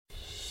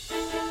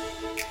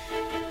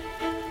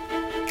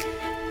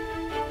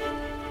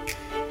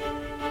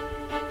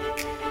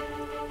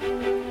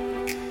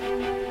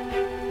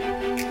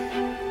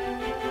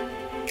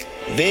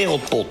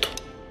Wereldpot.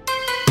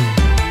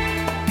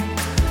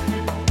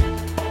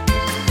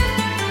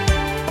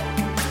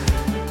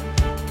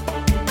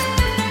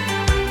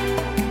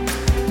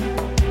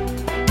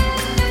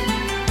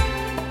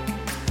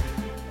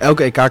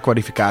 Elke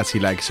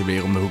EK-kwalificatie lijken ze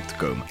weer om de hoek te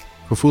komen.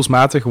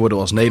 Gevoelsmatig worden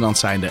we als Nederland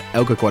zijnde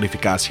elke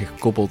kwalificatie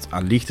gekoppeld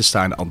aan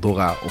Liechtenstein,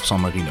 Andorra of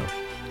San Marino.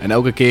 En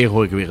elke keer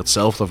hoor ik weer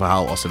hetzelfde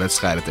verhaal als de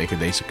wedstrijden tegen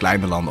deze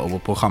kleine landen op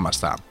het programma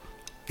staan.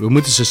 We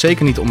moeten ze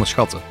zeker niet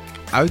onderschatten.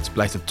 Uit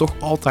blijft het toch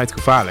altijd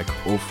gevaarlijk.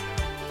 Of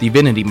die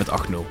winnen die met 8-0.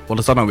 Wat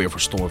is dat nou weer voor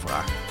stomme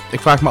vraag? Ik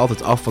vraag me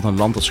altijd af wat een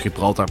land als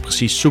Gibraltar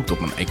precies zoekt op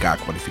een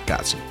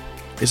EK-kwalificatie.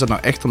 Is dat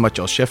nou echt omdat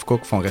je als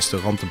chefkok van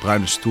restaurant De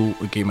Bruine Stoel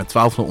een keer met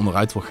 12-0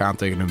 onderuit wil gaan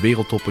tegen een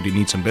wereldtopper die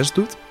niet zijn best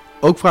doet?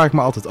 Ook vraag ik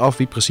me altijd af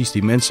wie precies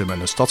die mensen met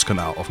een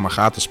stadskanaal of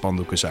Margate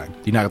spandoeken zijn,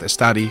 die naar het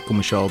Estadi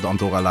Comercial de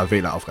Andorra la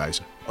Vella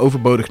afreizen.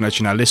 Overbodig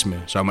nationalisme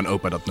zou mijn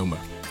opa dat noemen.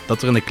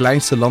 Dat er in de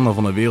kleinste landen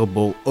van de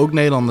wereldbol ook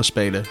Nederlanders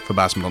spelen,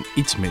 verbaast me dan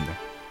iets minder.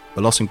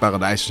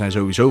 Belastingparadijzen zijn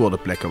sowieso wel de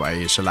plekken waar je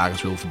je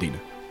salaris wil verdienen.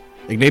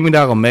 Ik neem u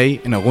daarom mee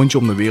in een rondje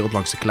om de wereld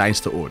langs de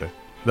kleinste orde.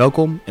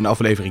 Welkom in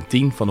aflevering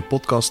 10 van de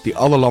podcast die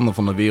alle landen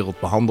van de wereld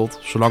behandelt,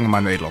 zolang er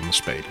maar Nederlanders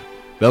spelen.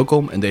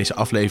 Welkom in deze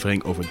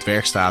aflevering over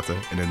dwergstaten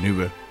en een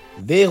nieuwe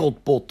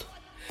Wereldpot.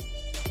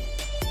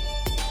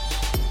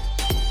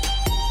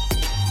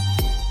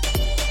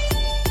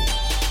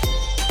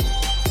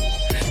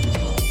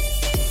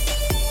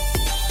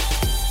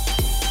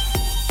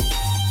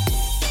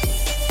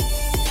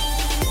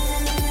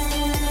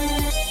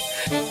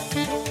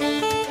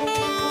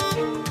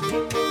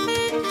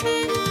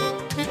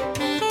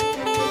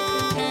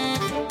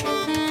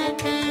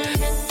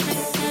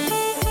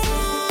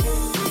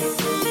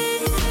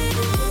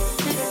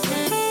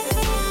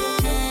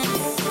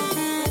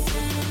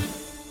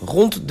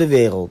 Rond de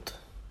wereld.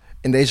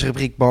 In deze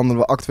rubriek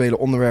behandelen we actuele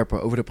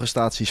onderwerpen over de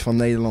prestaties van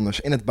Nederlanders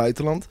in het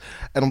buitenland.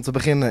 En om te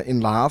beginnen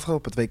in La Havre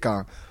op het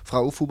WK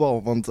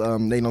vrouwenvoetbal. Want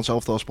Nederland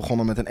zelf is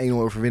begonnen met een 1-0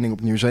 overwinning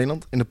op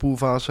Nieuw-Zeeland in de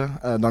poolfase.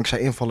 Dankzij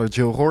invaller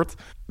Jill Roord.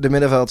 De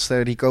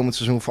middenveldster die komend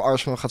seizoen voor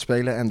Arsenal gaat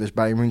spelen en dus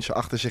Bayern München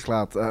achter zich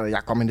laat,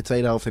 kwam in de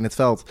tweede helft in het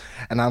veld.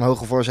 En na een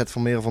hoge voorzet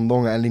van Merel van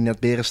Dongen en Linette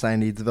Beresteyn,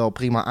 die het wel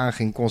prima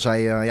aanging, kon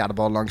zij de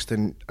bal langs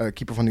de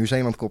keeper van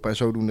Nieuw-Zeeland koppen. En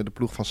zodoende de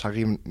ploeg van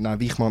Sarina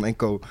Wiegman en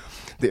co.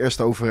 de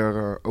eerste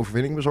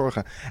overwinning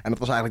bezorgen. En dat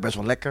was eigenlijk best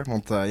wel lekker,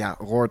 want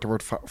Roord, er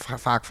wordt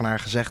vaak van haar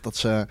gezegd dat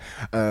ze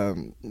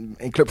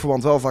in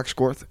clubverband wel vaak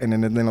scoort en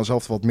in het Nederlands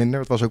zelf wat minder.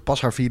 Het was ook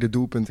pas haar 4e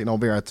doelpunt in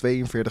alweer haar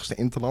 42e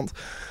interland.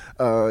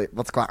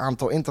 Wat qua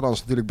aantal interlands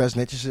natuurlijk best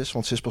netjes is,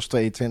 want ze is pas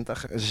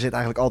 22. Ze zit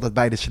eigenlijk altijd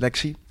bij de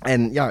selectie.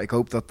 En ja, ik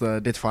hoop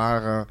dat dit voor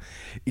haar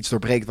iets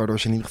doorbreekt, waardoor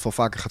ze in ieder geval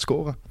vaker gaat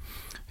scoren.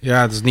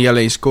 Ja, het is niet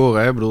alleen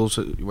scoren. Hè? Ik bedoel,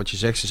 wat je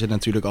zegt, ze zit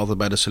natuurlijk altijd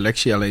bij de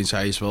selectie. Alleen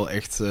zij is wel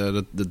echt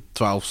de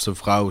 12e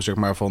vrouw, zeg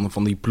maar,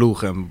 van die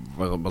ploeg. En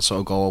wat ze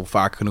ook al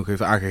vaak genoeg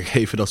heeft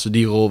aangegeven dat ze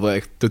die rol wel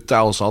echt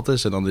totaal zat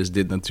is. En dan is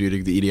dit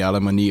natuurlijk de ideale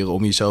manier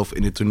om jezelf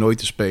in het toernooi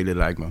te spelen,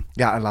 lijkt me.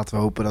 Ja, en laten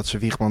we hopen dat ze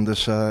Wiegman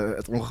dus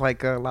het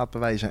ongelijk laat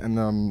bewijzen.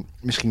 En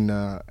misschien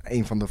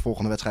een van de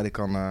volgende wedstrijden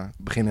kan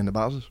beginnen in de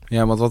basis.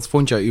 Ja, want wat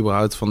vond jij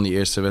überhaupt van die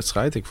eerste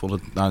wedstrijd? Ik vond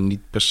het nou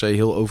niet per se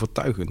heel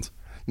overtuigend.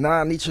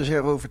 Nou, niet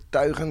zozeer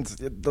overtuigend,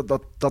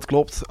 dat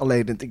klopt.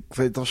 Alleen, ik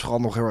vind het was vooral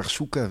nog heel erg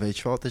zoeken, weet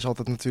je wel. Het is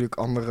altijd natuurlijk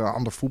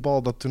ander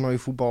voetbal, dat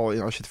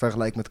toernooivoetbal, als je het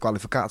vergelijkt met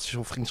kwalificaties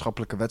of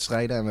vriendschappelijke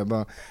wedstrijden. En we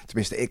hebben,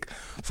 tenminste ik,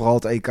 vooral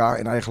het EK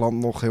in eigen land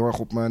nog heel erg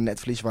op mijn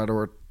netvlies,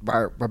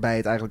 waarbij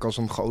het eigenlijk als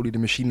een geoliede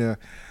machine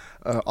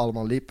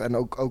allemaal liep. En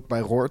ook bij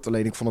Roord.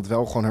 Alleen ik vond het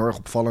wel gewoon heel erg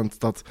opvallend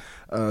dat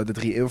de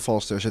 3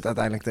 invalsters het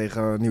uiteindelijk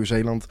tegen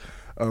Nieuw-Zeeland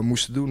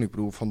moesten doen. Ik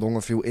bedoel, Van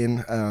Dongen viel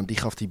in. Die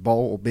gaf die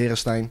bal op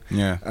Beresteyn.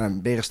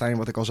 Yeah. Beresteyn,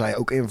 wat ik al zei,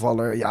 ook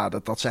invaller. Ja,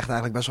 dat zegt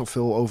eigenlijk best wel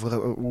veel over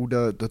hoe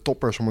de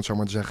toppers, om het zo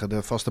maar te zeggen,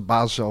 de vaste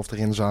basis zelf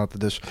erin zaten.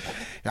 Dus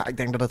ja, ik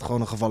denk dat het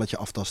gewoon een gevalletje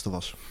aftasten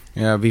was.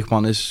 Ja,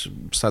 Wiegman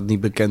staat niet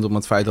bekend om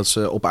het feit dat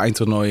ze op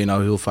eindtoernooien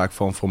nou heel vaak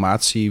van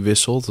formatie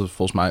wisselt.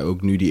 Volgens mij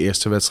ook nu die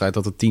eerste wedstrijd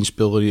dat er 10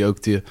 speelde die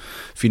ook de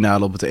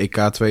finale op het EK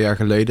 2 jaar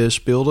geleden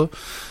speelde.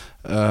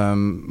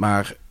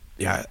 Maar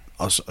ja,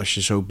 als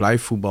je zo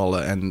blijft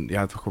voetballen en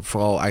ja,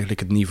 vooral eigenlijk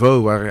het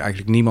niveau waar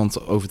eigenlijk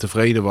niemand over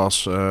tevreden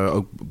was,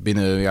 ook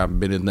binnen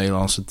het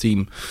Nederlandse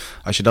team.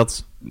 Als je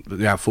dat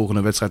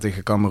volgende wedstrijd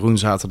tegen Kameroen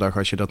zaterdag,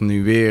 als je dat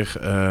nu weer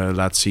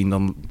laat zien,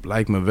 dan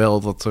lijkt me wel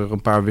dat er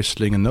een paar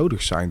wisselingen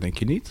nodig zijn, denk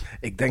je niet?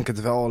 Ik denk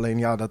het wel, alleen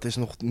ja, dat is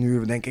nog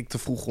nu denk ik te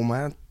vroeg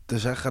om te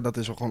zeggen. Dat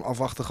is er gewoon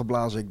afwachten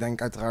geblazen. Ik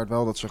denk uiteraard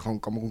wel dat ze gewoon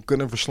Kameroen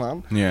kunnen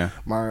verslaan. Yeah.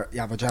 Maar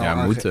ja, wat jij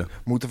al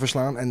moeten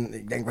verslaan. En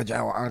ik denk wat jij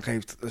al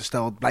aangeeft,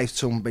 stel het blijft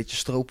zo'n beetje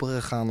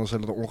stroperig gaan, dan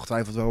zullen er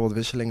ongetwijfeld wel wat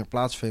wisselingen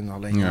plaatsvinden.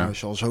 Alleen als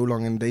je al zo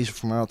lang in deze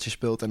formatie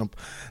speelt en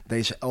op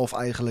deze 11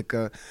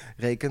 eigenlijk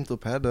rekent,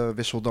 op de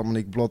wissel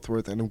Dominique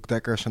Blotworth en Hoek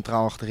Dekker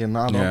centraal achterin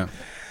Nadal. Yeah.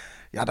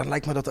 Ja, dan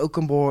lijkt me dat ook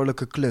een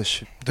behoorlijke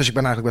klus. Dus ik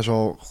ben eigenlijk best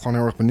wel gewoon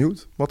heel erg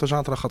benieuwd wat er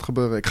zaterdag gaat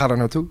gebeuren. Ik ga daar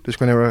naartoe, dus ik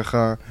ben heel erg...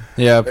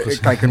 ik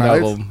kijk er naar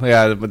uit.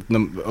 Ja,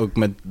 ook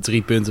met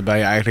 3 punten ben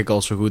je eigenlijk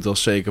al zo goed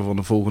als zeker van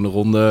de volgende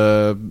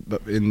ronde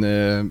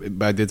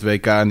bij dit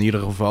WK in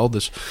ieder geval.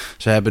 Dus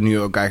ze hebben nu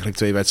ook eigenlijk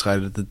 2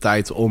 wedstrijden de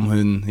tijd om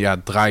hun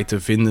draai te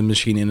vinden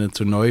misschien in het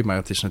toernooi. Maar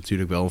het is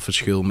natuurlijk wel een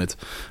verschil met,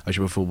 als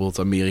je bijvoorbeeld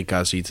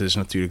Amerika ziet, is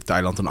natuurlijk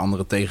Thailand een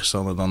andere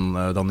tegenstander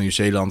dan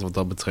Nieuw-Zeeland wat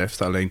dat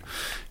betreft. Alleen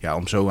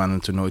om zo aan een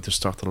toernooi te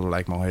starten, dat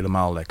lijkt me al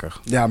helemaal lekker.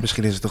 Ja,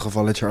 misschien is het een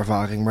gevalletje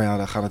ervaring, maar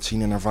dan gaan we het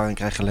zien. En ervaring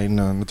krijg je alleen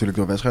natuurlijk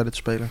door wedstrijden te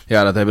spelen.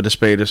 Ja, dat hebben de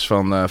spelers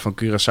van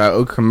Curaçao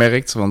ook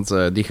gemerkt, want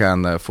die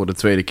gaan voor de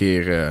tweede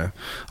keer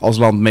als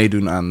land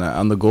meedoen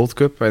aan de Gold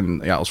Cup.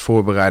 En als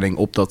voorbereiding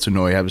op dat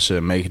toernooi hebben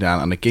ze meegedaan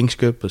aan de Kings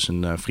Cup. Dat is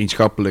een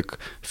vriendschappelijk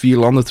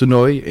 4-landen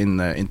toernooi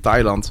in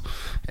Thailand.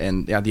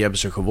 En die hebben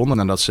ze gewonnen.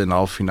 Nadat ze in de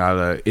halve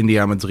finale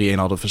India met 3-1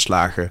 hadden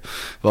verslagen,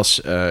 was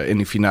in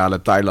de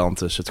finale Thailand,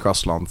 dus het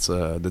gastland,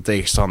 de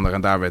tegenstander.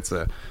 En daar werd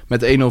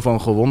met 1-0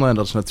 van gewonnen. En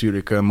dat is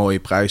natuurlijk een mooie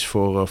prijs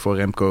voor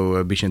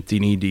Remco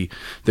Vicentini, die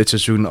dit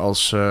seizoen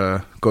als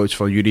coach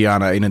van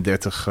Juliana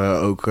 31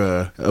 ook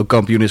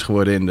kampioen is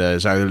geworden in de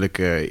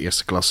zuidelijke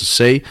eerste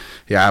klasse C.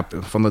 Ja,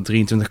 van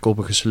de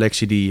 23-koppige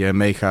selectie die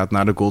meegaat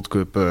naar de Gold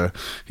Cup,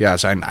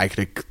 zijn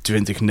eigenlijk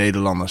 20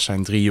 Nederlanders.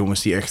 Zijn 3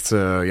 jongens die echt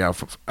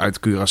uit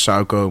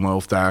Curaçao komen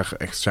of daar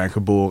echt zijn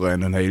geboren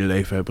en hun hele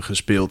leven hebben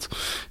gespeeld.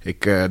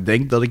 Ik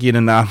denk dat ik je de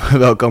naam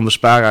wel kan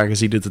besparen,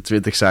 aangezien het er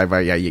 20 zijn,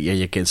 maar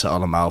je kent ze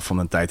allemaal van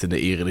een tijd in de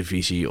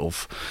eredivisie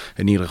of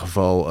in ieder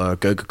geval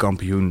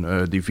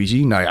keukenkampioen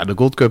divisie. De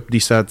Gold Cup die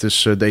staat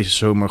dus deze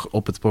zomer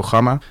op het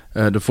programma.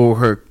 De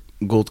vorige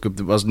Gold Cup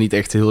was niet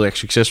echt heel erg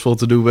succesvol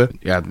te doen.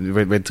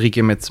 Er werd 3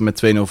 keer met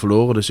 2-0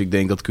 verloren. Dus ik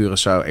denk dat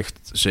Curaçao echt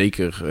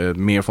zeker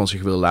meer van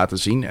zich wil laten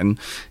zien. En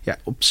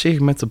op zich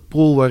met de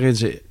pool waarin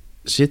ze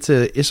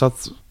zitten, is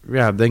dat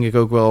denk ik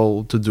ook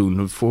wel te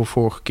doen.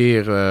 Vorige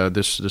keer,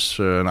 dus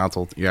een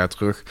aantal jaar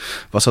terug,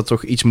 was dat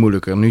toch iets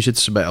moeilijker. Nu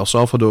zitten ze bij El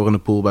Salvador in de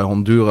pool, bij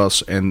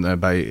Honduras en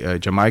bij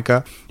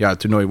Jamaica. Het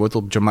toernooi wordt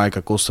op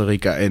Jamaica, Costa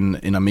Rica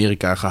en in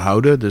Amerika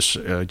gehouden. Dus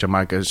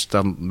Jamaica is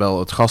dan wel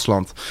het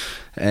gastland.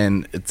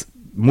 En het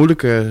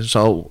moeilijke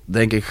zal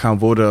denk ik gaan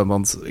worden,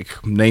 want ik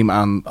neem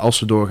aan, als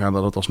ze doorgaan,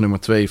 dat het als nummer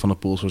 2 van de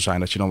pool zou zijn,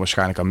 dat je dan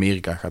waarschijnlijk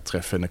Amerika gaat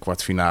treffen in de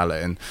kwartfinale.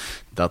 En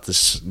dat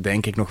is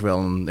denk ik nog wel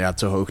een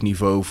te hoog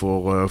niveau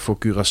voor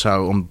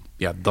Curaçao om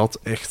dat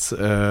echt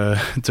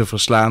te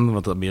verslaan.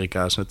 Want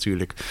Amerika is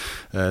natuurlijk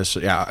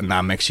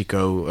na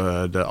Mexico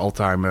de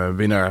all-time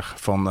winnaar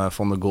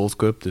van de Gold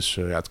Cup. Dus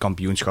het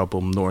kampioenschap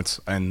om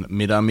Noord- en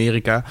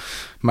Midden-Amerika.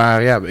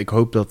 Maar ik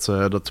hoop dat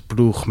de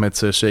ploeg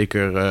met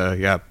zeker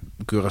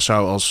Curaçao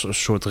als een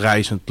soort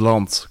reizend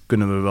land,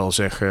 kunnen we wel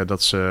zeggen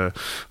dat ze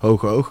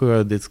hoge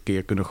ogen dit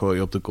keer kunnen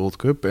gooien op de Gold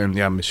Cup.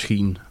 En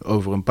misschien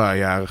over een paar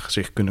jaar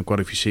zich kunnen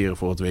kwalificeren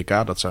voor het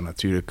WK. Dat zou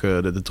natuurlijk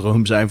de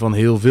droom zijn van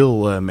heel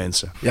veel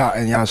mensen. Ja,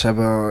 en ze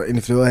hebben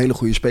individueel hele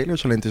goede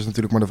spelers. Alleen het is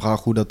natuurlijk maar de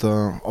vraag hoe dat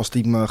als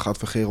team gaat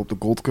fungeren op de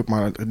Gold Cup.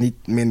 Maar niet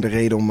minder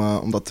reden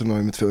om dat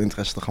toernooi met veel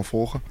interesse te gaan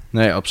volgen.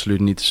 Nee, absoluut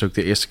niet. Het is ook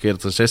de eerste keer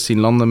dat er 16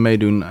 landen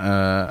meedoen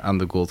aan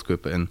de Gold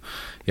Cup. En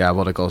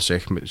wat ik al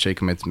zeg,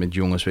 zeker met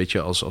jongens, weet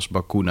je, als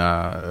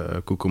Bakuna,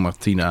 Cuco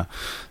Martina.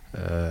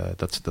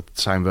 Dat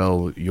zijn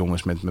wel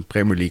jongens met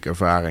Premier League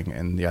ervaring.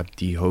 En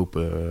die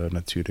hopen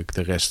natuurlijk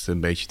de rest een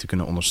beetje te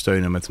kunnen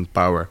ondersteunen met een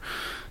power.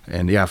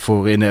 En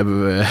voorin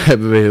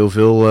hebben we heel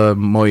veel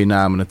mooie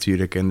namen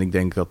natuurlijk. En ik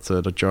denk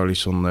dat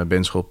Charlison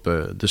Benschop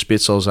de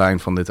spits zal zijn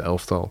van dit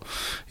elftal.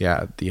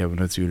 Die hebben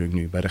we natuurlijk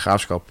nu bij de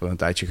Graafschap een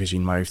tijdje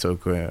gezien. Maar heeft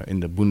ook in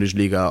de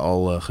Bundesliga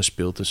al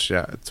gespeeld. Dus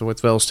het wordt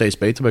wel steeds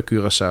beter bij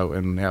Curaçao.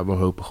 En we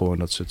hopen gewoon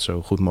dat ze het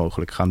zo goed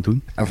mogelijk gaan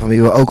doen. En van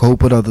wie we ook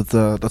hopen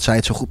dat zij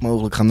het zo goed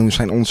mogelijk gaan doen,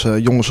 zijn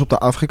onze jongens op de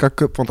Afrika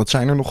Cup. Want dat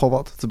zijn er nogal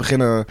wat. Te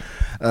beginnen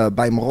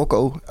bij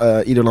Marokko.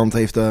 Ieder land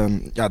heeft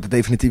de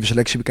definitieve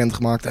selectie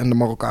bekendgemaakt. En de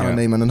Marokkanen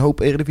nemen een hoop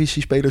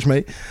Eredivisie-spelers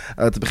mee.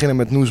 Te beginnen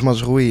met Nouz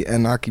Mazraoui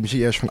en Hakim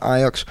Ziyech van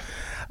Ajax.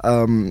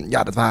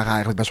 Dat waren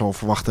eigenlijk best wel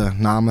verwachte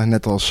namen.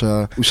 Net als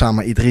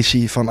Oussama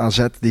Idrissi van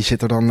AZ. Die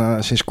zit er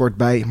dan sinds kort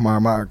bij.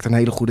 Maar maakt een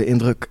hele goede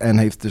indruk. En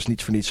heeft dus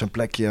niet voor niets een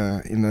plekje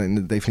in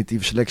de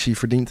definitieve selectie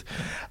verdiend.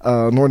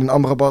 Noordin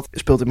Amrabat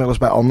speelt inmiddels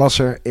bij Al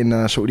Nassr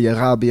in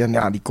Saoedi-Arabië.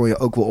 Die kon je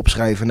ook wel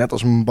opschrijven. Net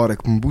als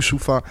Mbarek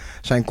Mboussoufa,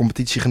 zijn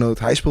competitiegenoot.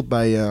 Hij speelt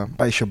bij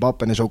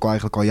Shabab en is ook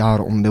eigenlijk al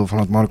jaren onderdeel van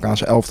het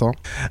Marokkaanse elftal.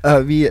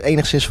 Wie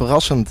enigszins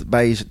verrassend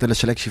bij de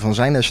selectie van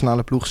zijn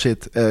nationale ploeg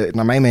zit,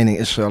 naar mijn mening,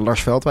 is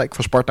Lars Veldwijk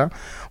van Sparta.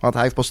 Want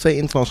hij heeft pas 2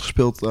 interlands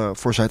gespeeld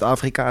voor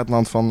Zuid-Afrika, het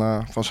land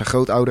van zijn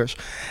grootouders.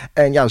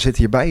 En zit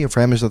hierbij. En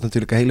voor hem is dat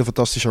natuurlijk een hele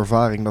fantastische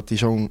ervaring, dat hij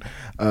zo'n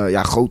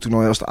groot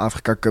toernooi als de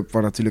Afrika Cup,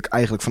 waar natuurlijk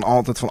eigenlijk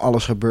van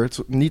alles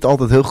gebeurt, niet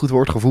altijd heel goed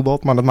wordt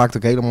gevoetbald, maar dat maakt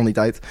ook helemaal niet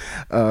uit.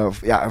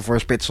 Voor een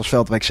spits als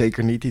Veldwijk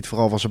zeker niet, die het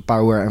vooral van zijn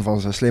power en van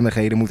zijn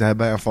slimmigheden moet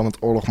hebben en van het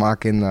oorlog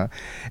maken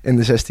in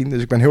de 16.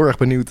 Dus ik ben heel erg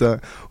benieuwd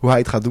hoe hij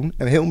hij het gaat doen.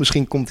 En heel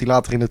misschien komt hij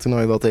later in het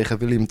toernooi wel tegen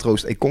William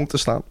Troost Ekong te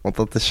staan. Want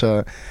dat is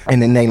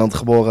een in Nederland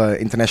geboren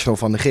international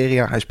van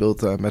Nigeria. Hij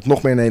speelt met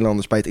nog meer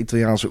Nederlanders bij het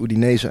Italiaanse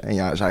Udinese. En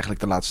ja, is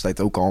eigenlijk de laatste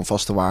tijd ook al een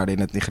vaste waarde in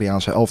het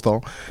Nigeriaanse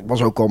elftal.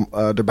 Was ook al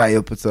erbij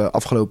op het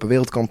afgelopen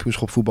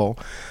wereldkampioenschap voetbal.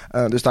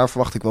 Dus daar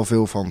verwacht ik wel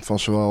veel van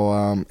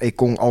zowel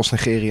Ekong als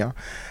Nigeria.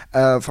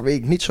 Van wie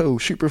ik niet zo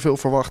super veel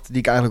verwacht, die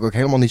ik eigenlijk ook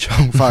helemaal niet zo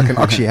vaak in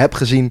actie heb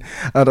gezien.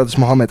 Dat is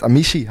Mohamed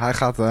Amissi. Hij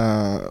gaat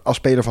als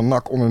speler van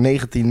NAC onder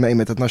 19 mee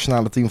met het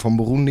nationale team van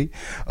Burundi.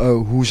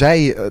 Hoe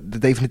zij de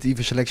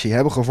definitieve selectie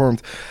hebben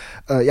gevormd,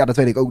 dat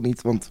weet ik ook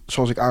niet. Want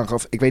zoals ik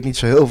aangaf, ik weet niet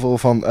zo heel veel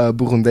van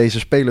Burundese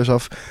spelers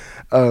af.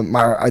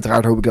 Maar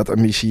uiteraard hoop ik dat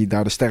Amissi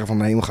daar de sterren van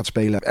de hemel gaat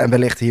spelen. En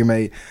wellicht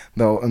hiermee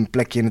wel een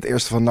plekje in het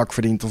eerste van NAC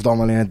verdient. Of dan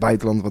wel in het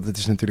buitenland. Want het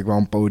is natuurlijk wel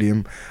een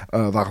podium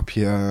waarop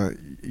je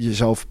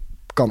jezelf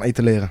kan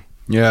etaleren.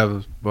 Ja,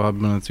 we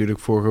hebben natuurlijk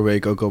vorige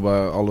week ook al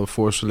bij alle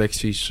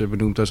voorselecties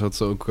benoemd. Daar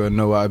zat ook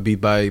Noah Abi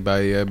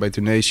bij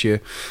Tunesië.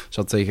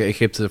 Zat tegen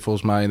Egypte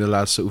volgens mij in de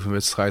laatste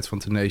oefenwedstrijd van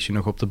Tunesië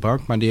nog op de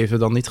bank. Maar die heeft het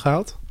dan niet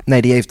gehaald?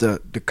 Nee, die heeft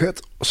de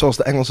cut, zoals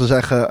de Engelsen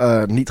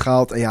zeggen, niet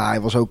gehaald. En ja,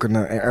 hij was ook een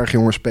erg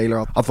jonge speler.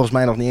 Had volgens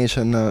mij nog niet eens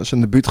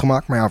zijn debuut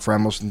gemaakt. Maar ja, voor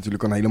hem was het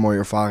natuurlijk een hele mooie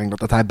ervaring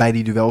dat hij bij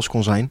die duels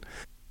kon zijn.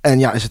 En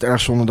ja, is het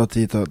erg zonde dat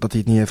hij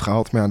het niet heeft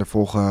gehaald. Maar ja, er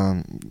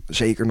volgen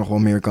zeker nog wel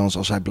meer kansen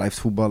als hij blijft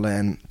voetballen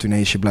en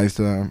Tunesië blijft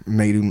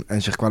meedoen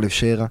en zich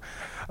kwalificeren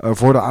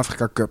voor de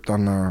Afrika Cup.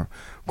 Dan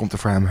komt er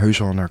voor hem heus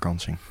wel een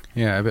herkansing.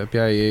 Ja, heb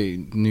jij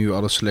nu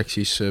alle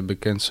selecties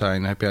bekend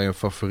zijn, heb jij een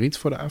favoriet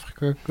voor de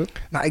Afrika Cup?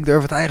 Nou, ik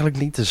durf het eigenlijk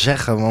niet te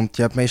zeggen, want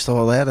je hebt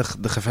meestal wel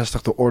de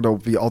gevestigde orde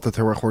op wie altijd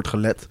heel erg wordt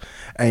gelet.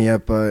 En je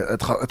hebt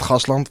het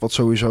gastland, wat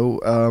sowieso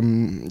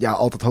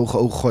altijd hoge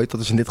ogen gooit.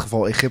 Dat is in dit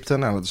geval Egypte.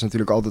 Nou, dat is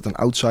natuurlijk altijd een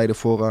outsider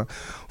voor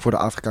de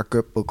Afrika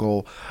Cup. Ook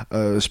al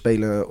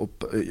spelen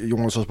op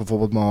jongens als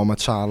bijvoorbeeld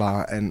Mohamed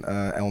Salah en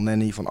El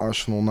Neni van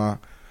Arsenal na.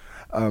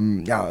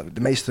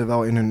 De meeste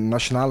wel in hun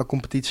nationale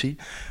competitie.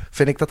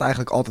 Vind ik dat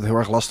eigenlijk altijd heel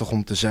erg lastig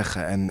om te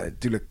zeggen. En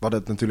natuurlijk, we hadden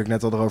het natuurlijk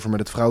net al erover met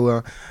het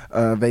vrouwen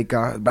WK.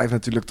 Het blijft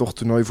natuurlijk toch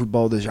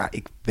toernooivoetbal. Dus ja,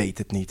 ik weet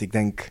het niet. Ik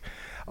denk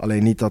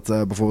alleen niet dat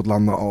bijvoorbeeld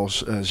landen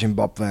als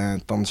Zimbabwe,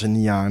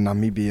 Tanzania,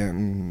 Namibië,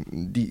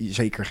 die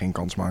zeker geen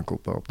kans maken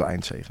op de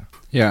eindzege.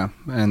 Ja,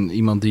 en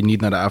iemand die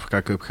niet naar de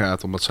Afrika Cup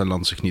gaat omdat zijn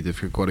land zich niet heeft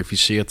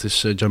gekwalificeerd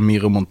is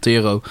Jamiro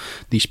Montero.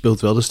 Die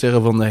speelt wel de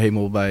sterren van de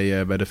hemel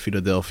bij de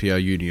Philadelphia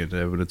Union. Dat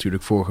hebben we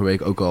natuurlijk vorige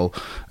week ook al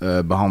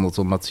behandeld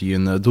omdat hij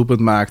een doelpunt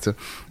maakte.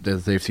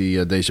 Dat heeft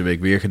hij deze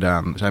week weer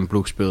gedaan. Zijn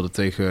ploeg speelde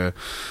tegen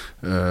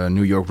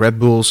New York Red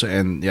Bulls.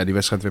 En ja, die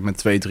wedstrijd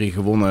werd met 2-3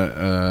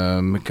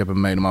 gewonnen. Ik heb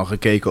hem helemaal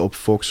gekeken op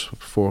Fox.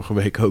 Vorige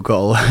week ook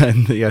al.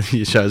 En ja,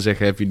 je zou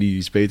zeggen, heb je niet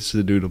iets beters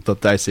te doen op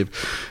dat tijdstip?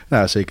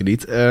 Nou, zeker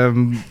niet.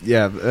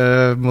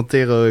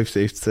 Montero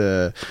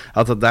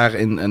had dat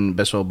daarin een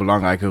best wel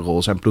belangrijke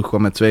rol. Zijn ploeg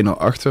kwam met 2-0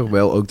 achter.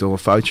 Wel ook door een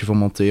foutje van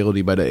Montero,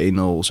 die bij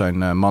de 1-0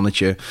 zijn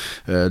mannetje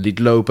liet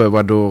lopen,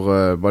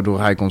 waardoor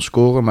hij kon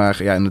scoren.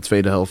 Maar ja, in de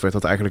tweede helft werd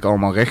dat eigenlijk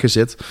allemaal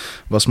rechtgezet.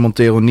 Was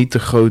Montero niet de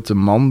grote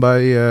man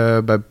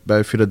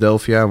bij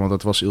Philadelphia, want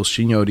dat was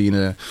Ilsinho die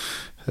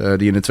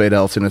in de tweede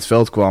helft in het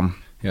veld kwam.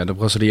 Ja, de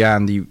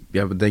Braziliaan die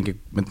we denk ik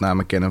met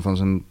name kennen van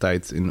zijn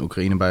tijd in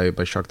Oekraïne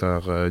bij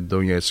Shakhtar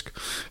Donetsk.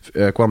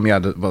 Kwam,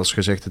 dat was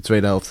gezegd, de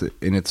tweede helft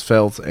in het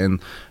veld.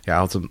 En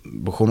ja,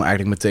 begon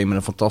eigenlijk meteen met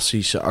een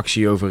fantastische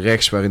actie over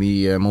rechts, waarin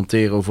hij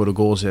Montero voor de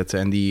goal zette.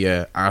 En die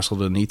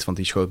aarzelde niet, want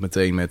die schoot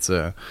meteen met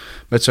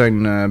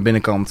zijn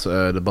binnenkant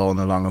de bal in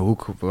de lange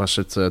hoek. Was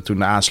het toen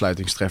de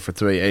aansluitingstreffer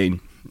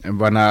 2-1. En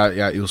waarna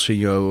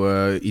Ilsinho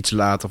iets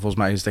later,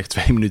 volgens mij is het echt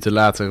 2 minuten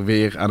later,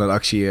 weer aan een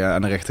actie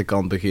aan de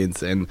rechterkant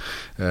begint. En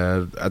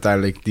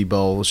uiteindelijk die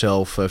bal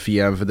zelf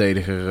via een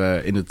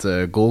verdediger in het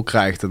goal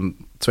krijgt. Een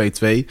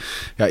 2-2.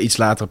 Ja, iets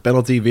later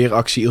penalty, weer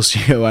actie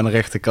Ilsinho aan de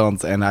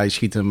rechterkant. En hij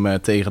schiet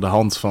hem tegen de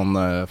hand van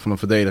een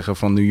verdediger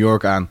van New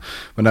York aan.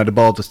 Waarna de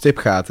bal op de stip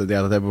gaat.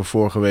 Ja, dat hebben we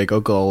vorige week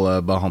ook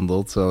al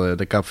behandeld.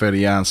 De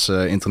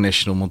Kaapverdiaanse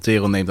international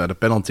Montero neemt daar de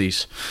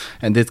penalties.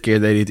 En dit keer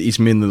deed hij het iets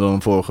minder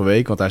dan vorige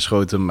week. Want hij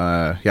schoot hem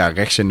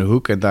rechts in de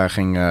hoek. En daar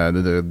ging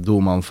de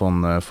doelman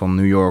van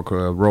New York,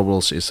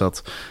 Robles is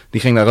dat.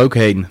 Die ging daar ook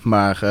heen.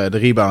 Maar de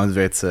rebound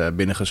werd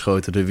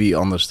binnengeschoten door wie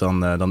anders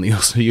dan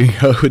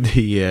Ilsinho.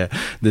 Die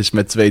dus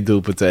met 2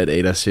 doelpunten en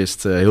 1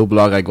 assist heel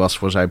belangrijk was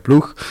voor zijn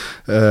ploeg.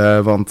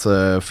 Want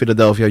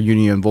Philadelphia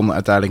Union won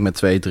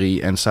uiteindelijk met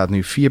 2-3 en staat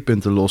nu 4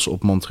 punten los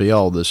op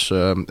Montreal. Dus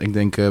ik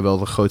denk wel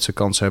de grootste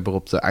kans hebben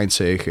op de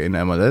eindzege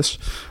in MLS.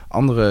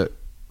 Andere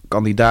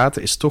kandidaat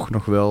is toch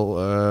nog wel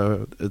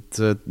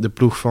de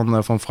ploeg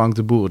van Frank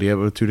de Boer. Die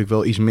hebben natuurlijk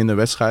wel iets minder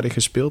wedstrijden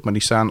gespeeld, maar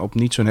die staan op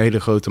niet zo'n hele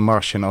grote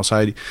marge. En als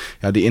hij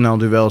die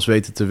inhaalduels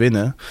weten te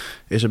winnen,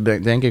 is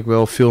er denk ik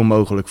wel veel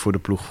mogelijk voor de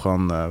ploeg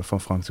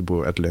van Frank de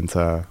Boer,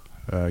 Atlanta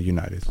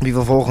United. Die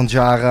we volgend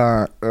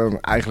jaar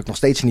eigenlijk nog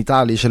steeds in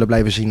Italië zullen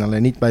blijven zien.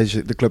 Alleen niet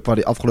bij de club waar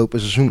hij afgelopen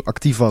seizoen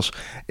actief was,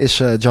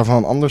 is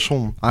Javan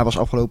Anderson. Hij was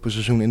afgelopen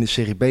seizoen in de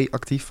Serie B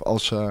actief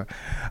als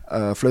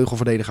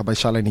vleugelverdediger bij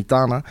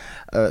Salernitana.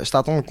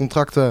 Staat onder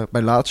contract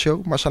bij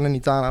Lazio, maar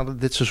Salernitana had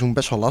dit seizoen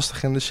best wel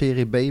lastig in de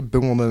Serie B.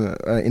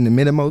 Bungelde in de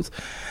middenmoot.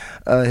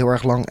 Heel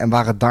erg lang en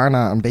waren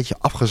daarna een beetje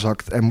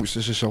afgezakt en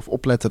moesten ze zelf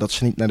opletten dat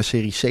ze niet naar de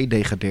Serie C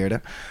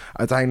degradeerden.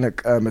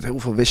 Uiteindelijk met heel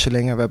veel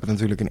wisselingen. We hebben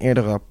natuurlijk in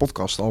eerdere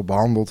podcast al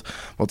behandeld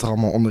wat er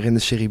allemaal onderin de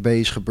Serie B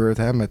is gebeurd.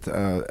 Hè, met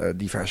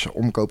diverse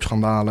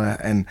omkoopschandalen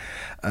en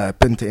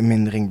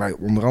punteninmindering bij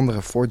onder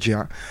andere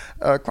Foggia.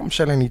 Kwam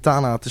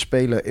Salernitana te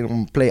spelen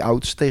in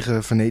play-outs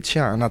tegen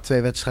Venezia na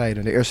 2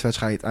 wedstrijden. De eerste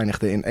wedstrijd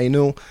eindigde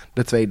in 1-0,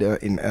 de tweede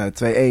in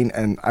 2-1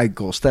 en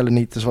uitgoals tellen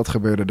niet. Dus wat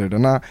gebeurde er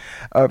daarna?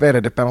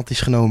 Werden de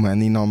penalties genomen en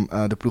die nam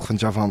de ploeg van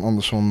Javan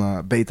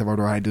Anderson beter,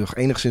 waardoor hij toch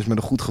enigszins met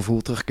een goed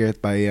gevoel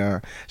terugkeert bij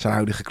zijn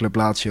huidige club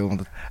Lazio.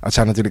 Want het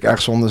zou natuurlijk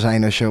erg zonde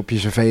zijn als je op je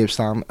cv hebt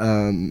staan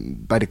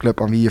bij de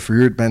club aan wie je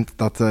verhuurd bent,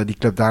 dat die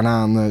club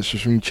daarna een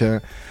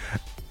seizoentje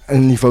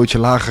een niveautje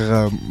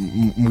lager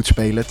moet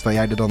spelen, terwijl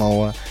jij er dan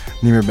al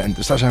niet meer bent.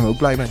 Dus daar zijn we ook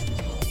blij mee.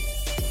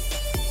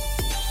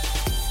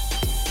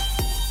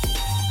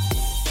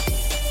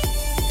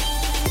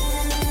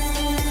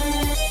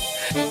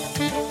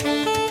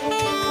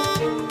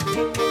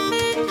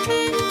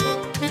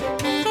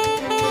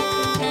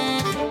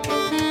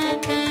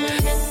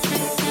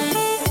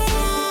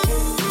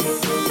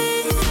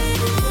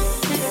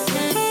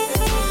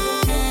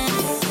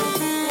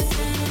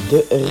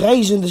 De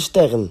reizende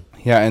sterren.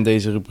 Ja, in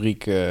deze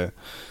rubriek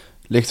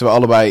lichten we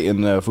allebei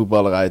een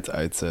voetballer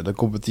uit de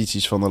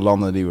competities van de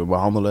landen die we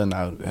behandelen.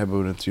 Nou hebben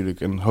we natuurlijk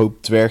een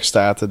hoop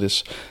dwergstaten,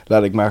 dus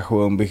laat ik maar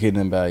gewoon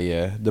beginnen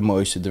bij de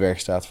mooiste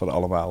dwergstaat van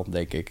allemaal,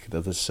 denk ik.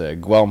 Dat is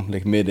Guam,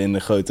 ligt midden in de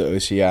grote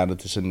oceaan.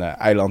 Het is een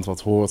eiland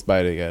wat hoort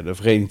bij de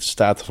Verenigde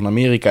Staten van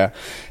Amerika.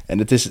 En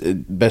het is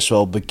best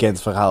wel een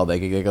bekend verhaal, denk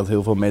ik. Ik denk dat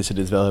heel veel mensen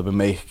dit wel hebben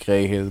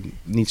meegekregen,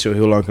 niet zo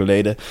heel lang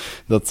geleden,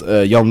 dat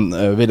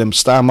Jan Willem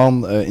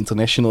Staman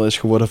international is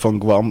geworden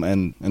van Guam.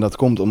 En dat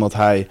komt omdat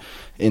hij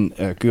in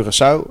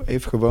Curaçao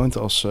heeft gewoond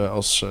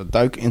als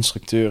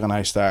duikinstructeur. En hij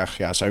is daar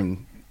zijn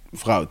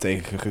vrouw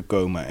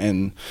tegengekomen.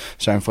 En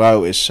zijn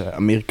vrouw is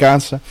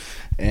Amerikaanse.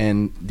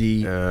 En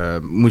die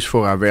moest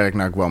voor haar werk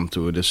naar Guam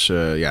toe. Dus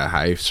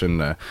hij heeft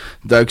zijn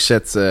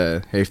duikset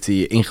heeft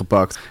hij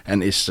ingepakt.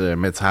 En is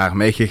met haar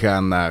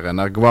meegegaan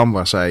naar Guam,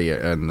 waar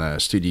zij een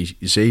studie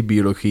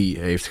zeebiologie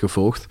heeft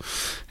gevolgd.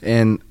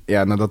 En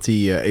ja, nadat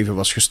hij even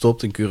was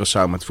gestopt in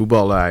Curaçao met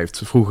voetballen. Hij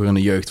heeft vroeger in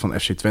de jeugd van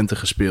FC Twente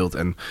gespeeld.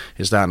 En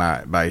is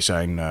daarna bij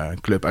zijn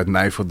club uit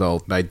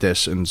Nijverdal bij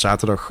DES een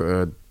zaterdag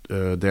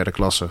derde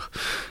klasser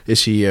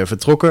is hij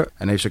vertrokken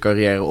en heeft zijn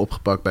carrière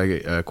opgepakt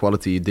bij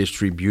Quality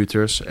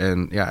Distributors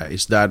en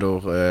is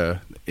daardoor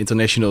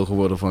international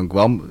geworden van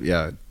Guam.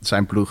 Ja,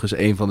 zijn ploeg is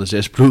een van de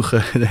 6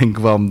 ploegen in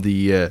Guam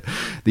die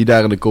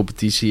daar in de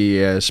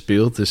competitie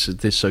speelt. Dus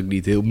het is ook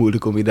niet heel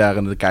moeilijk om je daar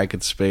in de kijker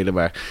te spelen.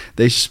 Maar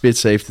deze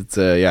spits heeft het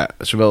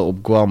zowel op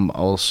Guam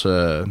als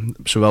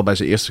zowel bij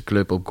zijn eerste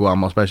club op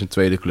Guam als bij zijn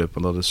tweede club.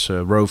 Want dat is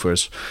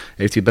Rovers.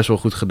 Heeft hij best wel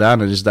goed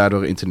gedaan en is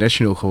daardoor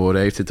international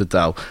geworden. Heeft in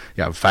totaal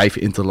 5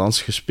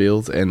 interlands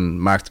gespeeld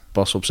en maakt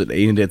pas op zijn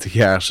 31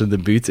 jaar zijn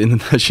debuut in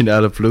de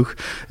nationale ploeg.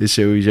 Is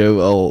sowieso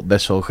al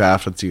best wel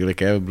gaaf natuurlijk.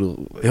 Hè? Ik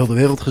bedoel, heel de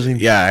wereld gezien.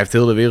 Ja, hij heeft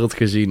heel de wereld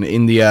gezien.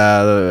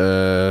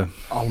 India.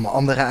 Allemaal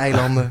andere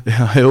eilanden.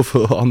 Ja, heel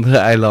veel andere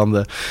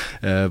eilanden.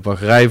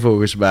 Bahrein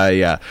volgens mij.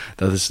 Ja,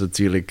 dat is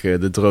natuurlijk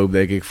de droom,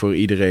 denk ik, voor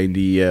iedereen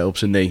die op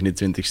zijn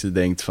 29ste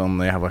denkt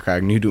van, wat ga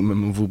ik nu doen met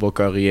mijn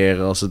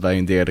voetbalcarrière als het bij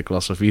een derde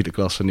klasse of vierde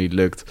klasse niet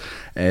lukt.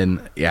 En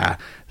ja,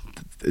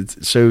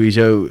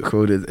 sowieso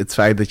gewoon het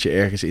feit dat je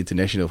ergens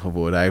international van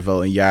wordt. Hij heeft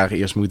wel een jaar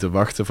eerst moeten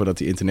wachten voordat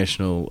hij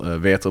international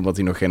werd, omdat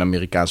hij nog geen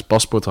Amerikaans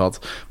paspoort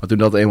had. Maar toen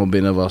dat eenmaal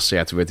binnen was,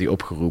 toen werd hij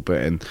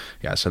opgeroepen. En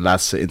zijn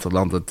laatste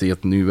interland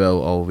dateert nu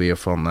wel alweer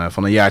van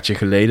een jaartje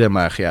geleden.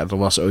 Maar er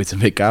was ooit een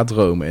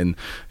WK-droom. En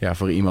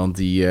voor iemand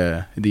die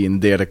in de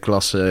derde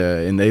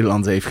klasse in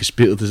Nederland heeft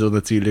gespeeld, is dat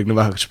natuurlijk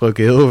normaal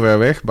gesproken heel ver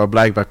weg. Maar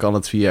blijkbaar kan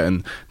het via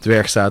een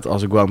dwergstaat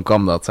als Guam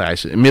kan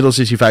dat. Inmiddels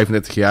is hij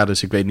 35 jaar,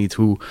 dus ik weet niet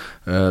hoe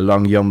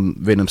lang Jan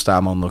Willem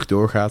Staman nog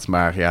doorgaat.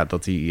 Maar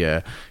dat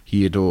hij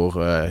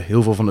hierdoor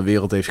heel veel van de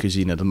wereld heeft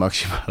gezien en de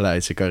maximale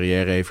uit zijn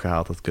carrière heeft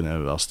gehaald, dat kunnen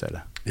we wel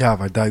stellen. Ja,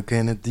 waar duiken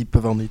in het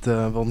diepe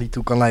wel niet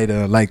toe kan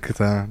leiden,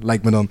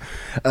 lijkt me dan.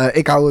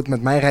 Ik hou het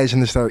met mijn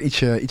reizende ster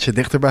ietsje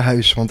dichter bij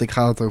huis. Want ik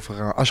ga het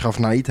over Ashraf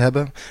Naid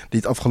hebben. Die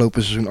het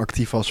afgelopen seizoen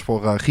actief was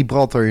voor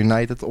Gibraltar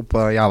United. Op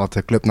wat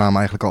de clubnaam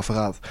eigenlijk al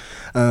verraadt.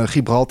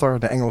 Gibraltar,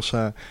 de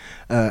Engelse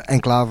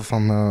enclave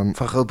van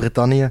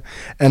Groot-Brittannië.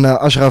 En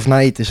Ashraf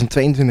Naid is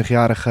een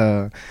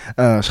 22-jarige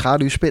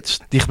schaduwspits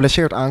die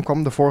geblesseerd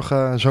aankwam de vorige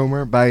vorige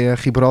zomer bij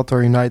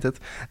Gibraltar United.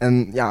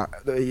 En ja,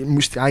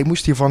 hij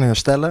moest hiervan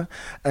herstellen.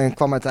 En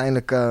kwam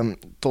uiteindelijk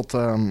tot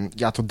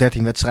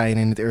 13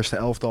 wedstrijden in het eerste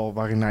elftal,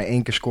 waarin hij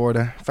 1 keer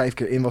scoorde, 5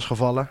 keer in was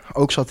gevallen.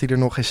 Ook zat hij er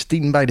nog eens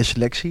 10 bij de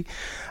selectie.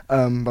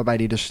 Waarbij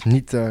hij dus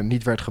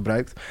niet werd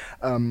gebruikt.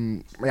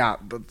 Maar ja,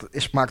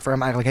 maakt voor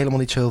hem eigenlijk helemaal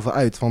niet zo heel veel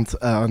uit. Want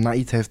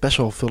Naït heeft best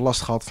wel veel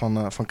last gehad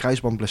van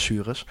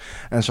kruisbandblessures.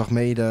 En zag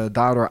mede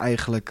daardoor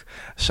eigenlijk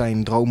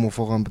zijn dromen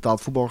voor een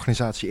betaald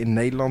voetbalorganisatie in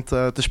Nederland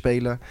te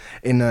spelen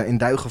in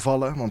duigen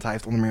vallen. Want hij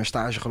heeft onder meer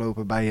stage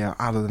gelopen bij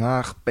ADO Den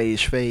Haag,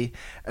 PSV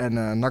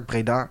en NAC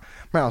Breda.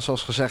 Maar ja,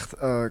 zoals gezegd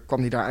kwam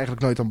hij daar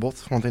eigenlijk nooit aan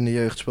bod. Want in de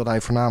jeugd speelde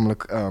hij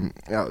voornamelijk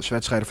zijn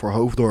wedstrijden voor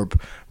Hoofddorp,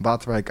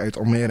 Waterwijk uit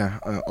Almere,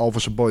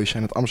 Alphense Boys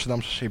en het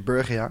Amsterdamse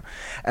Burgia.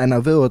 En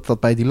nou wil het dat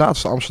bij die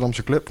laatste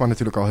Amsterdamse club, waar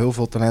natuurlijk al heel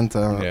veel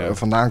talenten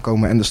vandaan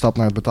komen en de stap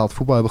naar het betaald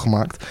voetbal hebben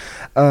gemaakt,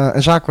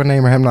 een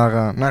zaakwaarnemer hem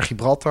naar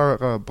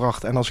Gibraltar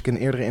bracht. En als ik in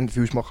eerdere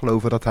interviews mag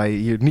geloven dat hij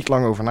hier niet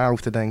lang over na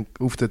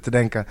hoefde te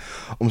denken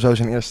om zo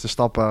zijn eerste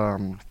stap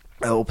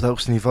op het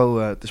hoogste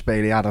niveau te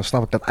spelen, ja, dan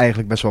snap ik dat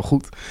eigenlijk best wel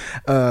goed.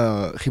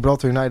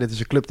 Gibraltar United is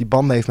een club die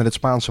banden heeft met het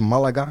Spaanse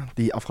Malaga,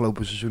 die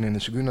afgelopen seizoen in de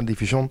Segunda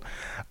Division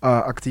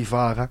actief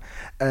waren.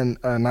 En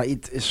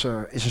Naït is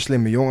een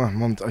slimme jongen,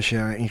 want als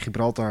je in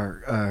Gibraltar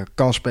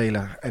kan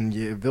spelen en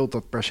je wilt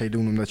dat per se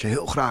doen omdat je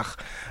heel graag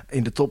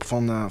in de top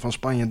van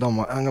Spanje dan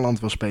wel Engeland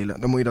wil spelen,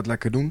 dan moet je dat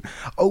lekker doen.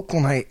 Ook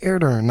kon hij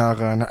eerder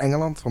naar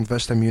Engeland, want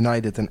West Ham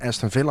United en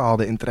Aston Villa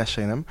hadden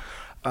interesse in hem.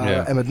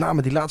 En met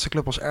name die laatste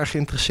club was erg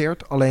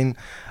geïnteresseerd. Alleen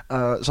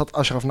zat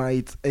Ashraf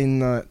Naït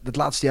in het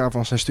laatste jaar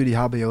van zijn studie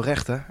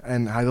HBO-rechten.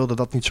 En hij wilde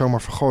dat niet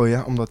zomaar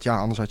vergooien. Omdat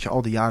anders had je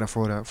al die jaren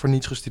voor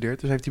niets gestudeerd.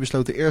 Dus heeft hij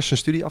besloten eerst zijn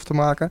studie af te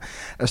maken.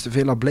 Aston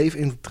Villa bleef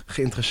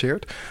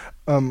geïnteresseerd.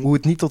 Hoe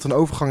het niet tot een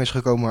overgang is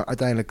gekomen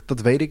uiteindelijk,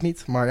 dat weet ik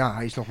niet. Maar ja,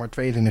 hij is nog maar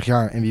 22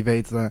 jaar en wie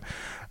weet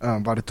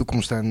waar de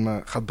toekomst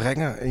hem gaat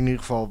brengen. In ieder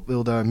geval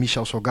wilde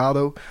Michel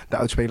Salgado, de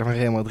oudspeler van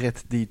Real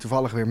Madrid, die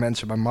toevallig weer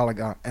mensen bij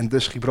Malaga en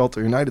dus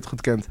Gibraltar United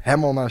goed kent,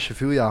 hem al naar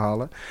Sevilla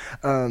halen.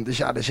 Dus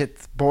ja, er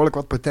zit behoorlijk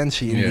wat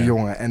potentie in die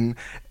jongen. En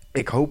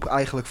ik hoop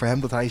eigenlijk voor hem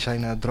dat hij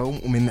zijn droom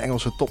om in de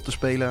Engelse top te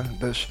spelen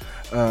dus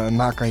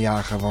na kan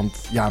jagen.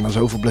 Want ja, na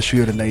zoveel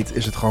blessureleed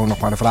is het gewoon nog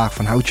maar de vraag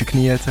van houd je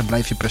knieën het en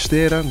blijf je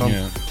presteren. Dan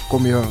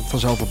kom je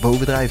vanzelf op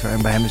bovendrijven.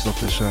 En bij hem is dat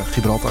dus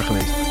Gibraltar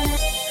geweest.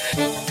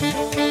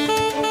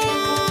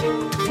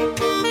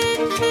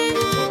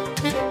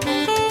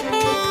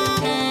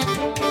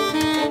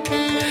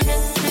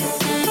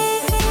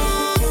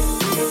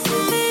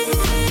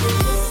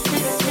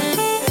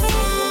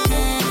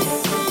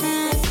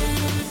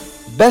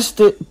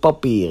 Beste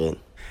papieren.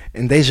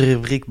 In deze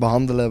rubriek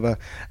behandelen we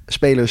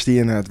spelers die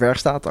in het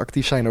werkstaat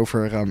actief zijn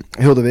over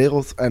heel de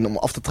wereld. En om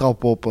af te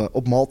trappen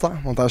op Malta,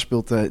 want daar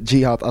speelt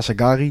Jihad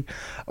Asagari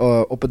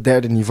op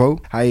het 3e niveau.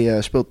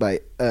 Hij speelt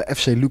bij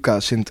FC Lucca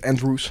St.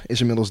 Andrews,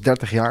 is inmiddels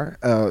 30 jaar.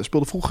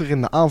 Speelde vroeger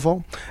in de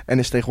aanval en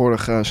is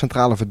tegenwoordig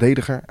centrale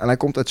verdediger. En hij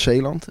komt uit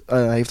Zeeland.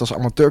 Heeft als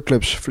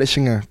amateurclubs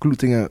Vlissingen,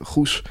 Kloetingen,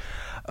 Goes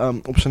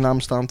op zijn naam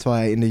staan,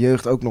 terwijl hij in de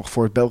jeugd ook nog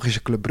voor het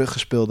Belgische Club Brugge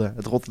speelde,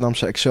 het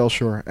Rotterdamse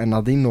Excelsior en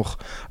nadien nog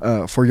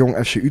voor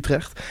Jong FC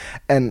Utrecht.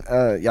 En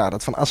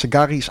dat van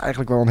Asagari is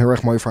eigenlijk wel een heel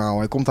erg mooi verhaal.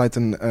 Hij komt uit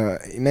een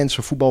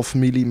immense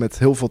voetbalfamilie met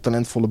heel veel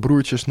talentvolle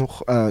broertjes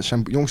nog.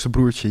 Zijn jongste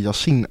broertje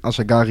Yassine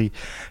Asagari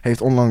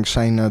heeft onlangs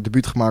zijn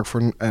debuut gemaakt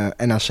voor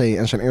NAC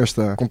en zijn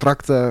eerste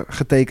contract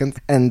getekend.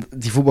 En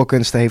die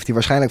voetbalkunsten heeft hij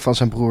waarschijnlijk van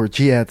zijn broer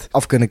Jihad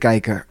af kunnen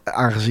kijken,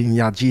 aangezien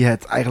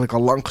Jihad eigenlijk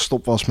al lang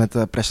gestopt was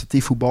met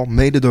prestatief voetbal,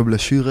 mede door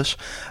blessures.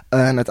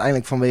 En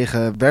uiteindelijk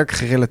vanwege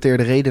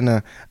werkgerelateerde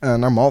redenen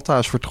naar Malta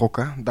is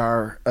vertrokken.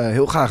 Daar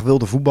heel graag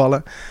wilde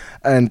voetballen.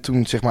 En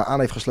toen zich maar aan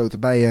heeft gesloten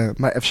bij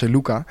FC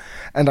Lucca.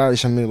 En daar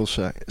is hij inmiddels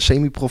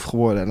semi-prof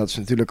geworden. En dat is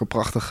natuurlijk een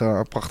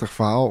prachtig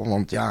verhaal.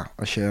 Want ja,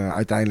 als je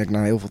uiteindelijk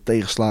na heel veel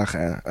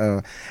tegenslagen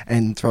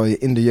en terwijl je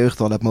in de jeugd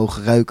al hebt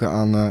mogen ruiken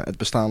aan het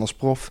bestaan als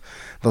prof,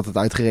 dat het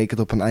uitgerekend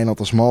op een eiland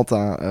als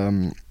Malta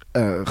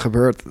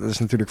gebeurt. Dat is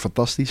natuurlijk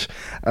fantastisch.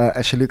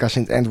 FC Lucca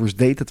St. Andrews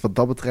deed het wat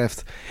dat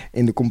betreft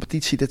in de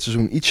competitie dit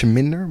seizoen ietsje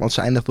minder, want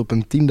ze eindigt op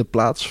een 10e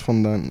plaats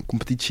van een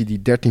competitie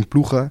die 13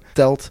 ploegen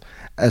telt.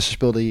 En ze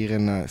speelden hier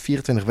in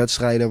 24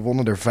 wedstrijden,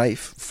 wonnen er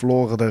 5,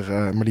 verloren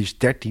er maar liefst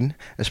 13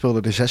 en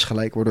speelden er 6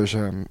 gelijk, waardoor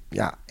ze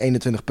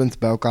 21 punten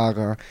bij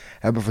elkaar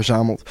hebben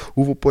verzameld.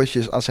 Hoeveel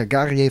potjes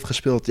Asagari heeft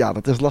gespeeld, ja,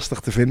 dat is lastig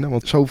te vinden,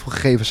 want zoveel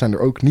gegevens zijn er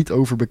ook niet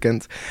over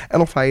bekend.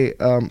 En of hij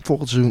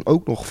volgend seizoen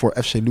ook nog voor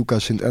FC Lucca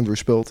St. Andrews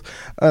speelt,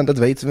 dat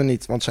weten we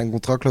niet, want zijn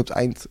contract loopt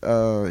eind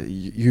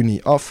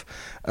juni af.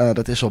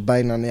 Dat is al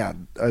bijna,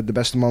 de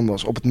beste man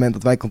was op het moment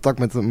dat wij contact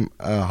met hem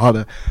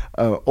hadden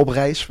op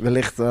reis.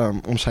 Wellicht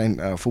om zijn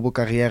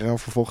voetbalcarrière een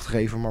vervolg te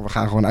geven, maar we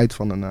gaan gewoon uit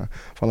van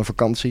een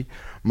vakantie.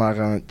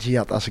 Maar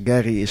Jihad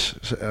Asagari is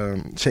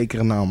zeker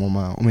een naam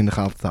om in de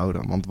gaten te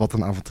houden, want wat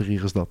een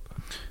avonturier is dat.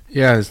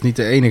 Ja, het is niet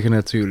de enige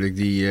natuurlijk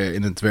die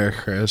in het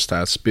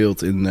dwergstaat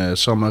speelt in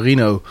San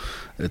Marino.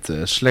 Het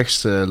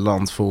slechtste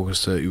land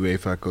volgens de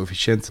UEFA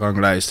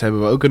coëfficiëntranglijst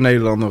hebben we ook een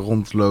Nederlander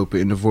rondlopen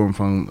in de vorm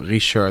van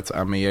Richard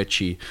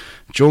Amieci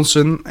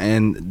Johnson.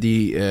 En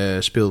die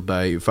speelt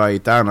bij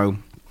Vallecano.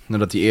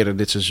 Nadat hij eerder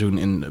dit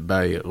seizoen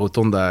bij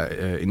Rotonda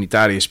in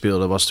Italië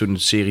speelde, was toen de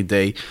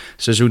Serie D.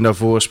 Seizoen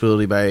daarvoor speelde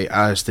hij bij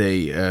ASD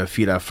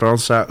Villa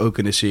Franza, ook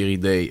in de Serie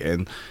D.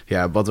 En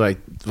ja, wat wij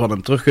van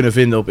hem terug kunnen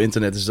vinden op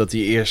internet is dat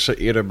hij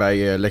eerder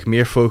bij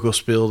Legmeervogel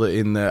speelde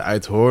in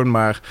Uithoorn.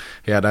 Maar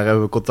ja, daar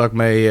hebben we contact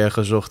mee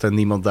gezocht en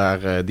niemand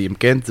daar die hem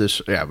kent.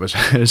 Dus ja,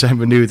 we zijn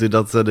benieuwd hoe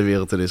dat de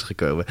wereld in is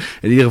gekomen.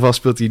 In ieder geval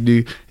speelt hij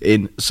nu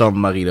in San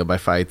Marino bij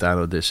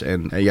Vallecano dus.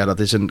 En ja, dat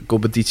is een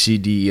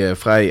competitie die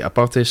vrij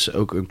apart is.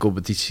 Ook een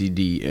competitie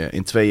die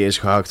in tweeën is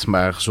gehakt,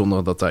 maar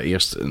zonder dat daar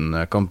eerst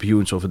een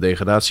kampioens- of een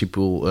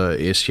degradatiepool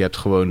is. Je hebt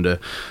gewoon de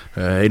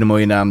hele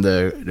mooie naam,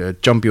 de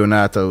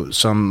Campionato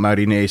San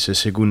Marinese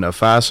Segunda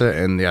Fase.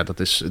 En ja, dat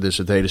is dus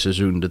het hele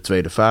seizoen de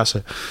tweede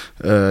fase.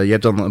 Je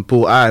hebt dan een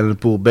pool A en een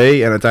pool B.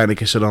 En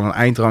uiteindelijk is er dan een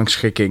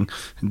eindrangschikking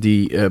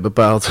die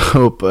bepaalt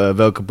op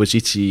welke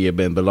positie je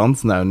bent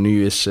beland. Nou,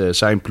 nu is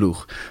zijn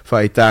ploeg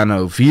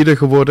Vallecano vierde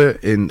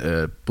geworden in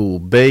pool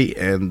B.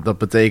 En dat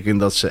betekent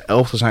dat ze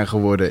 11e zijn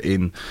geworden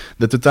in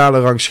de totale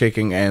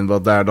rangschikking. En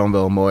wat daar dan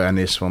wel mooi aan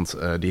is, want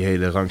die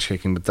hele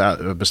rangschikking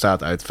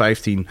bestaat uit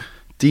 15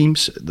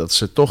 teams, dat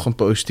ze toch een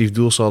positief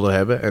doelsaldo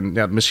hebben. En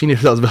ja, misschien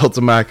heeft dat wel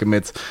te maken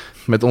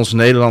met onze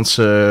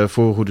Nederlandse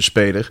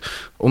voorhoedespeler.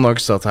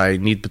 Ondanks dat hij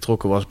niet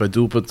betrokken was bij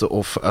doelpunten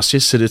of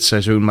assisten dit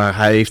seizoen. Maar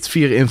hij heeft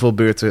 4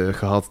 invalbeurten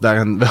gehad.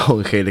 Daarin wel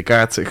een gele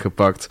kaart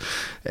gepakt.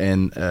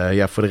 En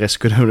ja, voor de rest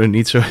kunnen we er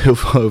niet zo heel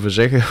veel over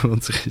zeggen.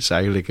 Want er is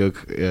eigenlijk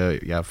ook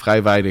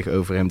vrij weinig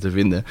over hem te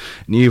vinden.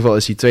 In ieder geval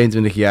is hij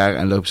 22 jaar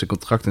en loopt zijn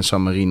contract in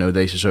San Marino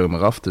deze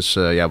zomer af. Dus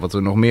ja, wat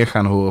we nog meer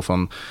gaan horen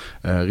van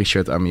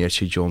Richard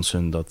Amieci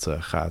Johnson, dat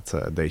gaat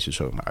deze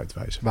zomer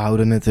uitwijzen. We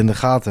houden het in de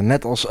gaten.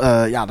 Net als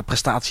de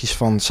prestaties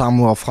van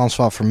Samuel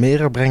François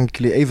Vermeer breng ik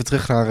jullie even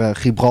terug naar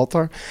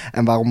Gibraltar.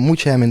 En waarom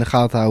moet je hem in de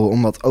gaten houden?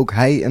 Omdat ook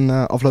hij een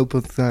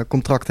aflopend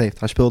contract heeft.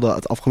 Hij speelde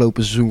het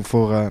afgelopen seizoen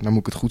voor, nou moet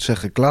ik het goed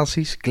zeggen,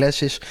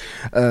 Glacis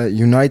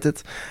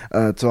United.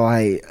 Terwijl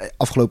hij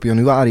afgelopen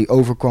januari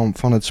overkwam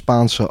van het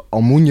Spaanse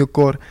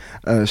Almuñécar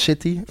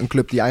City. Een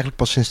club die eigenlijk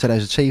pas sinds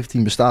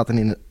 2017 bestaat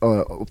en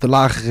op de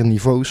lagere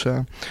niveaus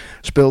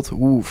speelt.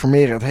 Hoe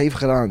Vermeer het heeft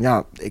gedaan,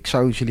 ja, ik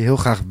zou het jullie heel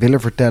graag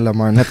willen vertellen.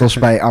 Maar net als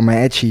bij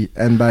Amieci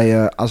en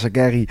bij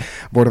Azagari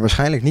worden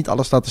waarschijnlijk niet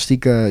alle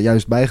statistieken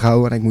juist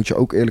bijgehouden. En ik moet je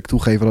ook eerlijk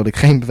toegeven dat ik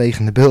geen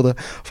bewegende beelden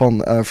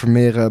van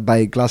Vermeer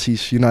bij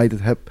Glacis United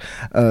heb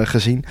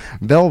gezien.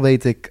 Wel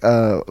weet ik,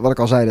 wat ik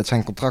al zei, dat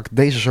zijn contract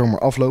deze zomer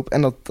afloopt.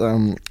 En dat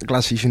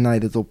Glacis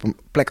United op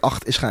plek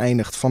 8 is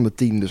geëindigd van de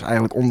 10. Dus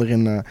eigenlijk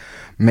onderin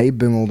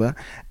meebungelde.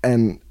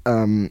 En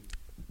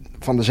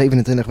van de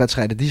 27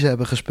 wedstrijden die ze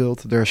hebben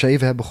gespeeld, er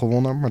 7 hebben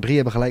gewonnen, maar 3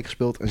 hebben gelijk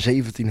gespeeld en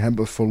 17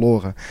 hebben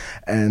verloren.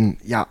 En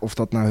ja, of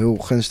dat nou heel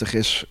gunstig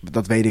is,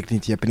 dat weet ik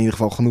niet. Je hebt in ieder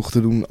geval genoeg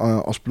te doen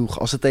als ploeg,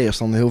 als de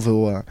tegenstander heel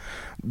veel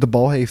de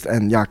bal heeft.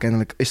 En ja,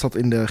 kennelijk is dat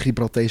in de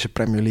Gibraltese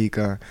Premier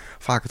League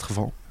vaak het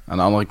geval. Aan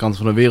de andere kant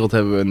van de wereld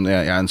hebben we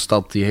een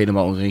stad die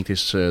helemaal omringd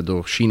is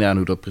door China. En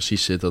hoe dat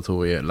precies zit, dat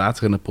hoor je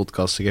later in de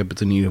podcast. Ik heb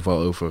het in ieder geval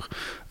over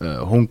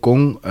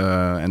Hongkong.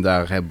 En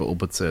daar hebben we op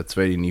het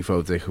tweede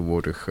niveau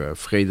tegenwoordig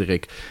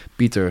Frederik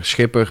Pieter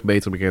Schipper,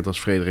 beter bekend als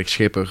Frederik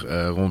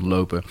Schipper,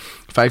 rondlopen.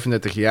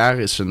 35 jaar,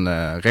 is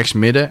een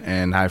rechtsmidden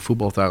en hij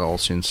voetbalt daar al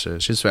sinds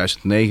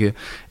 2009.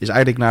 Is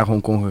eigenlijk naar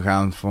Hongkong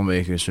gegaan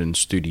vanwege zijn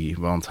studie,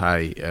 want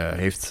hij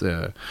heeft...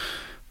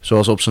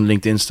 zoals op zijn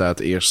LinkedIn staat,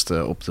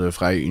 eerst op de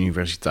Vrije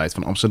Universiteit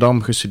van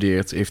Amsterdam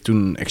gestudeerd. Heeft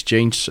toen een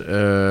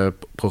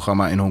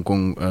exchange-programma in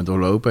Hongkong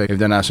doorlopen. Heeft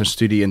daarna zijn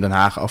studie in Den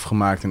Haag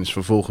afgemaakt en is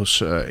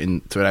vervolgens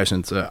in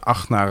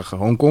 2008 naar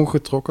Hongkong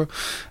getrokken.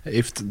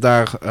 Heeft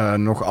daar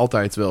nog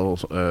altijd wel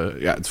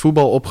het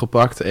voetbal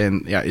opgepakt.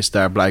 En ja, is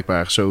daar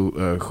blijkbaar zo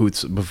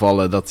goed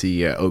bevallen dat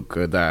hij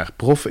ook daar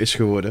prof is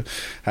geworden.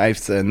 Hij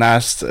heeft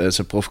naast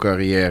zijn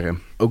profcarrière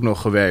ook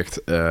nog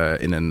gewerkt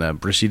in een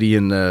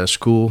Brazilian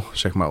school,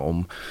 zeg maar,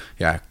 om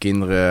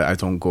kinderen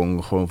uit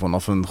Hongkong gewoon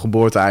vanaf hun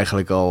geboorte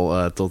eigenlijk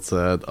al tot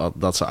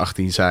dat ze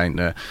 18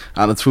 zijn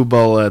aan het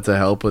voetbal te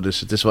helpen. Dus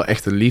het is wel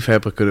echt een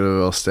liefhebber, kunnen we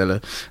wel stellen.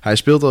 Hij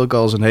speelt ook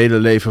al zijn hele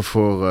leven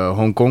voor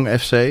Hongkong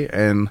FC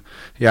en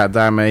ja,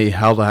 daarmee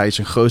haalde hij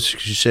zijn grootste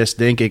succes,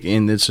 denk ik,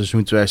 in dit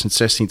seizoen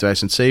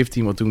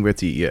 2016-2017, want toen werd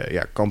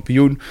hij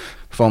kampioen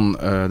van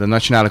de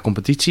nationale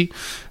competitie.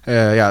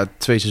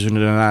 2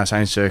 seizoenen daarna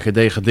zijn ze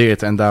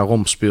gedegradeerd en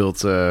daarom speelt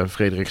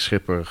Frederik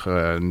Schipper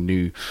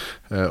nu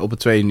op het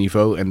tweede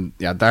niveau. En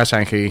ja, daar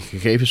zijn geen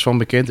gegevens van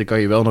bekend. Ik kan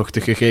je wel nog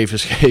de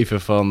gegevens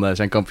geven van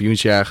zijn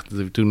kampioensjaar.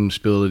 Toen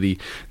speelde hij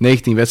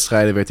 19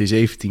 wedstrijden, werd hij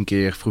 17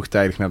 keer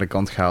vroegtijdig naar de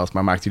kant gehaald,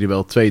 maar maakte hij er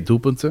wel 2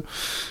 doelpunten.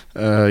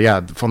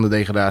 Van de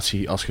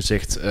degradatie, als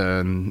gezegd,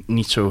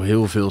 niet zo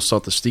heel veel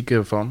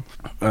statistieken van.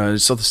 De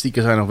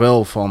statistieken zijn nog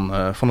wel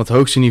van het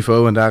hoogste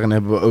niveau en daarin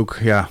hebben we ook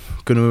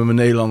kunnen we hem een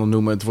Nederlander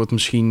noemen. Het wordt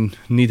misschien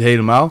niet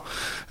helemaal.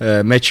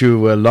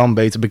 Matthew Lam,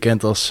 beter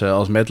bekend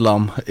als Matt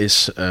Lam,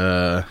 is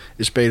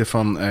speler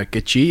van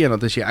Kechi. En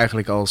dat is hij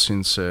eigenlijk al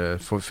sinds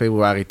voor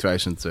februari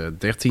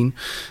 2013.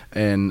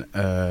 En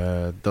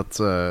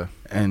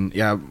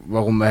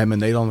waarom we hem een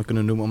Nederlander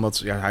kunnen noemen,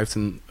 omdat hij heeft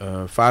een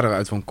vader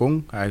uit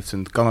Hongkong. Hij heeft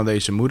een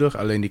Canadese moeder.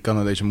 Alleen die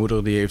Canadese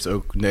moeder die heeft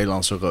ook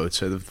Nederlandse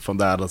roots.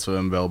 Vandaar dat we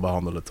hem wel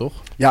behandelen, toch?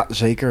 Ja,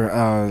 zeker.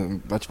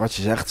 Wat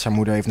je zegt, zijn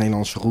moeder heeft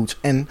Nederlandse roots.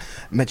 En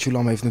Matthew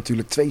Lam heeft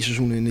natuurlijk 2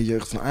 seizoenen in de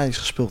jeugd van Ajax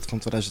gespeeld. Van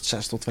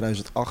 2006 tot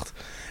 2008.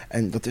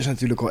 En dat is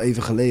natuurlijk al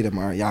even geleden.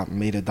 Maar ja,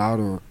 mede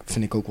daardoor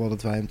vind ik ook wel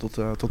dat wij hem tot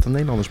de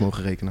Nederlanders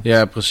mogen rekenen.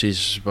 Ja,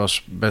 precies. Het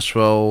was best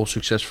wel een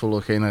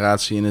succesvolle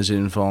generatie in de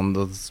zin van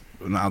dat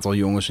een aantal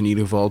jongens in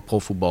ieder geval het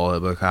profvoetbal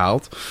hebben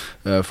gehaald.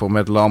 Voor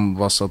Matt Lam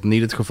was dat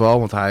niet het geval,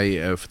 want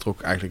hij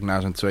vertrok eigenlijk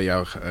na zijn 2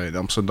 jaar in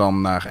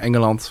Amsterdam naar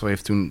Engeland. Hij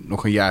heeft toen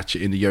nog een jaartje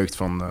in de jeugd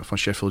van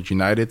Sheffield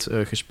United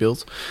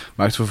gespeeld.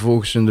 Maar heeft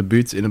vervolgens een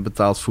debuut in het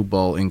betaald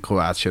voetbal in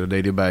Kroatië. Dat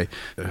deed hij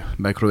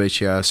bij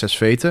Croatia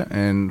Sesvete.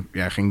 En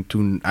ging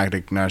toen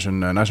eigenlijk naar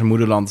zijn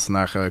moederland,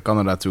 naar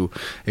Canada toe.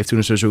 Heeft toen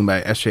een seizoen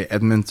bij FC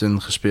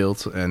Edmonton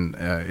gespeeld. En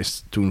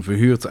is toen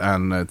verhuurd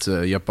aan het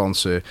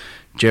Japanse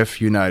Jeff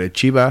United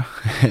Chiba.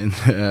 En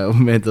op het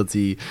moment dat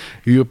die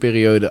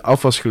huurperiode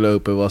af was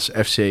gelopen, was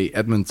FC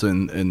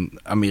Edmonton een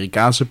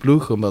Amerikaanse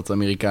ploeg. Omdat de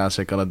Amerikaanse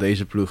en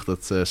Canadese ploeg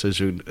dat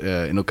seizoen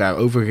in elkaar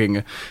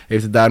overgingen.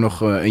 Heeft het daar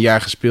nog een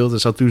jaar gespeeld en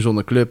zat toen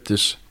zonder club.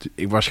 Dus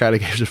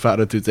waarschijnlijk heeft zijn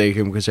vader toen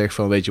tegen hem gezegd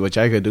van, weet je wat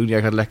jij gaat doen?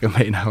 Jij gaat lekker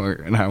mee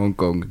naar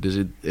Hongkong. Dus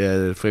in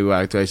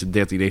februari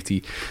 2013 heeft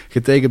hij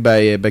getekend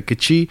bij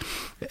Kechi.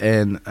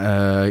 En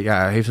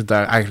hij heeft het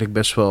daar eigenlijk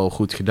best wel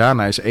goed gedaan.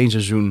 Hij is 1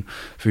 seizoen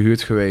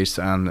verhuurd geweest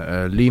aan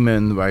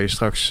Lehman, waar je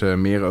straks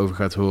meer over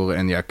gaat horen.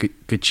 En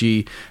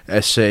Kechi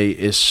SC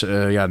is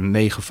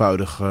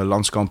 9-voudig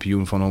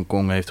landskampioen van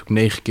Hongkong. Hij heeft ook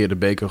 9 keer de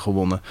beker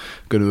gewonnen.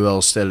 Kunnen we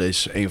wel stellen,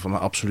 is een van de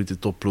absolute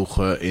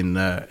topploegen in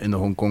de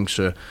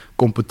Hongkongse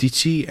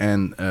competitie.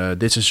 En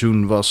dit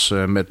seizoen was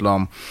Matt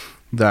Lam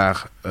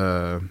daar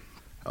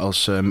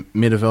als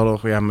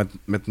middenvelder,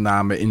 met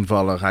name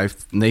invaller. Hij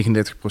heeft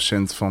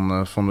 39%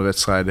 van de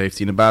wedstrijden heeft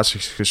hij in de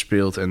basis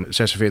gespeeld. En 46%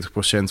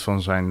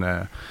 van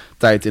zijn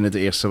tijd in het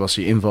eerste was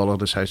hij invaller.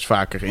 Dus hij is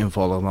vaker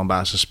invaller dan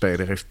basisspeler.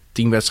 Hij heeft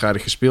 10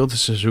 wedstrijden gespeeld het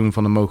seizoen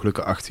van de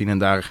mogelijke 18. En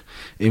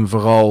daarin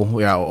vooral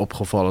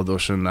opgevallen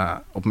door zijn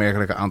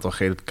opmerkelijke aantal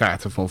gele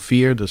kaarten van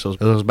 4. Dus dat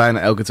was bijna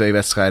elke 2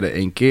 wedstrijden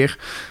 1 keer.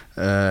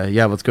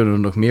 Wat kunnen we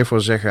er nog meer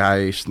voor zeggen?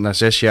 Hij is na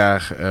 6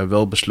 jaar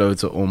wel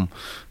besloten om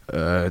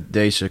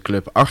deze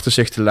club achter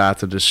zich te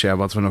laten. Dus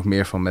wat we nog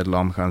meer van Matt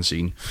Lam gaan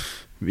zien.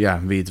 Ja,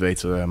 wie het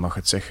weet mag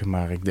het zeggen.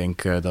 Maar ik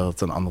denk dat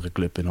het een andere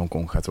club in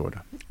Hongkong gaat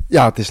worden.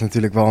 Ja, het is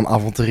natuurlijk wel een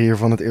avonturier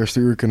van het eerste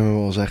uur, kunnen we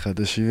wel zeggen.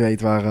 Dus wie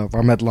weet waar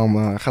Matt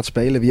Lam gaat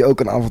spelen. Wie ook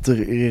een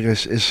avonturier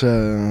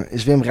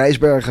is Wim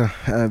Rijsbergen.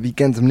 Wie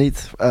kent hem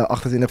niet?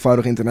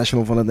 28-voudig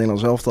international van het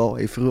Nederlands elftal.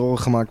 Heeft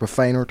vroeger gemaakt bij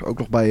Feyenoord. Ook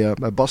nog bij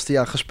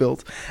Bastia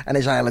gespeeld. En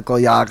is eigenlijk al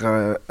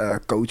jaren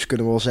coach,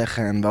 kunnen we wel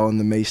zeggen. En wel in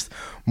de meest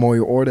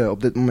mooie orde.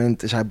 Op dit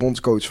moment is hij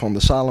bondscoach van de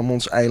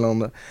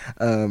Salomonseilanden.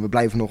 We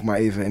blijven nog maar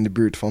even in de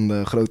buurt van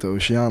de Grote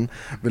Oceaan.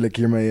 Wil ik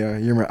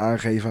hiermee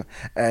aangeven.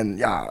 En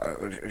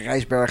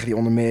Rijsbergen die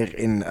onder meer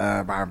in,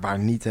 waar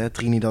niet,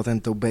 Trinidad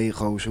en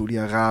Tobago,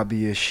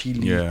 Saudi-Arabië,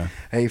 Chili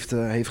heeft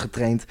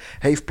getraind.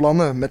 Heeft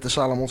plannen met de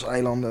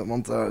Salomonseilanden,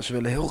 want ze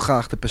willen heel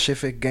graag de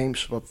Pacific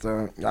Games, wat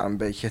een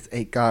beetje het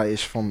EK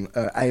is van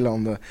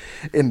eilanden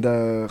in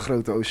de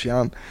Grote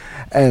Oceaan.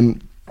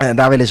 En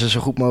daar willen ze zo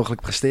goed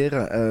mogelijk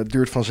presteren. Het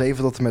duurt van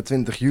 7 tot en met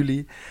 20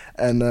 juli.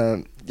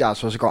 En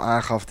zoals ik al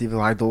aangaf, die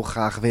wil hij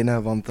dolgraag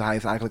winnen. Want hij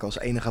heeft eigenlijk als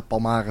enige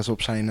palmares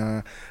op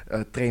zijn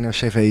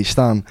trainer-cv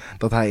staan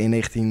dat hij in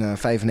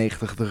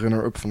 1995 de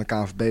runner-up van de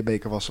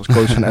KNVB-beker was als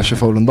coach van FC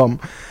Volendam.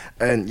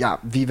 En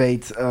wie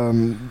weet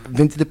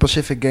wint hij de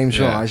Pacific Games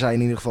wel. Hij zei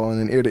in ieder geval in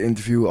een eerder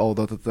interview al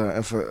dat het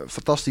een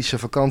fantastische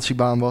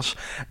vakantiebaan was.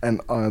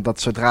 En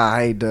dat zodra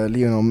hij de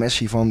Lionel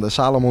Messi van de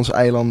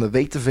Salomonseilanden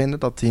weet te vinden,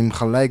 dat hij hem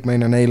gelijk mee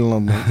naar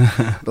Nederland neemt.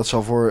 Dat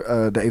zal voor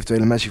de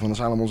eventuele Messi van de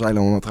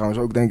Salomonseilanden trouwens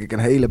ook denk ik een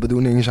hele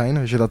bedoeling zijn.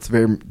 Als je dat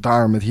weer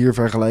daar met hier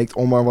vergelijkt,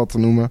 om maar wat te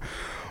noemen.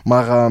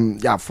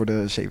 Maar voor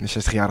de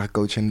 67-jarige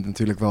coach zijn het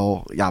natuurlijk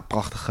wel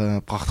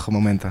prachtige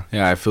momenten. Ja,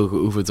 hij heeft veel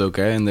geoefend ook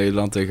in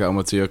Nederland tegen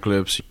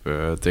amateurclubs.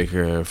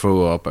 Tegen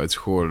VOAP uit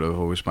Goorlen.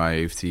 Volgens mij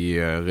heeft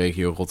hij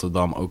regio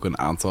Rotterdam ook een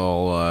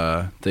aantal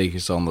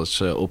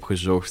tegenstanders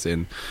opgezocht.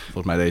 En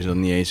volgens mij deed ze dat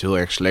niet eens heel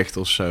erg slecht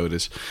of zo.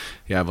 Dus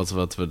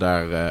wat we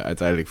daar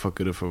uiteindelijk van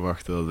kunnen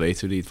verwachten, dat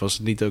weten we niet. Was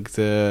het niet ook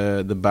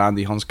de baan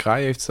die Hans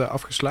Kraai heeft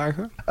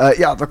afgeslagen?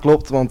 Ja, dat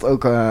klopt. Want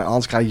ook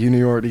Hans Kraai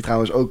junior, die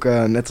trouwens ook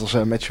net als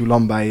Matthew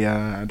Lam bij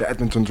de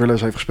Edmonton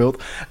Drillers heeft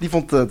gespeeld. Die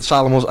vond de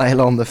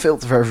Salomonseilanden veel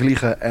te ver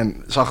vliegen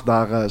en zag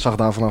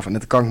daar vanaf. En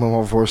dat kan ik me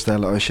wel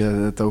voorstellen als je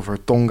het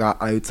over Tonga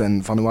uit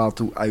en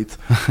Vanuatu uit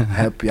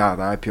hebt. Ja,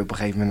 daar heb je op een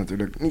gegeven moment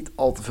natuurlijk niet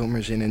al te veel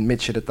meer zin in,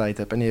 mits je de tijd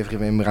hebt. En die heeft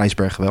Wim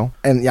Rijsberg wel.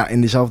 En in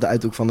diezelfde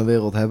uithoek van de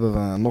wereld hebben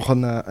we nog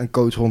een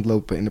coach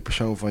rondlopen in de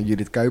persoon van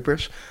Judith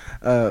Kuipers.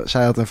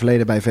 Zij had een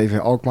verleden bij VV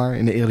Alkmaar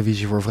in de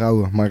Eredivisie voor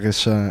vrouwen, maar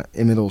is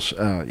inmiddels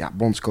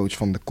bondscoach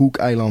van de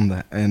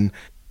Cook-eilanden. En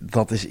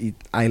dat is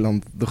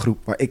eiland, de groep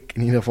waar ik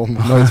in ieder geval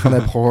nog nooit van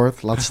heb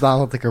gehoord. Laat staan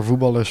dat ik er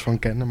voetballers van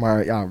ken.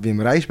 Maar ja,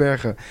 Wim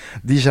Rijsbergen,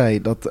 die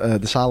zei dat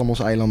de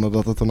Salomonseilanden,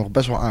 dat het er nog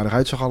best wel aardig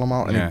uitzag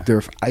allemaal. En ik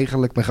durf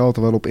eigenlijk mijn geld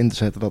er wel op in te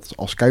zetten dat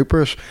als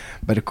Kuipers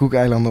bij de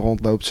Cook-eilanden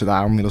rondloopt, ze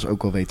daar inmiddels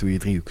ook wel weten hoe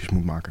je driehoekjes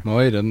moet maken.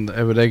 Mooi, dan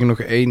hebben we denk ik nog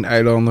 1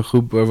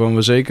 eilandengroep waarvan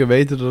we zeker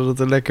weten dat het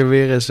er lekker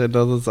weer is. En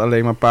dat het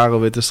alleen maar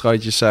parelwitte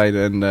strandjes zijn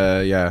en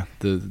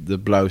de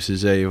blauwste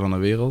zeeën van de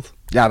wereld.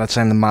 Ja, dat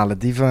zijn de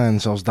Malediven. En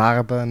zelfs daar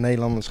hebben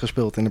Nederlanders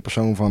gespeeld in de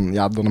persoon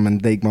van Donneman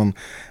Deekman,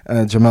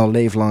 Jamel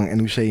Leeflang en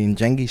Hussein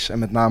Cengiz. En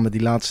met name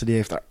die laatste, die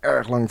heeft daar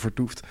erg lang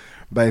vertoefd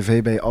bij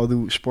VB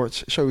Aldo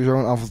Sports. Sowieso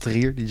een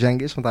avonturier, die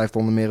Cengiz. Want hij heeft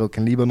onder meer ook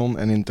in Libanon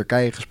en in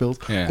Turkije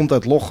gespeeld. Ja. Komt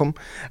uit Lochem.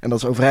 En dat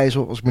is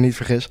Overijssel, als ik me niet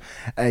vergis.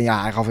 En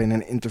ja, hij gaf in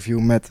een interview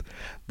met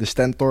de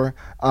Stentor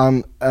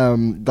aan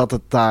dat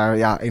het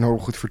daar enorm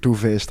goed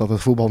vertoeven is. Dat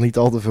het voetbal niet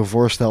al te veel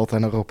voorstelt.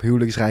 En er op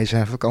huwelijksreizen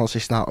en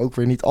vakanties nou ook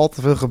weer niet al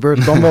te veel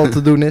gebeurt dan wel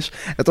te doen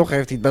is. En toch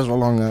heeft hij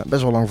het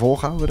best wel lang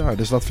volgehouden daar.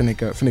 Dus dat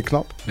vind ik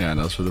knap. Ja, en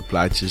als we de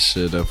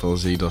plaatjes daarvan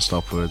zien, dan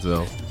snappen we het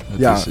wel.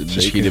 Het is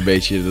misschien een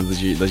beetje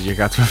dat je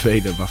gaat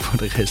vervelen, maar voor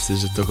de rest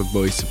is het toch het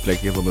mooiste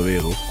plekje van de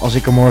wereld. Als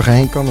ik er morgen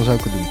heen kan, dan zou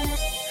ik het doen.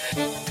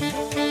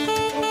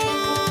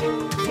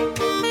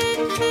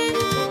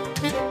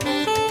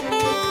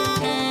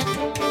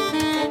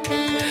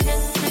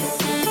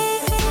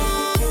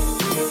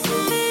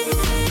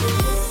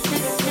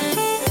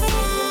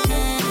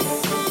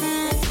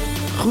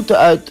 Groeten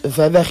uit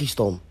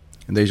Vijwegistan.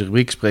 In deze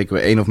rubriek spreken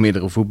we 1 of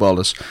meerdere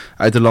voetballers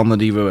uit de landen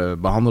die we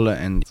behandelen.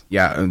 En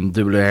ja, een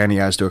dubbele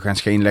hernia is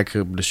doorgaans geen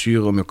lekkere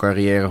blessure om je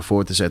carrière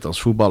voor te zetten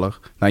als voetballer.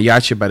 Na een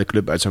jaartje bij de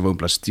club uit zijn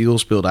woonplaats Tiel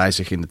speelde hij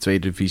zich in de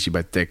tweede divisie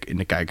bij TEC in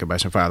de kijker bij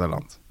zijn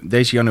vaderland.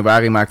 Deze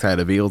januari maakte hij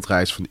de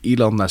wereldreis van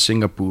Ierland naar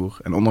Singapore.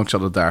 En ondanks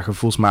dat het daar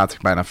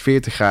gevoelsmatig bijna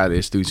 40 graden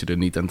is, doen ze er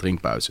niet aan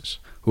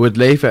drinkpauzes. Hoe het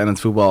leven en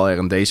het voetbal er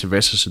in deze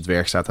westerse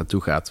dwergstaat aan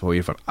toe gaat, hoor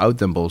je van Oud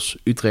Den Bosch,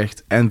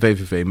 Utrecht en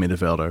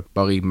VVV-middenvelder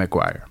Barry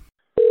Maguire.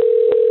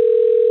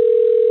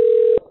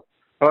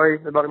 Hoi,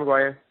 met Barry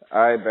Maguire.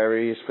 Hi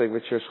Barry, je spreekt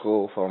met Jos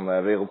School van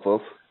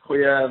Wereldpop.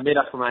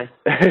 Goedemiddag voor mij.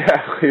 Ja,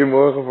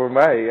 goedemorgen voor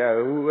mij.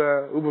 Ja,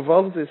 hoe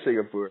bevalt het in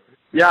Singapore?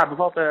 Ja,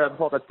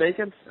 bevalt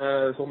uitstekend.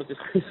 Zonnetje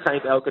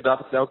schijnt elke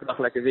dag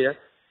lekker weer.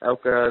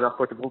 Elke dag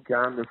korte broekje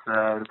aan, dus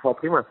dat bevalt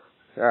prima.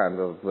 Ja,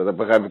 dat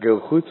begrijp ik heel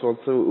goed.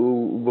 Want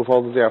hoe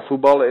bevalt het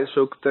voetballen in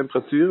zulke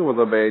temperaturen? Want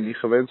dan ben je niet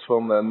gewend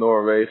van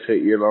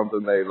Noorwegen, Ierland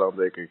en Nederland,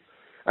 denk ik.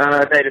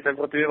 Nee, de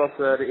temperatuur was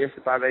de eerste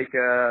paar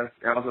weken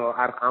was wel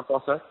aardig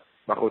aanpassen.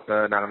 Maar goed,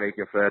 na een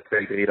weekje of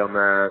 2, 3, dan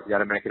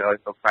merk je er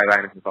nog vrij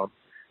weinig van.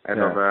 En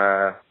dan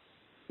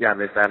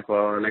is het eigenlijk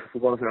wel lekker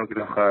voetballen elke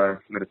dag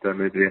met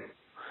het weer.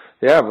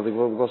 Ja, want ik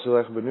was heel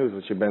erg benieuwd.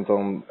 Want je bent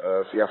dan,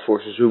 voor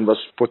seizoen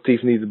was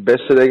sportief niet het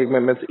beste, denk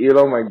ik, met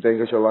Ierland. Maar ik denk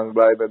dat je al lang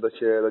blij bent dat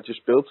je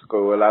speelt. Daar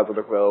komen we later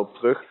nog wel op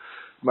terug.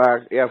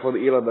 Maar ja, van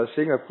Ierland naar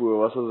Singapore,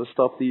 was dat een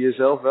stap die je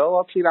zelf wel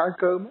had zien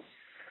aankomen?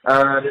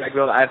 Ik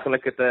wilde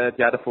eigenlijk het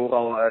jaar daarvoor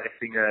al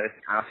richting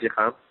Azië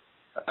gaan.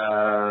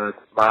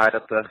 Maar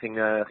dat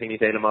ging niet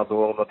helemaal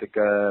door, omdat ik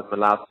mijn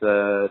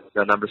laatste,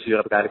 na blessure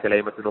heb ik eigenlijk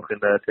alleen maar toen nog in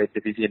de tweede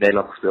divisie in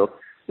Nederland gespeeld.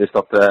 Dus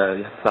dat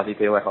staat niet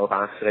heel erg hoog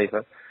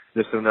aangeschreven.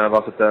 Dus toen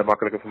was het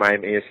makkelijker voor mij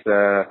om eerst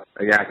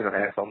een jaartje nog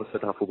ergens anders te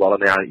gaan voetballen.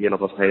 Nou ja,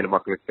 Ierland was een hele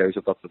makkelijke keuze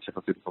op dat soort zich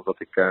natuurlijk, omdat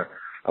ik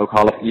ook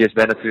half Iers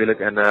ben natuurlijk.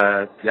 En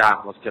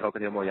was het hier ook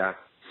een heel mooi jaar.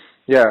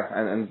 Ja,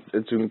 en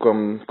toen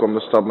kwam de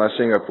stap naar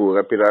Singapore.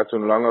 Heb je daar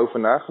toen lang over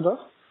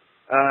nagedacht?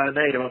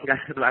 Nee, daar was ik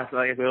eigenlijk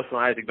wel heel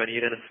snel uit. Ik ben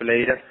hier in het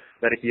verleden,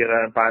 ben ik hier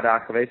een paar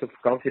dagen geweest op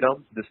vakantie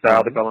dan. Dus daar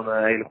had ik al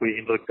een hele goede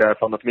indruk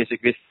van. Tenminste,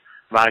 ik wist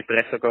waar ik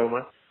terecht zou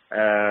komen.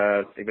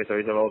 Ik ben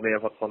sowieso wel meer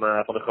van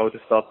de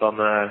grote stad dan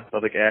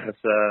dat ik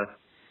ergens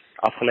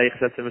afgelegen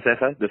zet, zullen we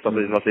zeggen. Dus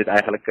dan was dit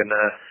eigenlijk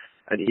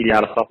een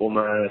ideale stap om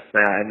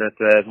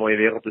het mooie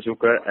weer op te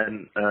zoeken.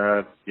 En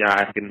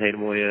eigenlijk in een hele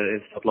mooie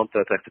interessant land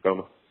terecht te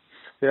komen.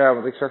 Ja,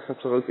 want ik zag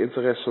dat er ook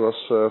interesse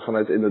was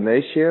vanuit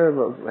Indonesië.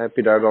 Heb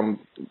je daar dan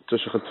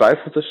tussen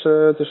getwijfeld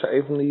tussen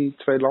een van die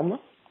 2 landen?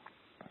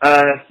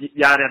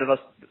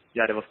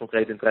 Er was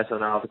concreet interesse en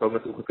daar had ik ook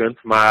naartoe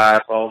gekund.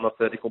 Maar vooral omdat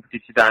die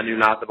competitie daar nu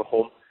later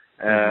begon.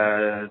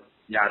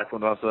 Daar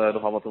was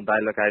nogal wat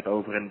onduidelijkheid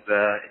over in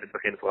het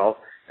begin vooral.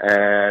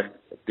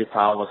 Dit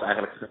verhaal was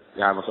eigenlijk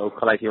was ook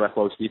gelijk heel erg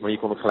positief, maar hier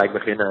kon ik gelijk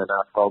beginnen.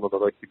 En vooral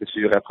omdat ik die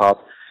blessure heb gehad,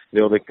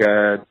 wilde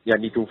ik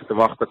niet hoeven te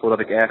wachten totdat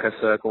ik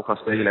ergens kon gaan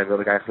spelen. En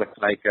wilde ik eigenlijk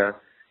gelijk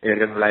in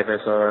ritme blijven en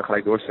zo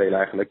gelijk doorspelen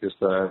eigenlijk. Dus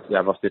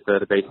was dit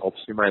de betere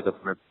optie voor mij op dat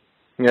moment.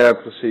 Ja,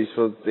 precies.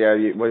 Want,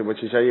 wat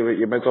je zei,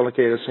 je bent al een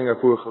keer in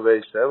Singapore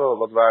geweest, hè?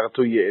 Wat waren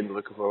toen je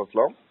indrukken van het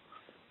land?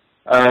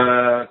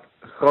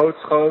 Groot,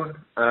 schoon,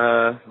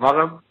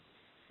 warm.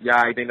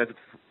 Ja, ik denk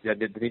dat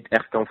dit niet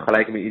echt kan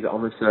vergelijken met iets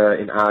anders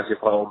in Azië.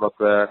 Vooral omdat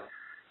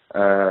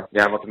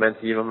wat de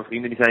mensen hier, van mijn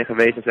vrienden die zijn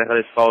geweest en zeggen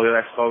dat het vooral heel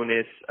erg schoon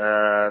is.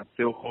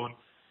 Veel groen,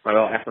 maar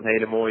wel echt een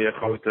hele mooie,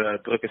 grote,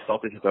 drukke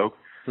stad is het ook.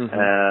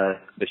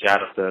 Dus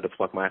ja, dat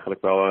sprak me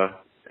eigenlijk wel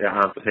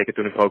aan, zeker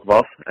toen ik er ook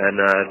was. En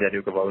nu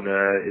ik er woon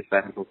is het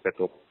eigenlijk ook vet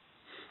op.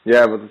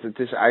 Ja, want het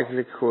is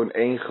eigenlijk gewoon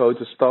één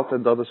grote stad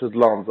en dat is het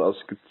land,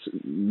 als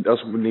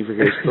ik me niet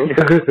vergis, toch?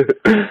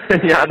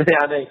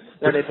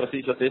 Nee,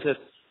 precies, dat is het.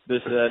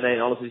 Dus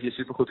nee, alles is hier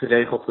super goed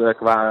geregeld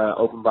qua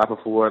openbaar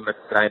vervoer met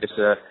de trein. Dus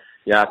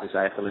het is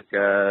eigenlijk,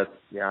 we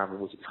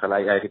moeten het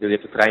vergelijken. Je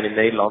hebt de trein in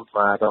Nederland,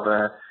 maar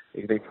dan,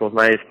 ik denk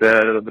volgens mij is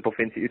het de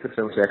provincie Utrecht,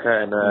 zo zeggen.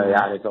 En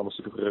het is allemaal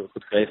super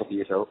goed geregeld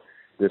hier zo.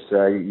 Dus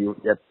je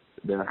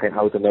hebt geen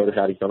auto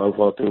nodig, je kan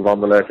overal naartoe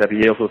wandelen. Ze hebben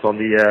hier heel veel van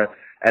die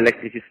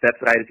elektrische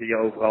steprijden, zie je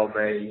overal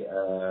mee.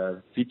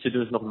 Fietsen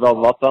doen ze nog wel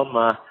wat dan,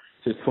 maar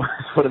het is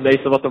voor de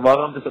meesten wat te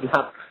warm, dus dat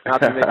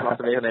laat een beetje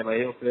achterwege. Nee, maar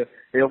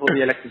heel veel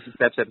die elektrische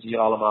steps hebben ze hier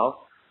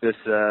allemaal. Dus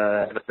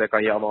dat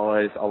kan je allemaal,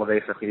 is alle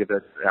wegen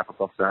hier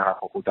fantastisch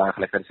goed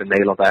aangelegd. En het is in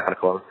Nederland eigenlijk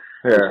gewoon.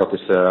 Ja. Dus dat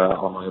is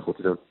allemaal heel goed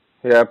te doen.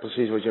 Ja,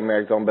 precies. Want je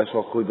merkt dan best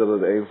wel goed dat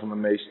het een van de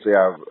meest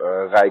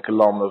rijke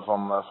landen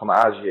van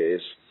Azië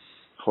is.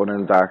 Gewoon in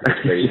het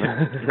dagelijks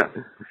leven.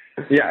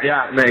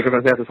 Nee, ik heb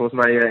maar gezegd, het is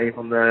volgens mij een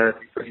van de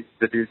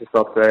duurste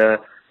stad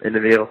in de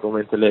wereld om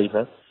in te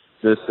leven.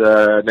 Dus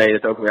nee,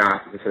 het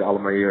is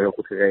allemaal hier heel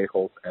goed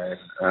geregeld. En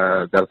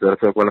dat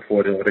is ook wel een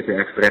voordeel dat je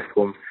echt terecht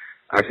komt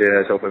als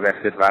je zo ver weg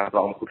zit waar het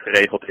allemaal goed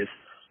geregeld is.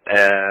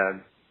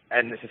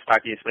 En ze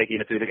spreken hier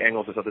natuurlijk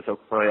Engels, dus dat is ook,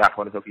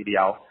 gewoon is ook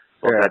ideaal.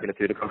 Want dan heb je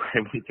natuurlijk ook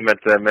geen moeite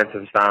met mensen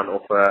verstaan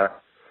of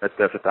het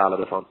vertalen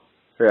ervan.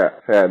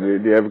 Ja,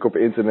 die heb ik op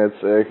internet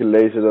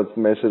gelezen dat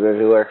mensen er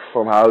heel erg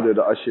van houden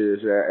dat als je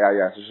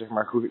ze zeg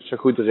maar zo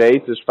goed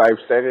reed, dus 5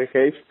 sterren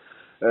geeft,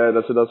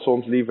 dat ze dat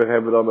soms liever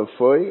hebben dan een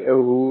fooi.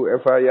 Hoe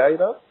ervaar jij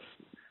dat?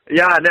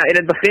 Ja, in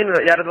het begin,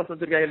 dat was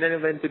natuurlijk, ben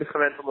je natuurlijk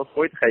gewend om een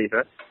fooi te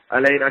geven.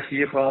 Alleen als je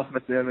hier vooral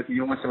met die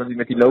jongens,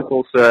 met die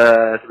locals, die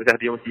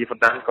jongens die hier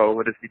vandaan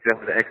komen, dus die zeg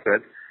maar de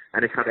experts,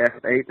 en ik ga er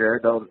ergens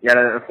eten, dan,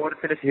 een fooi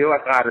vinden ze heel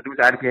erg raar, dat doen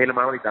ze eigenlijk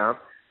helemaal niet aan.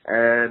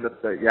 En dus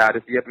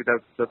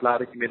dat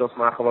laat ik inmiddels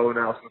maar gewoon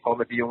als ik gewoon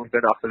met die jongens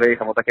ben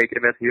achterwege, want dan keken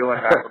de mensen heel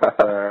erg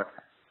raar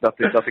dat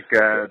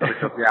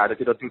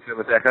je dat doet,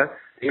 zullen we zeggen.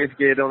 De eerste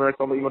keer dan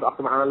kwam er iemand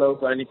achter me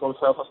aanlopen en die kon het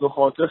zelf alsnog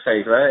gewoon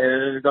teruggeven. Hè?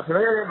 En ik dacht,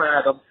 nee,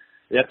 maar dan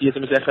heb je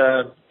te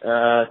zeggen,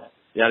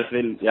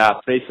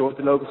 twee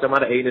soorten lopers, zeg maar.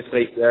 De ene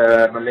spreekt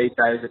Malay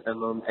thuis en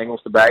dan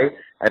Engels erbij.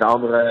 En de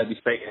andere die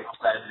spreekt Engels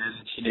thuis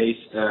en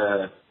Chinees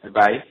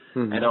erbij.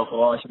 En dan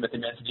vooral als je met de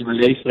mensen die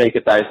Malay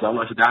spreken thuis dan,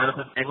 als je daar nog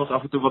in Engels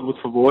af en toe wat moet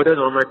verwoorden,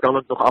 dan kan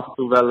het nog af en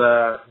toe wel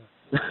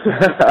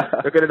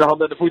dan kunnen de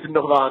handen en de voeten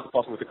nog wel aan te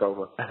pas moeten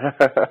komen.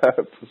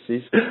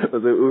 Precies.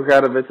 Hoe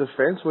gaat het met de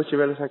fans? Word je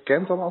wel eens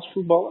herkend dan als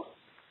voetballer?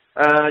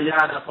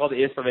 Vooral de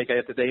eerste week.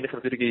 Het enige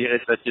natuurlijk hier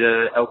is dat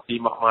je elk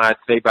team mag maar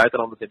 2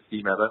 buitenlanders in het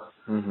team hebben.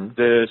 Mm-hmm.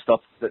 Dus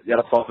dat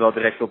valt wel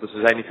direct op. Dus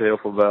er zijn niet zo heel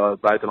veel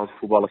buitenlandse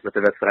voetballers met de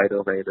wedstrijden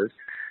omheen.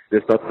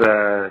 Dus dat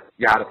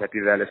heb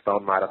je wel eens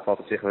dan, maar dat valt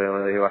op zich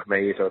wel heel erg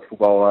mee. Zo, het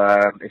voetbal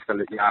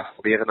ze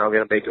proberen het nou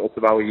weer een beetje op te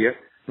bouwen hier.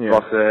 Ja.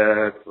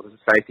 Het was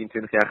 15,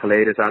 20 jaar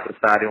geleden zaten de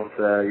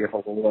stadions hier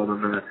van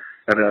Holland.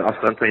 En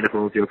als trainer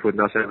genoemd die ook voor het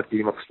nationale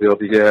team had gespeeld.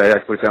 Die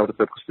voor dezelfde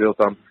club gespeeld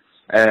dan.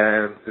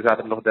 Toen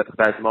zaten er nog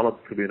 30.000 man op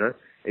de tribune.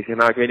 Ik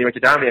zeg, ik weet niet wat je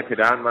daarmee hebt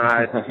gedaan, maar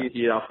het zie je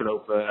hier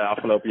de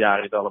afgelopen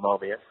jaren niet allemaal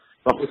meer.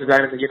 Maar goed, we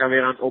zijn hier nou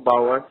weer aan het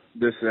opbouwen.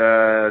 Dus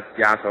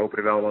ze hopen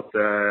er wel het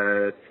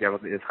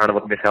gaan er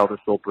wat meer geld in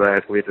stoppen.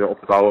 Het proberen weer op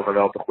te bouwen, maar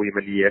wel op een goede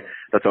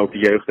manier. Dat ze ook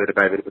de jeugd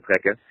erbij willen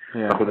betrekken. Ja.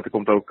 Maar goed, dat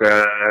komt ook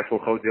voor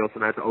een groot deel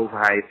vanuit de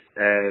overheid.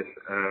 En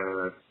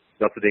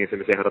dat soort dingen,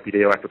 zullen we zeggen, dat die er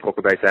heel erg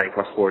betrokken bij zijn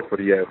qua sport voor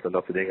de jeugd en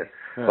dat soort dingen.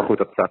 Ja. Maar goed,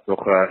 dat staat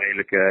nog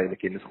redelijk in de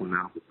kinderschoenen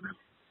aan.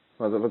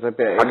 Wat heb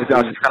jij? Als je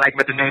het gelijk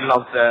met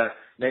de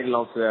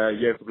Nederlandse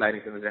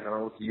jeugdopleiding, zullen we zeggen,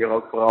 dan wordt hier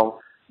ook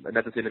vooral,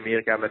 net als in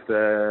Amerika met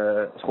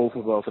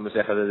schoolvoetbal, zullen we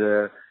zeggen,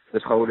 de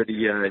scholen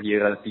die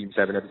hier teams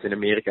hebben, net als in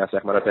Amerika,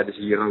 zeg maar, dat hebben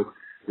ze hier ook.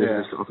 Dus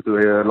het is af en toe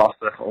heel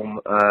lastig om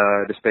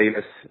de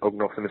spelers ook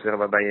nog, zullen we zeggen,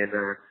 waarbij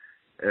je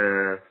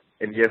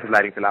in de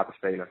jeugdopleiding te laten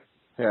spelen.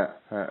 Ja,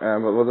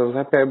 wat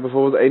heb jij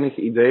bijvoorbeeld enig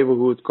idee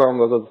hoe het kwam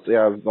dat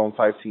het dan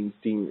 15,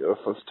 10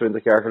 of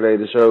 20 jaar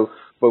geleden zo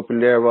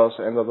populair was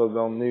en dat het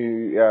dan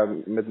nu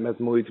met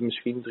moeite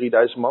misschien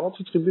 3000 man op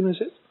de tribune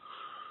zit?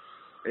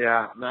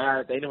 Ja,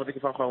 het enige wat ik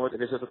ervan gewoon hoorde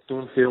is dat er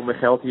toen veel meer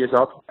geld hier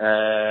zat.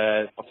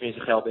 Of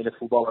tenminste geld in het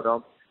voetballen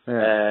dan.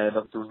 Ja.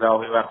 Dat het toen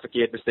wel heel erg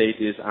verkeerd besteed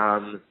is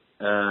aan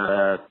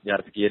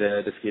de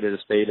verkeerde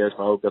spelers,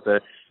 maar ook dat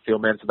er veel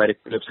mensen bij de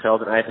clubs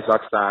geld in eigen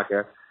zak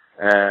staken.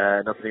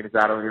 Dat er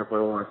daardoor heel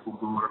veel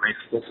voetballers mee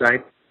gestopt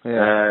zijn.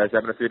 Ja. Ze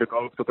hebben natuurlijk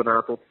ook tot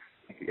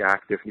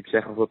ik durf niet te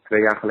zeggen of dat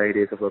 2 jaar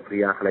geleden is of dat 3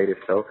 jaar geleden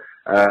is of zo.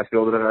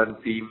 Speelde er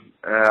een team,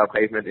 op een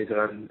gegeven moment is er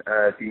een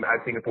team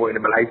uit Singapore in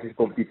de Maleisische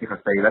competitie gaan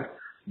spelen.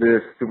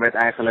 Dus toen werd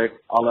eigenlijk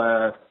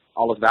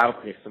alles daarop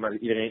gericht. Maar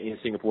iedereen in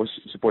Singapore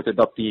supportte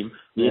dat team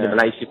die in de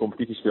Maleisische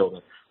competitie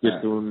speelde. Dus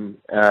toen,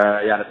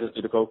 dat is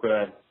natuurlijk ook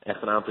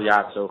echt een aantal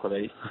jaren zo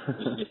geweest.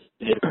 Dus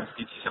de hele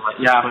competitie, zeg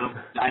maar. Ja,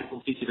 maar de eigen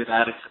competitie werd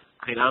eigenlijk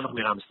geen aandacht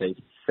meer aan besteed.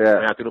 Ja.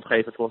 Maar ja, toen op een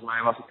gegeven moment,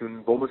 volgens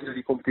mij wonnen ze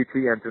die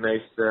competitie en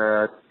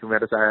toen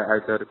werden ze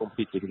uit de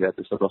competitie gezet.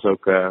 Dus dat was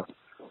ook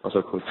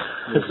goed.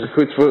 Dat is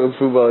goed voor het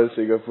voetbal in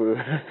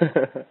Singapore.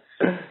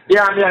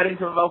 Ja, ik denk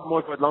dat wel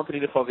mooi voor het land in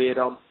ieder geval weer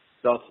dan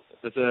dat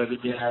zullen we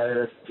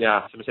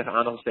zeggen,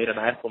 aandacht besteden aan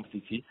de eigen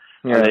competitie.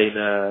 Ja. Alleen,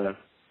 en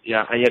je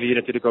hebt hier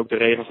natuurlijk ook de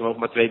regels, we mogen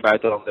maar 2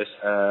 buitenlanders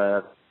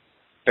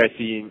per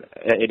team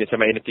in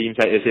het team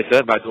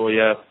zitten, waardoor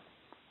je,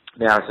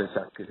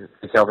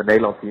 hetzelfde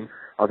Nederlands team,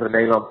 als er in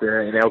Nederland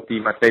in elk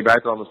team maar 2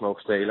 buitenlanders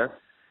mogen spelen,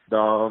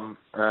 dan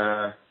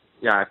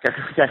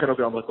krijg je ook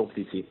een andere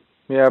competitie.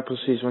 Ja,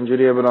 precies, want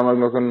jullie hebben dan ook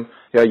nog een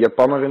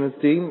Japanner in het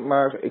team,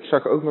 maar ik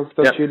zag ook nog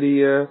dat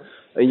jullie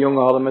een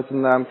jongen hadden met de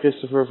naam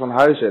Christopher van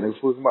Huizen. En ik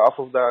vroeg me af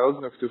of daar ook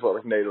nog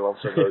toevallig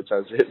Nederlandse roots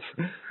aan zit.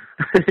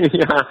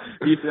 Ja,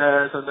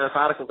 zijn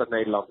vader komt uit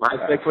Nederland, maar hij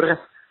spreekt voor de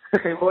rest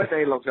geen woord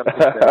Nederlands.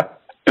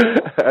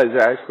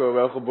 Hij is gewoon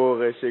wel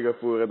geboren in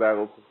Singapore en daar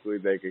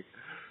opgegroeid, denk ik.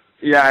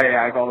 Ja, ik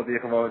heb altijd hier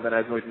gewoond en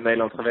hij is nooit in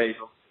Nederland geweest.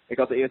 Ik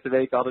had de eerste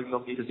week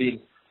nog niet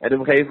gezien. En op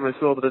een gegeven moment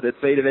speelden we de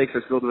tweede week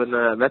we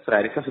een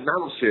wedstrijd. Ik zag zijn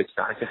naam op het shirt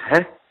staan. Ik zeg, hè?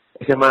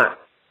 Ik zeg, maar,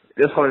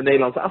 dit is gewoon een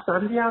Nederlandse afstand.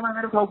 Hij zei, ja, maar we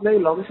hebben ook half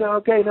Nederland. Ik zeg,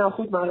 oké, nou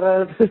goed,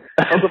 maar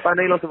ook een paar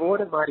Nederlandse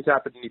woorden, maar die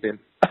zaten er niet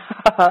in.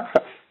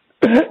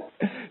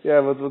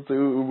 Ja,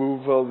 hoe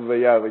bevalt het bij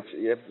jou? Want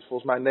je hebt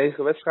volgens mij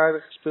 9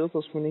 wedstrijden gespeeld,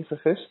 als ik me niet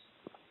vergis.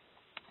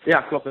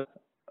 Ja, klopt.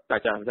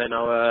 Ja, we zijn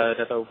nu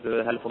net over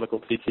de helft van de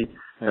competitie.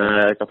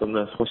 Ik had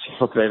een schorsing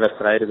van 2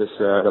 wedstrijden, dus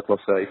dat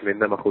was iets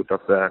minder. Maar goed,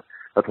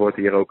 dat hoort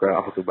hier ook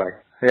af en toe bij.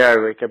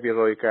 Ja, ik heb je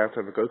rode kaart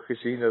heb ik ook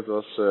gezien. Dat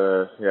was,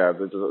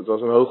 het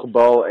was een hoge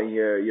bal en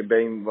je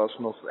been was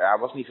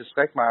was niet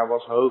gestrekt, maar hij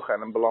was hoog en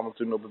dan belandde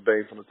toen op het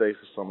been van de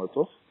tegenstander,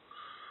 toch?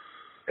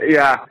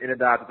 Ja,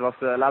 inderdaad. Het was,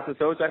 laten we het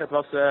zo zeggen, het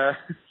was...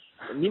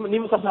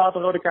 Niemand had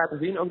een rode kaart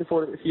gezien, ook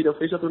voor de vierde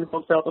official toen ik van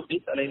het veld of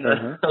niet. Alleen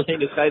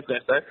de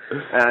scheidsrechter.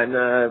 En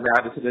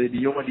dus die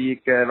jongen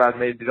waar het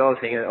mee in het duel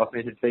ging, of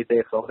tenminste 2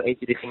 tegenstanders,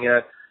 eentje die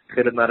ging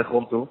gillend naar de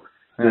grond toe.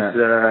 Dus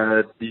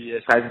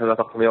die scheidsrechter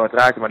dacht heel hard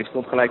raken, maar die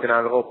stond gelijk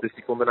daarna weer op. Dus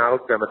die kon daarna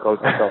ook met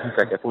grote afstand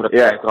vertrekken voordat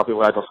de trap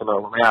heel uit was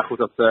genomen. Maar ja,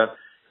 goed,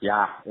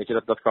 weet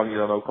je, dat kan hier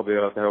dan ook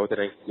gebeuren. Dan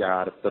denk ik,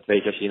 dat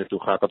weet je als je hier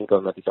naartoe gaat, dat het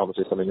dan net iets anders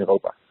is dan in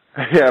Europa.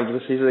 Ja,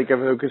 precies. Ik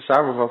heb ook een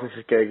samenvatting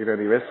gekeken naar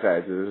die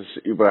wedstrijd.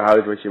 Dus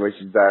überhaupt wat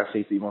je daar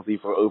ziet, iemand die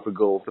voor open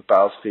goal op de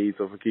paal schiet,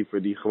 of een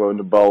keeper die gewoon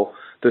de bal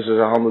tussen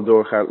zijn handen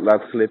door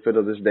laat glippen.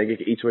 Dat is denk ik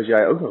iets wat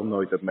jij ook nog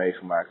nooit hebt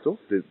meegemaakt, toch?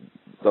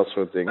 Dat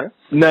soort dingen.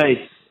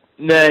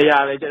 Nee,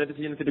 ja, weet je, dat is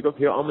hier natuurlijk ook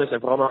heel anders. En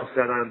vooral als je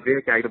daar naar het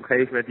weer kijkt, op een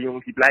gegeven moment, die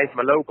jongens die blijven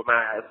maar lopen.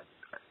 Maar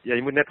ja,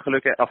 je moet net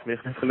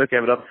geluk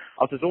hebben dat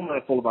als de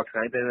zon volle bak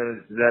schijnt,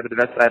 en we hebben de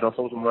wedstrijd dan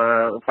soms om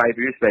 5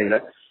 uur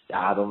spelen,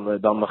 ja,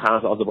 dan gaan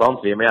ze als de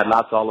brandweer. Maar ja, het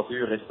laatste half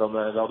uur is dan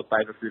wel de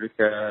pijp natuurlijk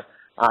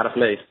aardig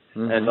leeg.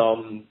 Mm-hmm. En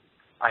dan,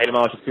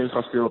 helemaal als je het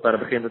kunstgras speelt,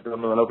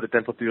 dan lopen de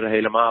temperaturen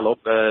helemaal op.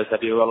 Ze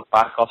hebben hier wel een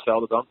paar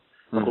grasvelden dan.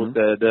 Maar goed,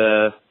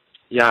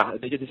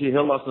 het is hier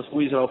heel lastig, dan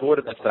sproeien ze wel voor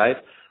de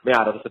wedstrijd. Maar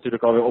ja, dat is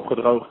natuurlijk alweer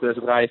opgedroogd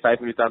zodra je 5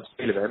 minuten aan het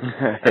spelen bent.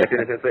 En dan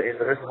kunnen ze in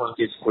de rust gewoon een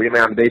keertje sproeien.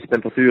 Maar ja, met deze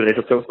temperaturen is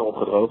het zo snel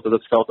opgedroogd. Dat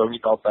het veld ook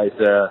niet altijd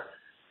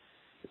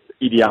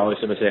ideaal is,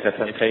 zullen we zeggen. Het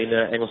zijn geen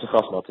Engelse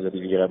grasmatten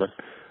die we hier hebben.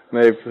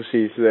 Nee,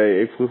 precies.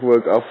 Nee, ik vroeg me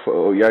ook af,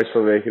 juist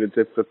vanwege de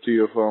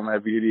temperatuur,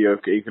 hebben jullie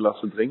ook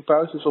ingelaste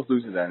drinkpauzes of doen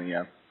ze daar niet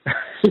aan?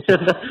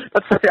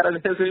 Dat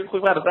is een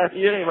goede vraag. Dat vraagt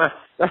iedereen, maar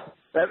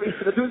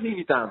dat doen ze hier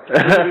niet aan.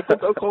 Het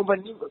komt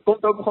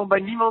ook gewoon bij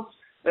niemand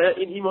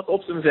in iemand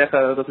op, zullen we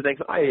zeggen, dat ze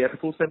denken van, je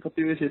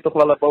gevoelstemperatuur zit toch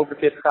wel boven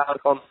 40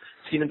 graden, van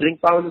misschien een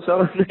drinkpauze of zo.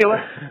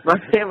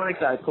 Maakt helemaal niks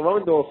uit.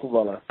 Gewoon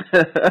doorvoetballen.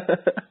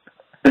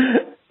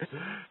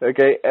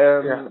 Oké.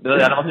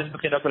 Dat was in het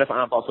begin ook wel even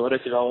aanpassen hoor,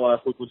 dat je wel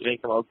goed moet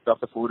drinken, maar ook de dag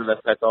ervoor de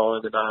wedstrijd al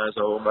en daarna en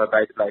zo om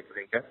bij te blijven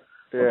drinken.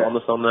 Want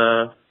anders dan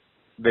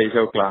ben je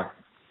zo klaar.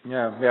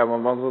 Ja,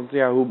 want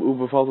hoe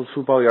bevalt het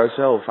voetbal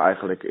jouzelf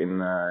eigenlijk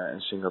in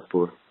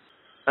Singapore?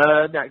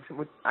 Ik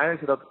moet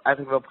eigenlijk dat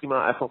eigenlijk wel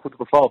prima, echt wel goed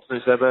bevalt.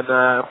 Dus we hebben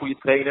een goede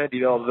trainer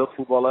die wel wil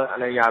voetballen.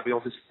 Alleen ja, bij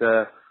ons is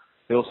het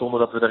heel zonde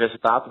dat we de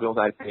resultaten bij ons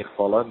eigenlijk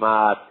tegenvallen.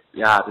 Maar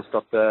ja, dus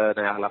dat,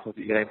 laten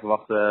we iedereen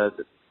verwachten.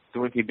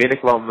 Toen ik hier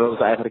binnenkwam wilden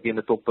ze eigenlijk in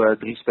de top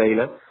 3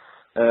 spelen.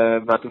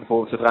 Maar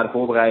toen zodra de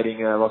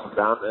voorbereiding was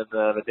gedaan en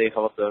we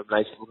tegen wat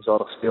meisjesgroepen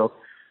hadden gespeeld,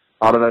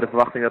 hadden we de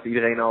verwachting dat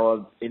iedereen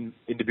al in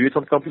de buurt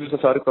van het kampioenschap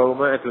zouden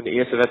komen. En toen de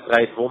eerste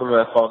wedstrijd wonnen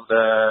we van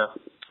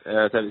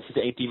er zit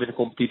 1 team in de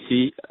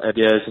competitie,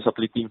 de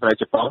satellietteam vanuit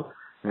Japan.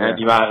 Ja. En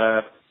die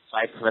waren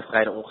 50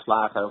 wedstrijden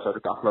ongeslagen of zo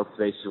de afgelopen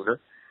 2 seizoenen.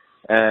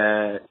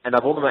 En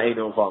daar wonnen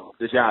we 1-0 van.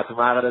 Dus ja,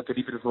 toen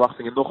liepen de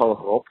verwachtingen nog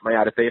hoger op. Maar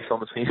ja, de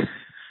tegenstanders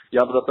die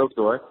hadden dat ook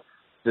door.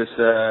 Dus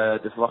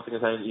de verwachtingen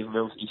zijn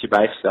inmiddels ietsje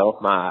bijgesteld.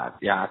 Maar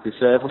ja, het is,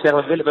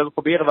 we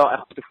proberen wel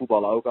echt te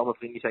voetballen. Ook allemaal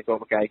vrienden die zijn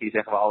komen kijken, die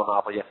zeggen we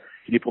allemaal van,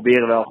 jullie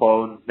proberen wel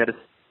gewoon met het,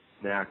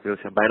 ik wil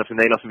zeggen, bijna op zijn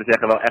Nederlands te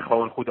zeggen, wel echt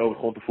gewoon goed over de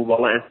grond te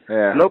voetballen. En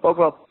er lopen ook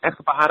wel echt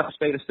een paar aardige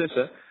spelers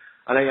tussen.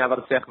 Alleen ja, wat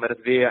ik zeg, met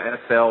het weer en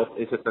het veld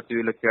is het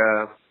natuurlijk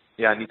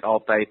niet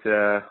altijd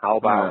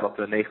haalbaar om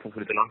dat 90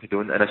 minuten lang te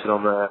doen. En als je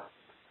dan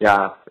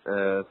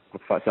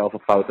zelf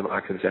wat fouten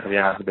maken en zeggen,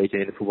 ja, een beetje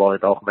in het voetbal in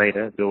het algemeen.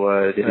 Hè. Ik bedoel,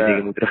 dit soort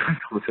dingen moeten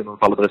eruit komen, dan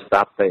vallen de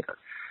resultaten tegen.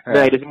 Ja.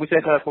 Nee, dus ik moet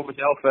zeggen, voor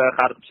mezelf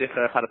gaat het op zich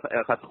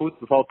gaat het goed,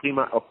 bevalt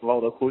prima, of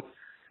bevalt ook goed.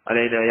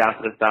 Alleen als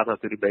de resultaten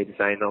natuurlijk beter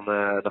zijn, dan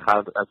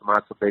gaat het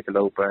automatisch wat beter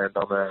lopen en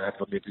dan heb je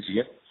wat meer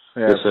plezier.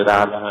 Ja, Dus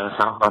daar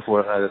gaan we maar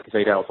voor de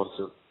tweede helft van het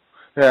seizoen.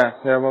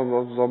 Ja,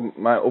 wat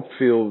mij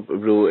opviel, ik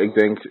bedoel, ik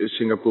denk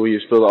Singapore, je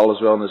speelde alles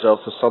wel in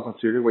dezelfde stad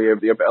natuurlijk, maar je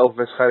hebt 11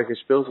 wedstrijden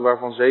gespeeld,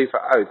 waarvan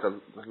 7 uit.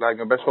 Dat lijkt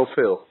me best wel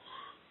veel.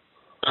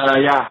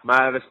 Ja,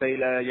 maar we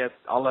spelen, je hebt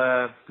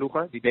alle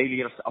ploegen, die delen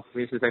hier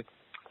afgewisseld. Er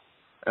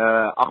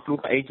zijn 8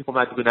 ploegen, eentje komt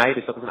uit Brunei,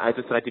 dus dat is een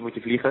uitwedstrijd die moet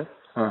je vliegen.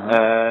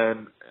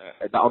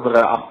 De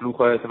andere 8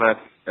 ploegen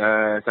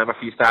zijn maar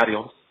 4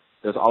 stadions.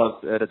 Dus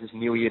dat is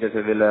nieuw hier, dus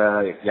we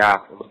willen,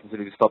 omdat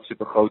natuurlijk de stad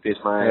super groot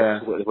is, maar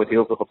er wordt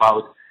heel veel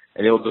gebouwd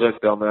en heel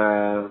druk, dan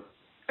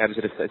hebben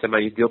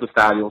ze je deelt het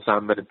stadion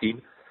samen met een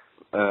team.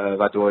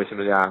 Waardoor ze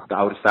de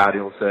oude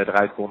stadions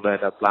eruit konden en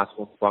daar plaats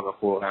konden vervangen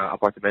voor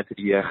appartementen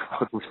die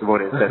gebouwd moesten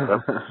worden in het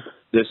centrum.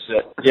 Dus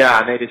we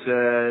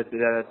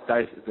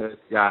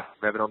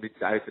hebben dan die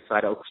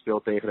uitwedstrijden ook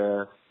gespeeld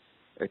tegen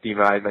het team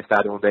waar mijn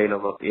stadion delen,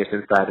 omdat het eerst in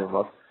het stadion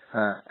was.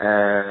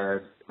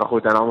 Maar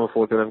goed, aan de andere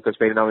voordelen, we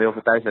spelen nou heel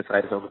veel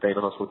thuiswedstrijden zo meteen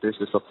dan als het goed is,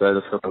 dus dat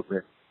scheelt ook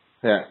weer.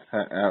 Ja,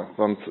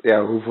 want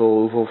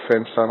hoeveel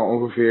fans staan er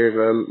ongeveer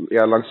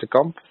langs de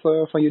kant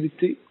van jullie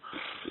team?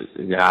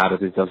 Ja,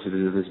 dat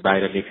is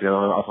bijna niks.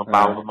 Als er een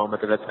paar honderd man met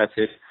de wedstrijd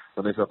zit,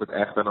 dan is dat het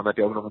echt. En dan heb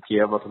je ook nog een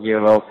keer, omdat er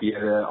hier wel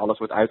via alles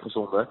wordt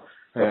uitgezonden,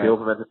 dat heel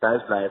veel mensen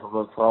thuis blijven.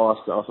 Omdat vooral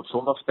als we op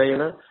zondag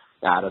spelen,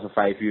 dat is om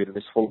 5 uur, dan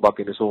is het volle bak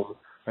in de zon.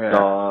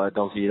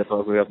 Dan zie je dat er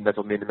ook weer net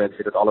wat minder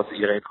mensen zitten, dat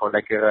iedereen gewoon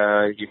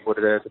lekker hier voor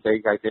de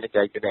tv kijkt,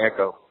 binnenkijkt in de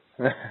airco.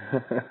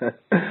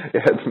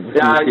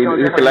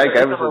 Je gelijk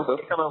hebben ze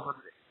toch?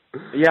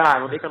 Ja,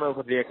 want ik kan over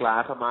het weer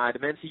klagen, maar de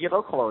mensen hier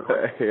ook gewoon.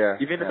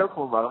 Die vinden het ook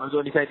gewoon warm.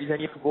 Die zijn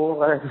hier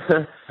geboren,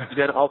 die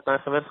zijn er altijd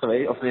aan gewend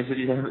geweest. Of tenminste,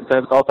 die hebben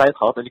het altijd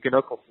gehad en die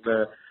kunnen ook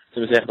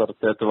zullen zeggen dat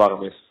het te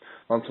warm is.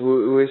 Want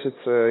hoe is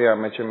het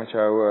met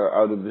jouw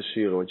oude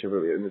blessure? Want je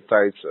hebt in de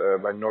tijd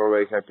bij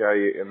Noorwegen heb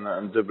jij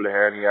een dubbele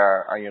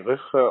hernia aan je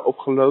rug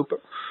opgelopen.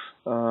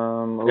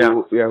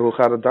 Hoe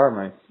gaat het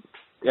daarmee?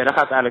 Ja, daar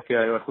gaat het eigenlijk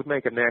heel erg goed mee.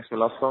 Ik heb nergens meer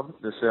last van.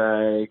 Dus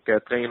ik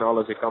train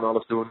alles, ik kan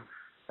alles doen.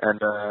 En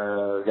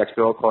ik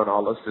speel ook gewoon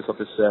alles. Dus dat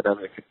is,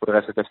 ik heb voor de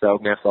rest het herstel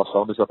ook nergens last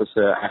van. Dus dat is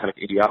eigenlijk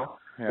ideaal.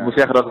 Ja. Ik moet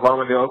zeggen dat het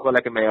warme weer ook wel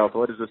lekker meehelpt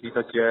hoor. Dus dat is niet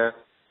dat je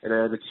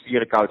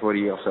spieren koud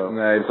worden hier of zo.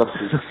 Nee, dus dat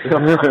is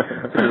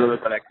ook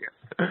wel lekker.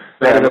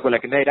 Nee, dat is ook wel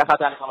lekker. Nee, daar gaat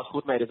eigenlijk alles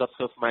goed mee. Dus dat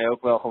scheelt voor mij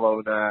ook wel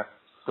gewoon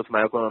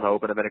een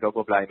hoop. En daar ben ik ook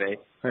wel blij mee.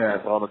 Ja.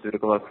 En vooral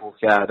natuurlijk omdat ik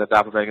volgens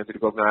daarvoor ben ik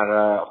natuurlijk ook naar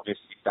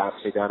daar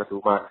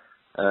naartoe. Maar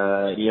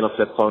in Ierland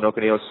heb ik gewoon ook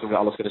een heel seizoen weer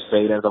alles kunnen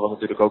spelen. En dat was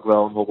natuurlijk ook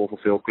wel een hobbel voor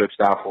veel clubs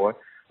daarvoor.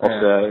 Als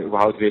ze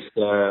überhaupt wist,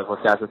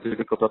 want het is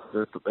natuurlijk dat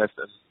best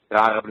een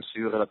rare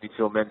blessure, dat niet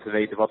veel mensen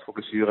weten wat voor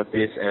blessure het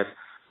is en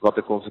wat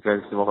de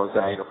consequenties ervan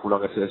zijn of hoe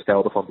lang het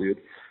herstel ervan duurt.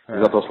 Dus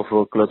dat was voor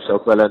veel clubs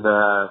ook wel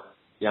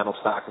een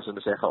obstakel,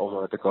 zullen we zeggen,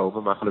 om te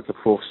komen. Maar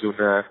gelukkig vorig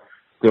seizoen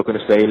veel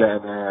kunnen spelen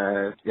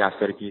en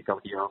stel ik hier kan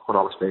ik hier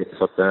gewoon alles spelen, dus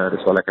dat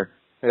is wel lekker.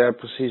 Ja,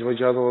 precies, want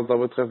je had wat dat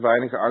betreft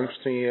weinig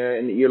angst toen je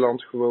in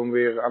Ierland gewoon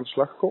weer aan de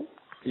slag kon?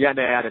 Ja,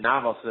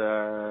 daarna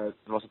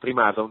was het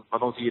prima. Maar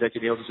dan zie je dat je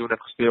een heel seizoen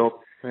hebt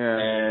gespeeld. Ja.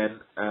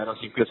 En dan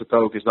zie je clubs het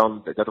ook. Dus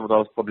dat was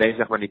het probleem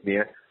zeg maar niet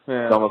meer.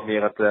 Ja. Dan was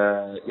meer dat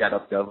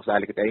was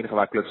eigenlijk het enige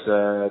waar clubs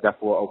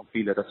daarvoor over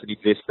vielen. Dat ze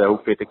niet wisten hoe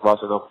fit ik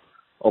was en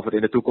of het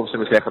in de toekomst,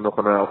 zullen we zeggen, nog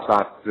een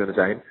obstakel kunnen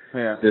zijn.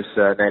 Ja. Dus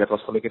dat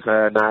was gelukkig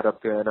nadat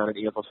ik naar een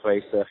Ierland was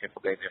geweest geen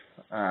probleem meer.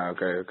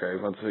 Oké.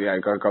 Want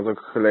ik had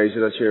ook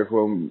gelezen dat je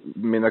gewoon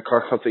minder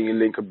kracht had in je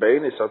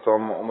linkerbeen. Is dat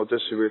dan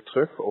ondertussen weer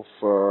terug?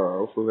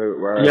 Voor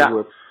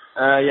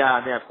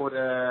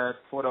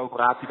de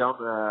operatie dan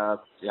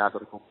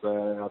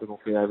had ik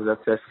ongeveer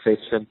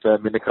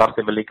 60-70% minder kracht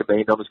in mijn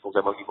linkerbeen dan. Dus ik kon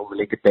helemaal niet op mijn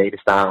linkertenen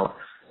staan.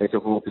 Weet je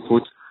ook hoe op de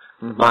voet.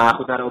 Mm-hmm. Maar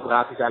goed, na de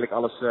operatie is eigenlijk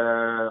alles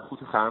goed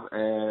gegaan.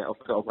 Of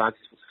de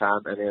operatie is goed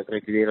gegaan en het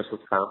revalideren is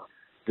goed gegaan.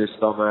 Dus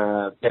dan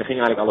ging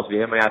eigenlijk alles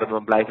weer. Maar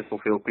dan blijft het voor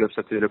veel clubs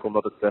natuurlijk,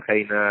 omdat het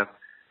geen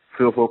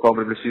veel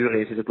voorkomende blessure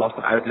is het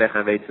lastig uitleggen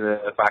en weten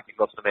ze vaak niet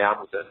wat ze ermee aan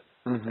moeten.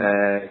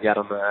 Mm-hmm.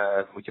 Dan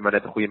moet je maar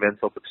net de goede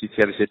mensen op de positie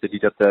hebben zitten die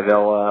dat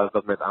wel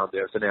dat met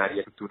aandurven. En die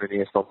heb ik toen in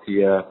eerste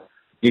instantie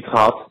niet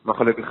gehad. Maar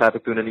gelukkig heb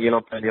ik toen in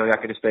Ierland een heel jaar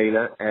kunnen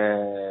spelen.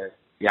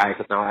 Is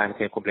dat nou eigenlijk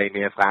geen probleem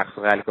meer. Vragen ze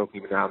er eigenlijk ook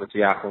niet meer naar. Want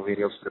gewoon weer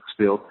heel stuk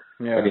gespeeld.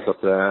 Ja. En is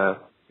dat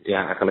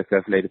eigenlijk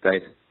verleden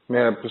tijd.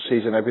 Ja,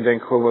 precies. En heb je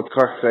denk ik gewoon wat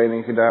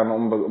krachttraining gedaan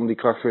om die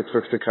kracht weer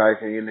terug te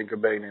krijgen in je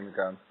linkerbeen, neem ik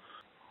aan.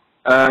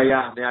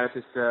 Dat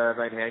is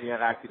bij een hernia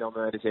raakt hij dan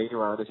de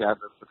zenuw aan. Dus dat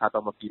gaat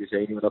allemaal via de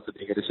zenuw en dat soort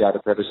dingen. Dus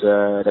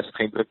daar is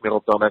geen druk meer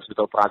op. Dan hebben ze het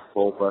operatie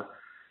geholpen.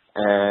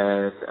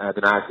 En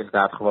daarna is het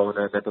inderdaad gewoon,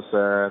 net als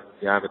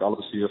met alle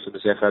bestuurders,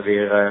 zullen we zeggen,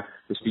 weer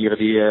de spieren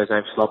die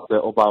zijn verslapt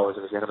opbouwen.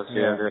 Zullen we zeggen, als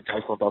je een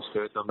kruisband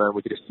afscheurt, dan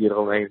moet je de spieren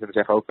omheen, zullen we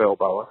zeggen, ook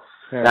opbouwen.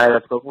 Ja, dat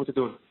heb ik ook moeten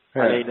doen.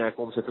 Ja. Alleen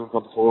konden ze toen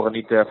van tevoren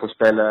niet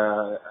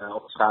voorspellen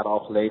of de schade al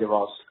geleden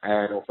was.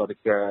 En of dat ik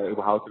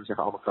überhaupt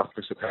allemaal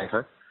krachten zou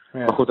krijgen. Ja.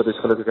 Maar goed, dat is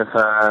gelukkig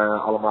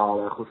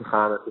allemaal goed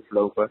gegaan en goed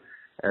verlopen.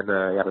 En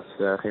dat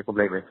is geen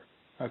probleem meer.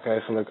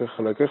 Oké,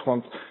 gelukkig.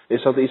 Want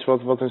is dat iets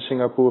wat in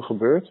Singapore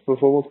gebeurt?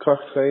 Bijvoorbeeld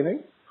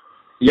krachttraining?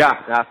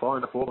 Ja, vooral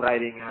in de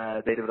voorbereiding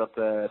deden we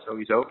dat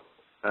sowieso.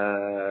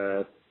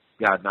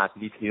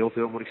 Niet heel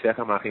veel moet ik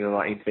zeggen, maar gingen we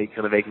wel 1-2 keer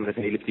in de week doen met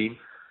het hele team.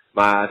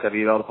 Maar ze hebben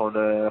hier wel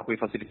gewoon goede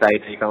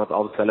faciliteiten en je kan het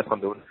altijd zelf gaan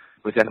doen.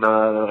 Ik moet zeggen,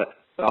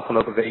 de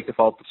afgelopen weken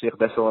valt op zich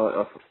best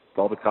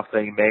wel de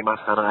krachttraining mee, maar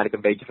ze gaan er eigenlijk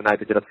een beetje vanuit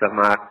dat je dat zeg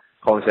maar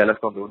gewoon zelf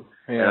kan doen.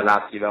 Ja. En dan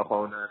laat ze je wel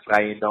gewoon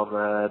vrij in dan,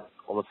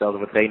 om hetzelfde,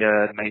 we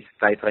trainen, de meeste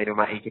tijd trainen we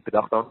maar 1 keer per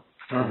dag dan.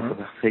 Dat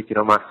vergeet je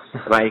dan maar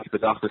 1 keer per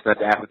dag, dus dan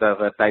heb je eigenlijk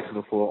daar tijd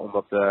genoeg voor om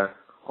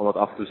dat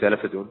af en toe zelf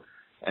te doen.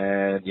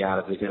 En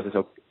dat is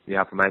ook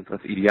voor mij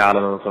betreft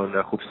idealer dan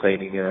zo'n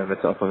groepstraining met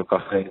zo'n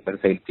krachttraining met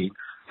het hele team.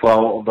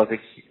 Vooral omdat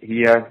ik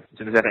hier,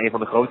 zullen we zeggen, een van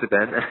de grote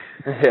ben.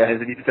 Ja. En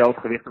ze niet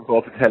hetzelfde gewicht om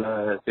op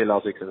te tillen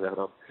als ik zou zeggen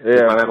dan.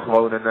 Ja. Maar we hebben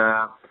gewoon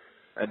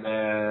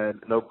een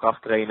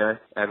loopkrachttrainer.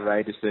 Hebben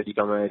wij, dus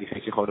die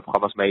geeft je gewoon de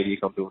programma's mee die je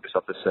kan doen. Dus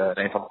dat is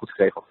een van de goed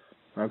geregeld.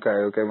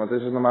 Oké, want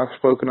is het normaal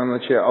gesproken dan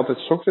dat je altijd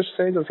 's ochtends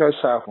traint of juist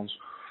 's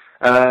avonds?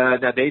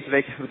 Deze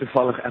week hebben we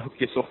toevallig elke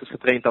keer 's ochtends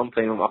getraind. Dan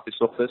trainen we om 8 uur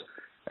 's ochtends.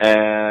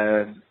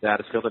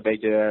 Dat scheelt een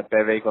beetje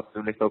per week wat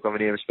doen ligt ook aan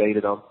wanneer we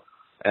spelen dan.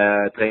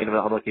 Trainen we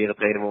andere keren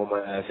trainen we om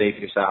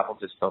 7 uur 's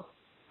avonds. Dus dan.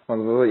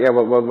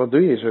 Wat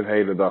doe je zo'n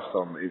hele dag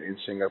dan in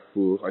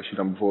Singapore? Als je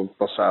dan bijvoorbeeld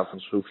pas 's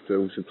avonds hoeft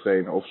te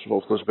trainen of 's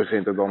ochtends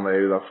begint en dan de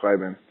hele dag vrij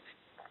bent?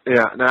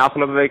 Ja,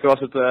 afgelopen weken was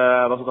het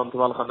dan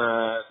toevallig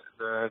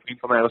een vriend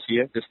van mij was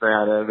hier. Dus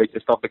een beetje de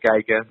stad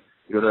bekijken.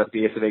 Ik bedoel, dat heb ik de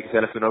eerste weken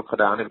zelf toen ook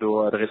gedaan. Ik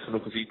bedoel, er is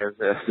genoeg gezien.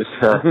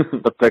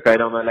 Dat kan je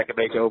dan lekker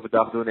een beetje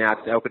overdag doen. Ja,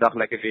 het is elke dag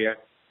lekker weer.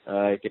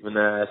 Ik heb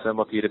een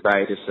zwembad hier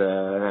erbij, dus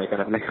je kan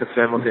even lekker het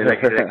zwembad in,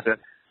 lekker relaxen.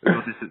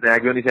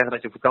 Ik wil niet zeggen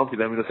dat je op vakantie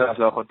bent, je moet zelfs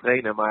wel gewoon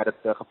trainen, maar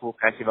dat gevoel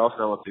krijg je wel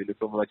snel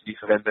natuurlijk, omdat je niet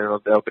gewend bent dat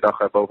het elke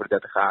dag boven de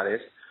 30 graden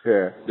is.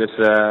 Yeah. Dus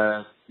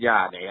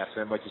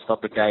zwembadje, stad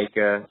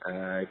bekijken.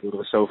 Ik bedoel,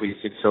 er is zoveel, je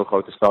zit in zo'n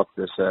grote stad,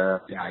 dus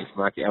je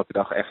maakt je elke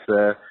dag echt,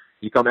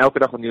 je kan elke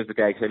dag wat nieuws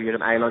bekijken. Ze hebben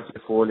hier een eilandje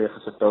ervoor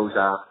liggen,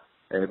 Sentosa.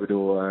 Ik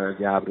bedoel,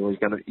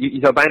 je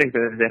zou bijna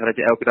kunnen zeggen dat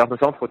je elke dag naar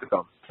Zandvoort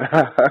kan.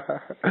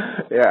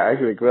 Ja,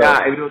 eigenlijk wel.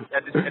 Ja, ik bedoel,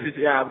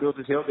 het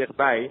is heel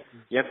dichtbij.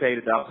 Je hebt de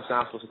hele dag, dus 's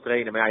avonds te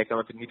trainen. Maar je kan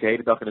natuurlijk niet de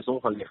hele dag in de zon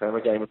gaan liggen.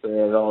 Want jij moet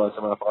wel,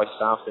 zeg maar, als je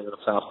 's avonds traint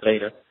of 's avonds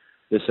trainen.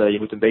 Dus je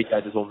moet een beetje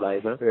uit de zon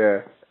blijven.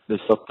 Ja.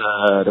 Dus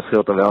dat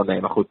scheelt dan wel.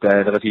 Nee, maar goed,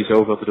 er is hier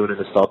zoveel te doen in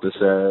de stad. Dus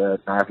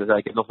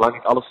ik heb nog lang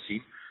niet alles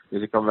gezien.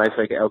 Dus ik kan bij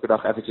spreken elke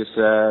dag eventjes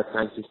het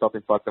treintje de stad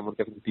inpakken. Dan moet ik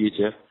even een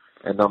biertje.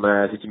 En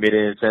dan zit je midden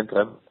in het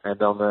centrum. En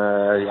dan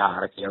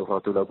kan je overal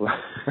naartoe lopen.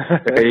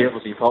 Dan kan je heel veel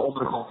zien. Vooral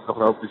onder de grond is nog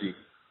een hoop te zien.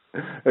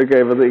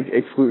 Oké, want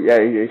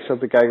ik zat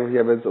te kijken, want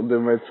jij bent op dit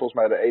moment volgens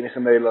mij de enige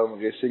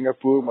Nederlander in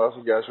Singapore. Maar als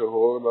ik jou zo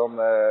hoor, dan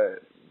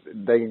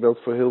denk ik dat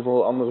het voor heel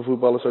veel andere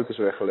voetballers ook is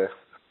weggelegd.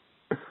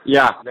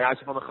 Ja, als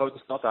je van een grote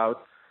stad houdt,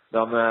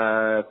 dan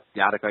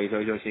kan je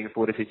sowieso in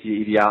Singapore, dan zit je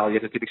ideaal. Je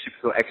hebt natuurlijk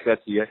superveel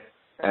expats hier.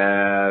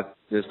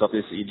 Dus dat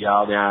is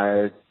ideaal.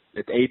 Ja,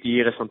 het eten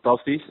hier is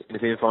fantastisch. In de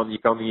zin van, je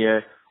kan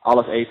hier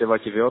alles eten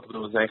wat je wilt. Ik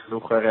bedoel, er zijn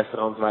genoeg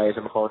restaurants waar je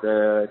gewoon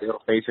de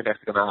Europese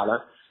rechten kan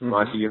halen. Maar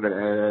als je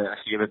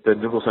hier met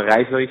noedels en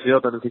rijst iets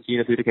wilt, dan zit je hier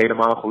natuurlijk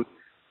helemaal goed.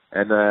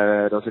 En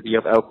dan zit hier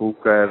op elke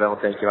hoek wel een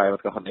tentje waar je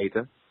wat kan gaan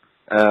eten.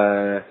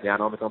 Aan de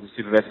andere kant is het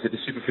super west. Er zit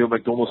superveel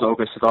McDonald's ook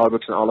en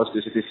Starbucks en alles.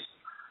 Dus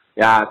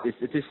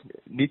het is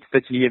niet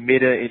dat je hier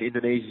midden in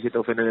Indonesië zit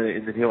of in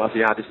een heel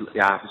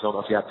zo'n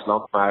Aziatisch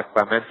land, maar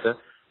qua mensen.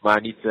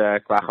 Maar niet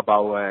qua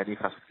gebouwen en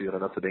infrastructuur en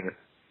dat soort dingen.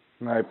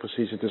 Nee,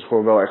 precies. Het is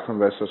gewoon wel echt een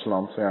westers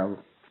land,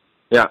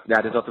 ja.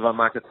 Dus dat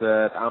maakt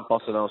het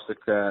aanpassen wel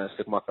een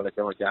stuk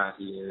makkelijker. Want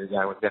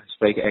je moet echt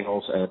spreken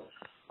Engels en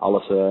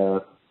alles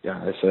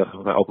is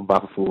openbaar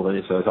vervoer en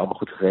is allemaal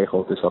goed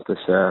geregeld. Dus dat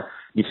is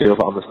niet zo heel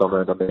veel anders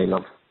dan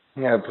Nederland.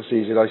 Ja,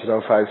 precies. En als je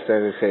dan 5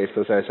 sterren geeft,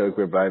 dan zijn ze ook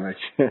weer blij met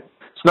je.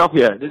 Snap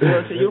je? Dus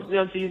je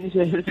hoeft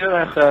niet heel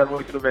erg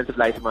moeite om mensen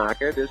blij te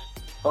maken. Dus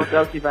gewoon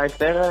telkens die 5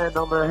 sterren en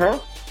dan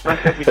maak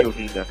je ook weer nieuwe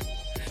vrienden.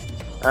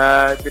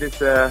 Dit is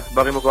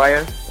Barry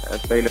Maguire,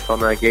 speler van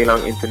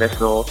Geylang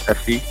International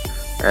FC.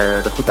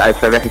 De goede uit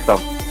zijn weg is dan.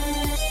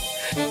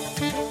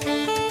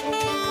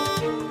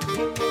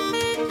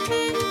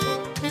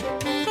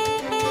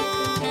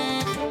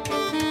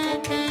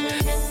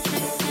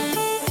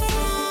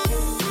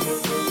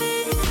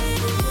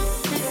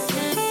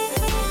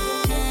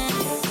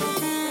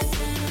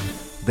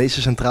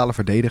 Deze centrale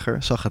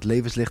verdediger zag het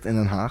levenslicht in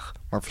Den Haag,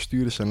 maar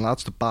verstuurde zijn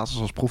laatste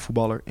basis als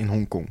profvoetballer in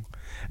Hongkong.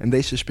 In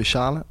deze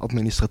speciale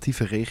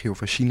administratieve regio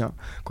van China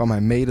kwam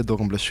hij mede door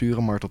een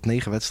blessure maar tot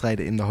 9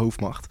 wedstrijden in de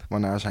hoofdmacht,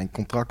 waarna zijn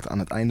contract aan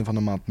het einde van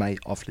de maand mei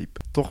afliep.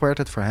 Toch werd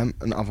het voor hem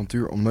een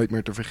avontuur om nooit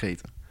meer te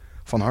vergeten.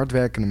 Van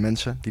hardwerkende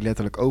mensen die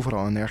letterlijk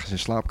overal en nergens in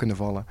slaap kunnen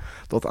vallen,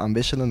 tot aan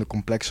wisselende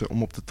complexen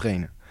om op te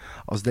trainen.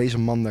 Als deze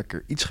man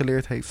lekker iets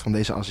geleerd heeft van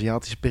deze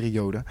Aziatische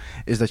periode,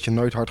 is dat je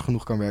nooit hard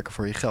genoeg kan werken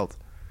voor je geld.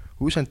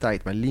 Hoe zijn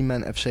tijd bij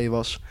Leeman FC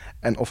was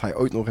en of hij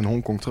ooit nog in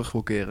Hongkong terug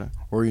wil keren,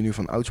 hoor je nu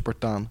van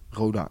oud-Spartaan,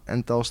 Roda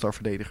en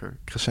Telstar-verdediger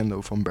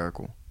Crescendo van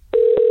Berkel.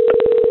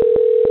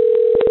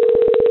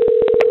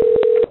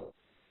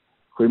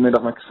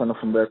 Goedemiddag, met Crescendo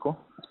van Berkel.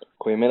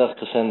 Goedemiddag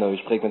Crescendo, je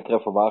spreekt met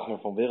Trevor Wagner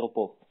van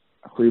Wereldpot.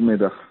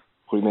 Goedemiddag.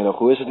 Goedemiddag,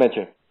 hoe is het met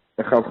je?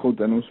 Het gaat goed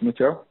en hoe is het met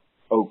jou?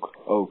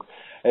 Ook.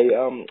 Hey,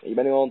 je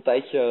bent nu al een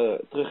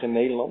tijdje terug in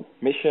Nederland.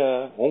 Mis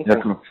je Hongkong?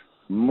 Ja, klopt.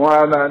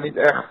 Maar nou, niet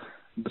echt.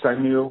 Er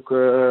zijn nu ook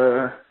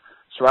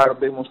zware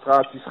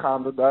demonstraties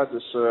gaande daar,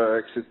 dus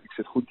ik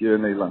zit goed hier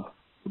in Nederland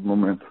op het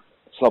moment.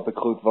 Snap ik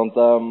goed, want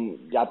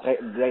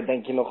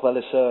denk je nog wel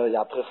eens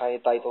terug aan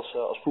je tijd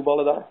als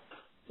voetballer daar?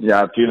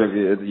 Ja,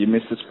 tuurlijk. Je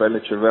mist het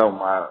spelletje wel,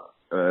 maar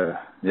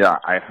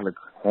eigenlijk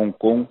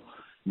Hongkong,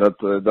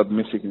 dat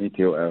mis ik niet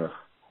heel erg.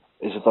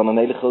 Is het dan een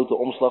hele grote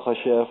omslag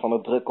als je van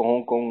het drukke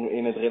Hongkong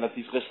in het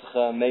relatief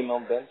rustige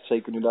Nederland bent?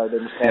 Zeker nu daar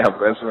demonstraties? Ja,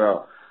 best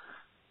wel.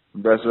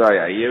 Best wel,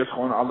 ja. Hier is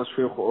gewoon alles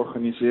veel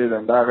georganiseerd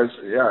en daar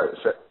is,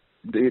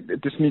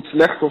 het is niet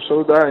slecht of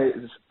zo daar,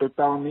 het is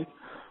totaal niet.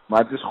 Maar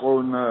het is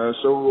gewoon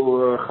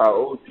zo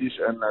chaotisch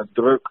en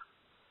druk.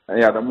 En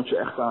ja, daar moet je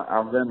echt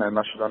aan wennen. En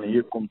als je dan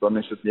hier komt, dan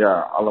is het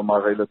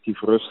allemaal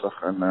relatief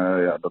rustig. En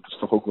dat is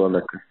toch ook wel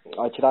lekker.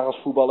 Had je daar als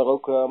voetballer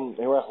ook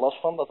heel erg last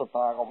van? Dat het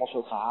daar allemaal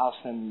zo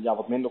gehaast en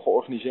wat minder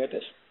georganiseerd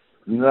is?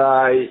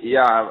 Nee,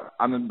 ja,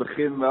 aan het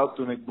begin wel.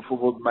 Toen ik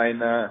bijvoorbeeld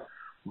mijn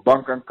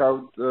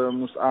bankaccount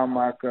moest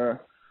aanmaken.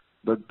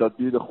 Dat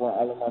duurde gewoon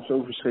allemaal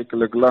zo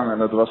verschrikkelijk lang. En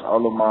dat was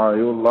allemaal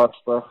heel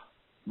lastig.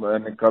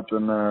 En ik had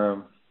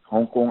een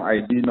Hongkong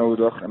ID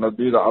nodig. En dat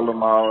duurde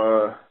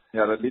allemaal...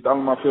 dat liet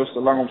allemaal veel te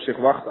lang op zich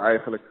wachten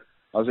eigenlijk.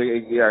 Als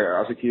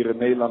ik hier in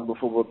Nederland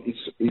bijvoorbeeld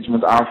iets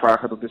moet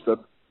aanvragen, dat is dat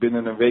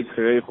binnen een week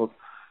geregeld.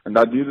 En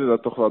daar duurde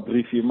dat toch wel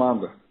 3-4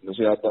 maanden. Dus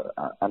ja,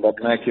 en dat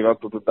merk je wel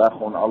dat het daar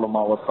gewoon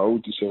allemaal wat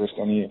chaotischer is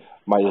dan hier.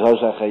 Maar je zou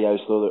zeggen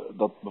juist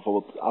dat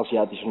bijvoorbeeld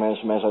Aziatische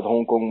mensen uit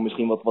Hongkong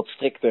misschien wat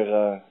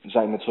strikter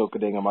zijn met zulke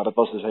dingen. Maar dat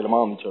was dus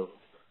helemaal niet zo.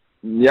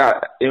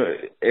 Ja,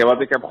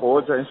 wat ik heb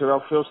gehoord zijn ze wel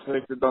veel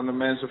strikter dan de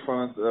mensen van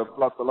het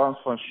platteland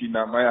van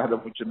China. Maar ja, dan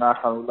moet je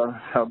nagaan hoe lang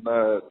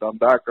het dan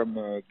daar kan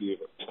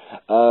duren.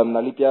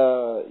 Nou liep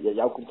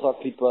jouw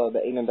contract liep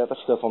de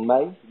 31ste van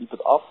mei, liep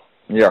het af.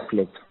 Ja,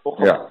 klopt. Toch?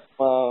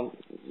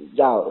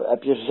 Ja.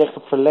 Heb je gezegd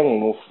op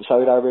verlenging of zou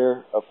je daar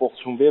weer volgend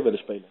seizoen weer willen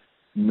spelen?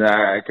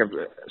 Nee, ik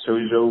heb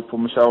sowieso voor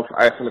mezelf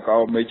eigenlijk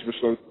al een beetje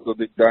besloten dat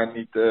ik daar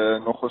niet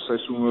nog een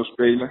seizoen wil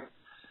spelen.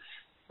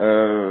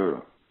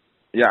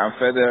 Ja, en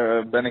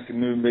verder ben ik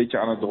nu een beetje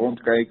aan het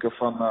rondkijken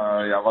van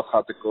wat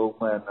gaat er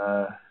komen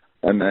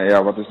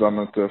en wat is dan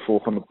het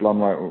volgende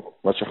plan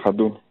wat je gaat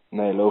doen.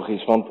 Nee,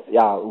 logisch. Want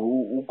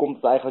hoe komt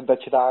het eigenlijk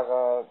dat je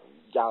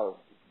daar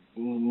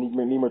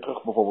niet meer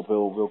terug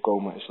bijvoorbeeld wil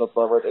komen? Is dat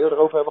waar we het eerder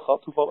over hebben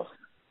gehad toevallig?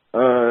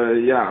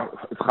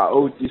 Het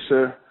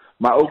chaotische,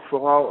 maar ook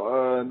vooral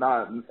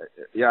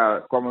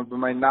kwam het bij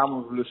mij na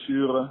mijn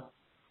blessure.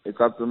 Ik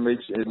had een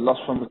beetje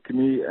last van mijn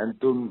knie en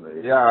toen,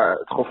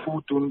 het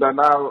gevoel toen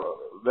daarna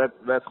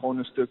werd gewoon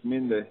een stuk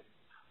minder.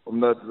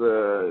 Omdat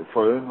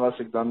voor hun was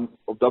ik dan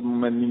op dat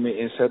moment niet meer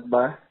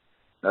inzetbaar.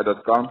 Ja,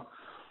 dat kan.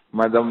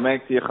 Maar dan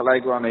merkte je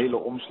gelijk wel een hele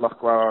omslag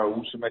qua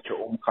hoe ze met je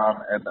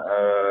omgaan. En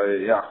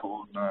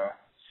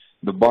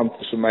de band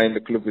tussen mij en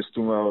de club is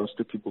toen wel een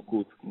stukje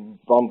bekoeld.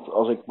 Want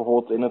als ik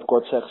bijvoorbeeld in het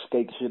kort zeg,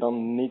 keken ze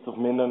dan niet of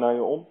minder naar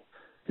je om?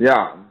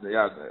 Ja,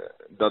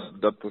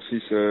 dat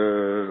precies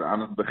aan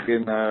het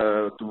begin,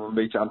 toen we een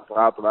beetje aan het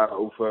praten waren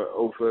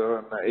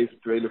over een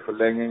eventuele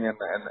verlenging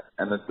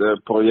en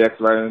het project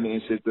waar we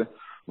in zitten,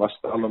 was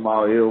het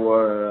allemaal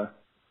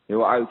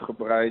heel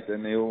uitgebreid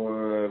en heel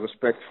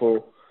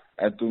respectvol.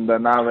 En toen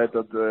daarna werd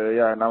dat,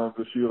 na mijn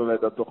blessure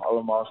werd dat toch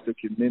allemaal een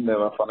stukje minder,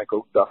 waarvan ik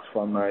ook dacht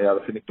van,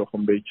 dat vind ik toch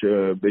een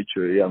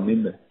beetje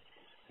minder.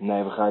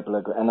 Nee,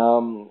 begrijpelijk. En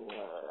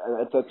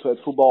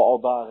het voetbal al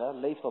daar, hè,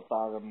 leeft dat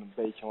daar een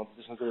beetje? Want het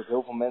is natuurlijk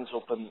heel veel mensen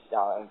op een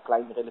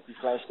relatief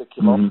klein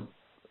stukje land. Mm-hmm.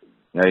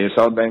 Ja, je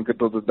zou denken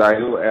dat het daar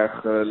heel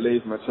erg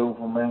leeft met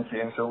zoveel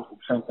mensen en zo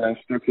op zo'n klein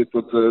stukje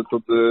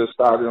tot de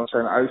stadions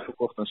zijn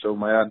uitverkocht en zo.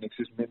 Maar ja, niks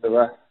is minder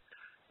waar.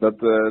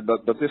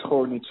 Dat is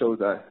gewoon niet zo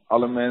daar.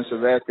 Alle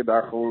mensen werken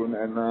daar gewoon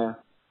en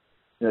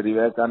die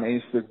werken aan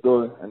één stuk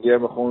door. En die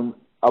hebben gewoon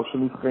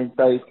absoluut geen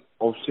tijd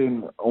of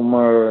zin om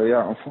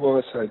een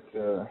voetbalwedstrijd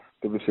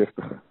te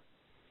bezichtigen.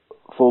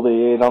 Voelde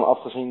je je dan,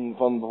 afgezien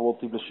van bijvoorbeeld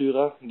die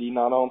blessure die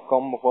na de hand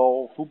kwam, nog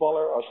wel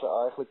voetballer als er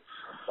eigenlijk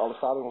alle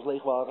stadions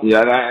leeg waren?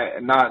 Ja,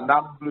 na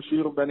mijn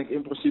blessure ben ik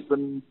in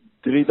principe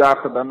 3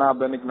 dagen daarna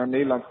ben ik naar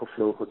Nederland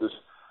gevlogen.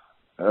 Dus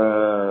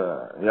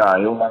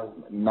heel lang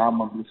na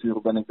mijn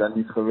blessure ben ik daar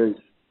niet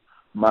geweest.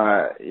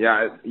 Maar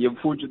ja, je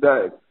voelt je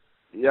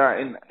daar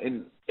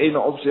in ene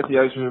opzicht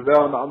juist weer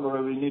wel en de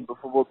andere weer niet.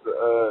 Bijvoorbeeld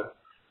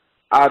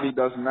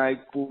Adidas,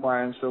 Nike, Puma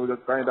en zo,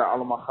 dat kan je daar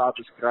allemaal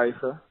gratis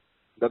krijgen.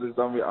 Dat is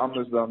dan weer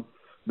anders dan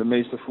de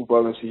meeste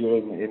voetballers hier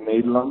in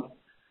Nederland.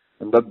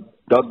 En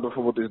dat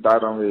bijvoorbeeld is daar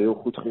dan weer heel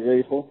goed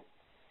geregeld.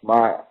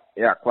 Maar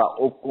ja, qua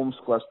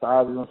opkomst, qua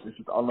stadions is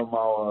het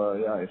allemaal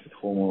is het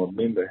gewoon wat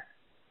minder.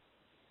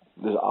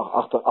 Dus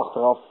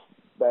achteraf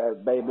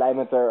ben je blij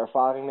met de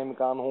ervaring, neem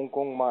ik aan,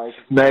 Hongkong, maar is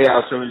het... Nee,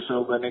 ja,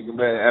 sowieso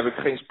heb ik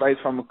geen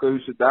spijt van mijn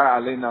keuze daar.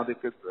 Alleen had ik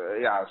het,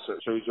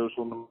 sowieso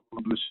zonder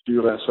mijn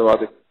blessure en zo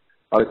had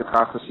ik het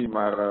graag gezien.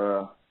 Maar,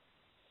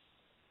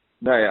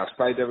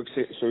 spijt heb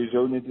ik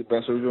sowieso niet. Ik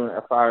ben sowieso een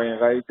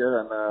ervaringrijker.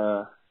 En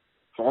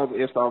vooral het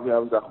eerste half jaar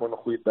heb ik daar gewoon een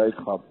goede tijd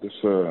gehad.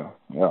 Dus,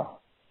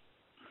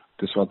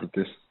 het is wat het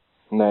is.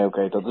 Nee,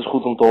 oké, dat is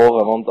goed om te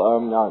horen,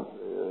 want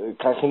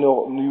krijg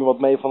je nu wat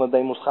mee van de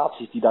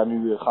demonstraties die daar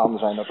nu gaande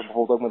zijn? Dat er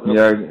bijvoorbeeld ook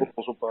met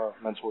voetbals op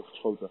mensen wordt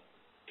geschoten.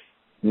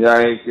 Ja,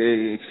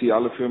 ik zie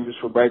alle filmpjes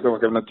voorbij komen.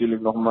 Ik heb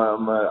natuurlijk nog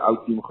mijn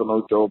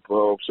oud-teamgenoten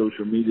op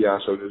social media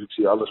en zo, dus ik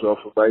zie alles wel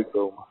voorbij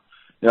komen.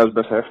 Ja, dat is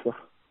best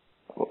heftig.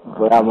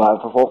 Ja, maar de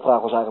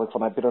vervolgvraag was eigenlijk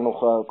van, heb je er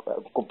nog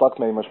contact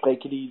mee, maar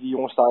spreek je die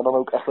jongens daar dan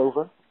ook echt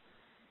over?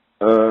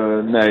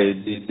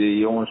 Nee, die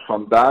jongens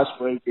van daar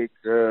spreek ik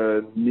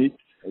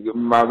niet.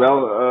 Maar wel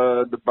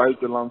de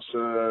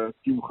buitenlandse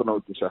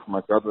teamgenoten, zeg maar.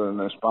 Ik had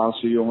een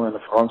Spaanse jongen en een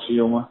Franse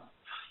jongen.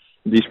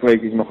 Die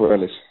spreek ik nog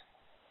wel eens.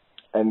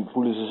 En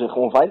voelen ze zich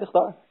onveilig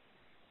daar?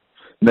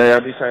 Nee,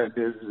 ja,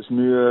 het is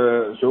nu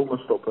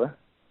zomerstop, hè.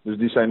 Dus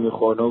die zijn nu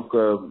gewoon ook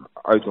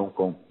uit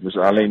Hongkong. Dus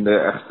alleen de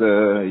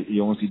echte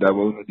jongens die daar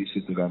wonen, die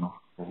zitten daar nog.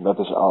 Dat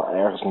is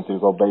ergens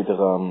natuurlijk wel beter,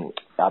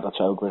 dat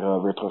zij ook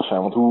weer terug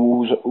zijn. Want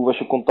hoe was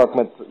je contact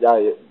met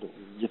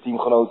je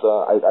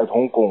teamgenoten uit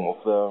Hongkong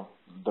of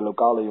de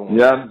lokale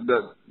jongens? Ja,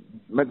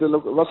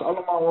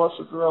 was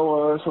het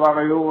wel, ze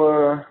waren heel,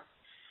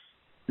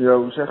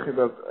 hoe zeg je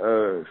dat,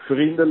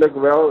 vriendelijk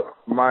wel,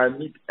 maar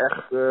niet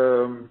echt,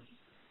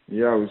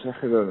 hoe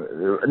zeg je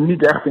dat,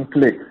 niet echt een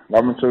klik,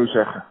 laat me het zo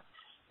zeggen.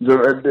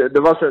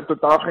 Er was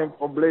totaal geen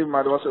probleem,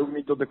 maar er was ook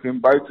niet dat ik hun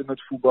buiten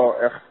het voetbal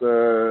echt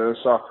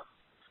zag.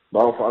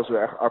 Behalve als we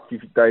echt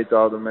activiteiten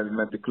hadden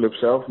met de club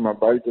zelf, maar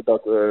buiten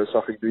dat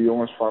zag ik de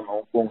jongens van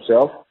Hongkong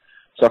zelf.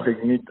 Zag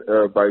ik niet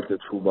buiten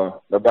het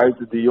voetbal.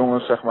 Daarbuiten die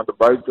jongens, zeg maar de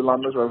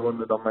buitenlanders, wij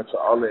woonden dan met z'n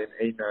allen in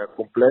één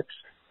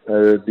complex.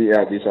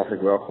 Die zag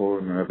ik wel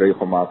gewoon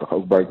regelmatig,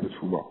 ook buiten het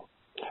voetbal.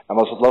 En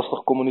was het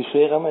lastig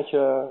communiceren met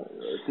je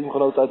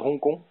teamgenoten uit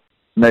Hongkong?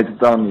 Nee,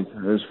 totaal niet.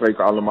 We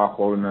spreken allemaal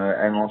gewoon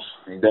Engels.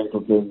 Ik denk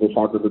dat er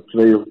zaten er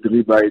 2 of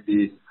 3 bij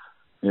die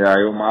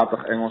heel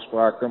matig Engels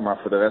spraken. Maar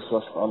voor de rest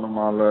was het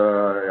allemaal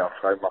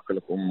vrij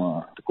makkelijk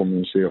om te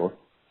communiceren.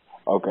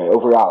 Oké,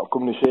 over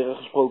communiceren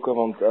gesproken,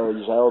 want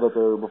je zei al dat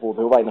er bijvoorbeeld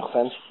heel weinig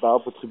fans daar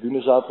op de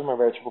tribune zaten, maar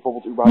werd je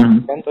bijvoorbeeld überhaupt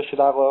gekend als je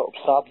daar op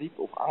straat liep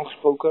of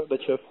aangesproken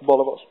dat je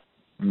voetballer was?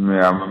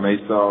 Ja, maar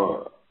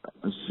meestal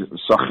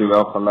zag je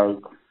wel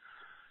gelijk.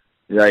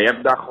 Ja, je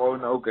hebt daar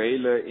gewoon ook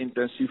hele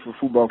intensieve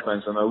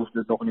voetbalfans en dan hoeft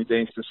het nog niet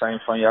eens te zijn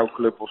van jouw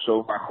club of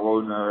zo, maar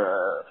gewoon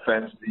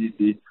fans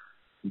die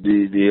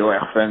heel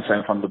erg fan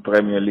zijn van de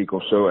Premier League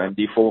of zo en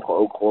die volgen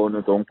ook gewoon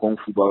het Hongkong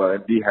voetballen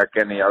en die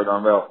herkennen jou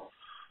dan wel.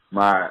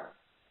 Maar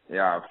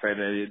ja,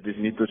 verder, het is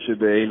niet dat je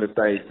de hele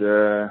tijd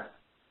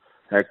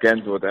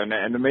herkend wordt.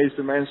 En de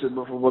meeste mensen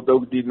bijvoorbeeld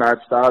ook die naar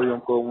het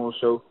stadion komen of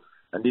zo,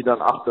 en die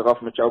dan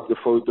achteraf met jou op de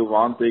foto of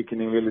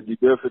handtekening willen, die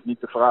durven het niet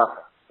te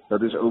vragen.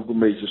 Dat is ook een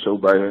beetje zo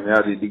bij hun.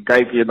 Ja, die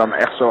kijken je dan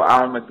echt zo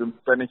aan met een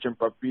pennetje en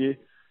papier.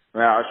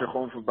 Maar ja, als je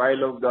gewoon voorbij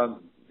loopt,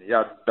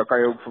 dan kan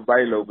je ook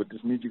voorbij lopen. Het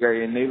is niet,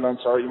 in Nederland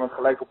zou iemand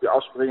gelijk op je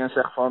afspringen en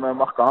zeggen van,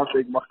 mag ik een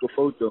handtekening, mag ik een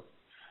foto?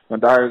 Maar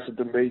daar is het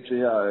een beetje,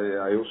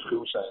 heel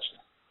schuw zijn ze.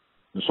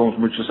 Dus soms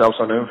moet je zelfs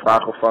aan hun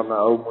vragen van,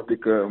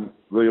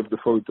 wil je op de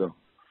foto?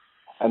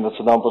 En dat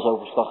ze dan pas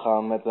overstag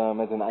gaan met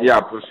hun eigen...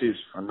 Ja,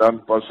 precies. En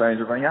dan pas zijn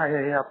ze van,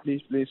 ja,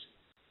 please.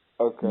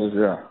 Oké. Dus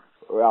ja.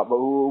 Ja, maar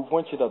hoe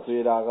vond je dat toen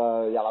je daar,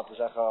 laten we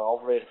zeggen,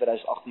 halverwege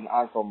 2018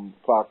 aankwam,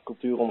 qua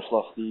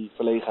cultuuromslag, die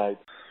verlegenheid?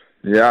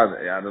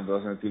 Ja, dat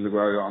was natuurlijk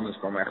wel heel anders. Ik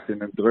kwam echt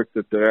in een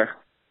drukte terecht.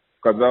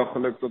 Ik had wel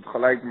geluk dat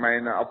gelijk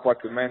mijn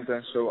appartement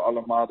en zo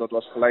allemaal, dat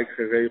was gelijk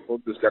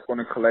geregeld. Dus daar kon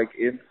ik gelijk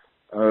in.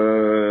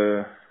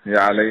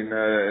 Alleen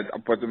het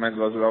appartement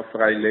was wel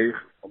vrij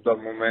leeg op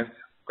dat moment.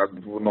 Ik had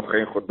bijvoorbeeld nog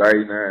geen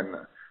gordijnen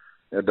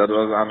en dat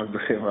was aan het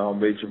begin wel een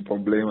beetje een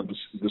probleem.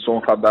 Want de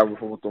zon gaat daar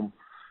bijvoorbeeld om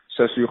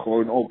 6 uur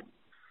gewoon op.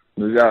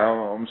 Dus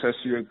ja, om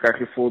 6 uur krijg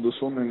je voor de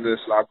zon in de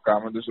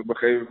slaapkamer. Dus op een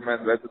gegeven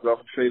moment werd het wel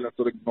vervelend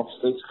dat ik nog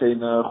steeds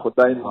geen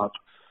gordijn had.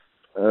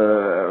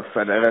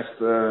 Verder rest,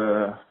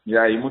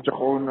 je moet er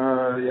gewoon,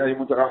 je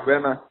moet eraan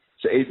wennen.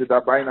 Ze eten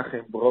daar bijna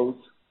geen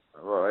brood.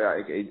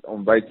 Ik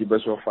ontbijt hier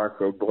best wel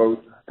vaak brood.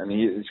 En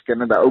hier, ze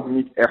kennen daar ook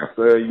niet echt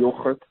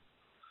yoghurt,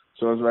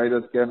 zoals wij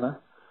dat kennen.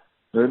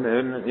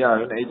 Hun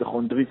eten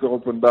gewoon 3 keer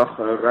op een dag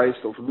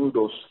rijst of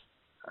noedels.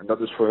 En dat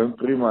is voor hun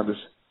prima,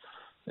 dus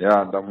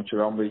ja, daar moet je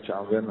wel een beetje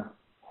aan wennen.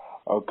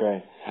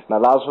 Oké.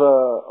 Nou, laten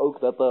we ook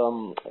dat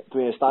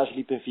toen je stage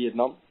liep in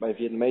Vietnam, bij een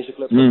Vietnamese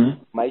club,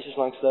 meisjes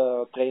langs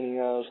de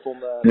trainingen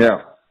stonden,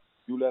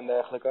 joelen en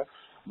dergelijke.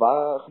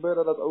 Waar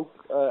gebeurde dat ook,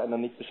 en dan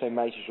niet per se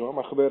meisjes hoor,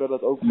 maar gebeurde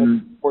dat ook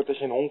met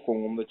sporters in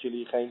Hongkong, omdat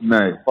jullie geen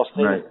vast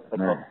training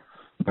hadden?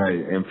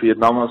 Nee, in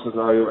Vietnam was het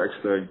wel heel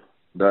extreem.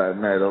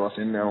 Nee, dat was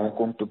in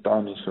Hongkong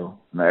totaal niet zo.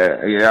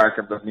 Nee, ja, ik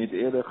heb dat niet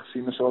eerder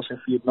gezien zoals in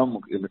Vietnam,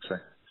 moet ik eerlijk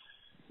zijn.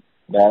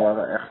 Daar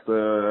waren echt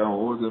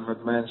hoorden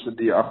met mensen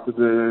die achter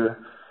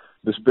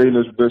de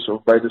spelersbus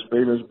of bij de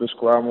spelersbus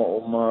kwamen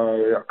om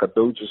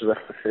cadeautjes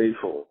weg te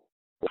geven.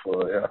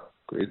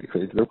 Ik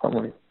weet het ook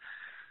allemaal niet.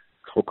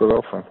 Ik schrok er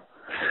wel van.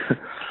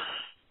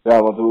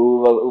 Ja, want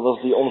hoe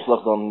was die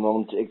omslag dan?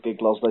 Want ik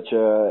las dat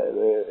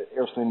je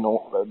eerst in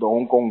de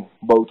Hongkong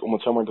boot, om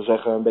het zo maar te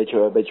zeggen, een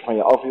beetje van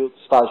je afhield.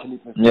 Stage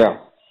liep met Ja.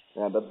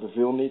 Ja, dat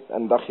beviel niet.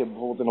 En dacht je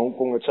bijvoorbeeld in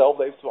Hongkong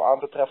hetzelfde eventueel aan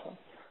te treffen?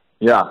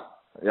 Ja,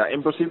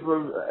 in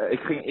principe, ik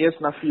ging eerst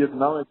naar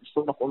Vietnam. Ik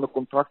stond nog onder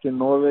contract in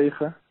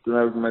Noorwegen. Toen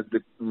heb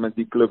ik met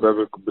die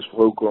club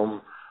besproken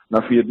om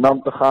naar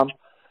Vietnam te gaan.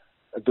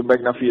 En toen ben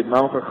ik naar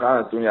Vietnam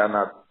gegaan. En toen,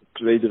 na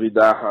 2-3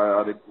 dagen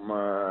had ik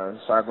mijn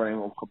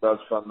zaakwaarnemer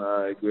opgebeld van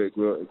ik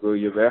wil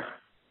hier weg.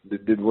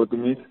 Dit wordt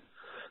hem niet.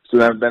 Dus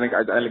toen ben ik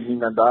uiteindelijk niet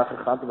naar daar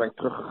gegaan. Toen ben ik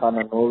teruggegaan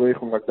naar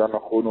Noorwegen, omdat ik daar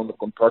nog gewoon onder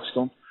contract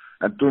stond.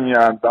 En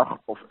toen, een dag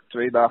of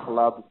 2 dagen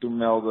later, toen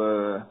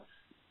meldde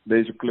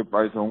deze club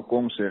uit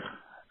Hongkong zich.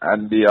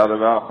 En die hadden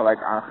wel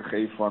gelijk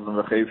aangegeven van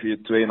we geven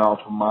je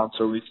 2,5 maand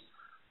zoiets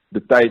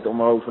de tijd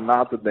om erover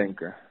na te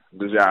denken.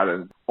 Dus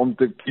om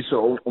te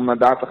kiezen om naar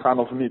daar te gaan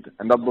of niet.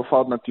 En dat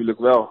bevalt natuurlijk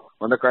wel.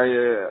 Want dan kan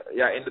je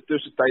in de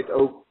tussentijd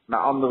ook naar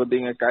andere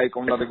dingen kijken.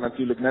 Omdat ik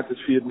natuurlijk net het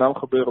Vietnam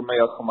gebeuren mee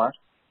had gemaakt.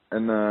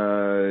 En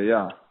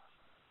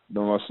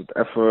dan was het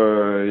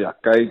even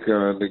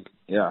kijken.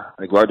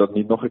 Ik wou dat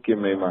niet nog een keer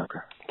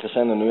meemaken.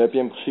 Crescendo, nu heb je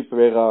in principe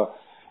weer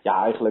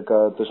eigenlijk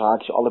tussen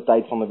haakjes alle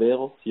tijd van de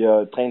wereld.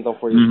 Je traint dan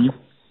voor je. Mm-hmm.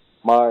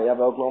 Maar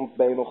welk land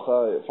ben je nog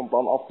van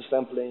plan af te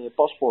stempelen in je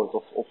paspoort?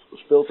 Of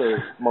speelt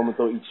er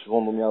momenteel iets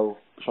rondom jouw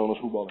persoon als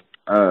voetballer?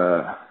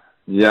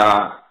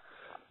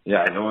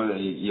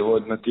 Je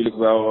hoort natuurlijk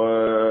wel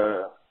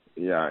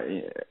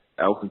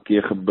elke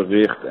keer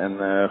bericht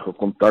en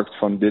contact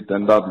van dit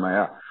en dat.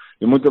 Maar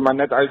je moet er maar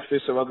net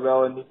uitvissen wat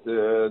wel en niet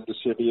de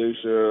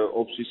serieuze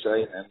opties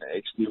zijn. En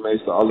ik stuur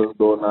meestal alles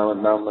door naar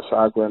mijn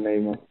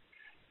zaakwaarnemer.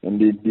 En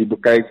die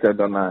bekijkt er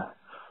daarna.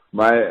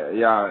 Maar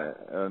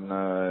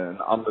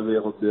een ander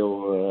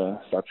werelddeel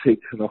staat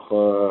zeker nog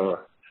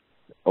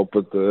op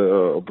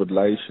het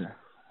lijstje.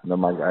 Dat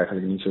maakt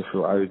eigenlijk niet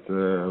zoveel uit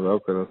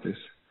welke dat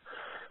is.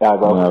 Ja,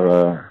 dat is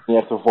niet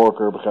echt een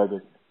voorkeur, begrijp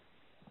ik.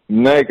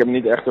 Nee, ik heb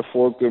niet echt een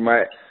voorkeur,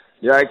 maar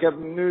ik heb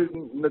nu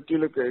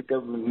natuurlijk, ik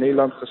heb in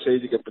Nederland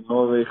gezeten, ik heb in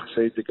Noorwegen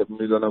gezeten, ik heb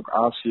nu dan ook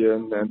Azië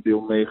een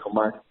deel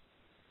meegemaakt.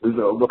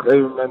 Dus op een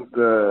gegeven moment,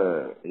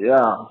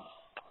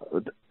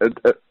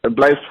 het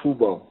blijft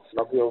voetbal.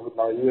 Snap je, of het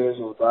nou hier is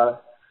of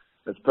daar.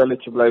 Het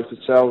spelletje blijft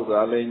hetzelfde.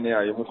 Alleen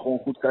je moet gewoon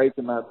goed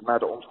kijken naar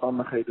de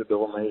omstandigheden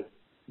eromheen.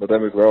 Dat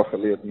heb ik wel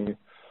geleerd nu.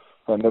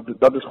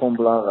 Dat is gewoon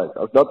belangrijk.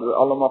 Als dat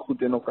allemaal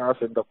goed in elkaar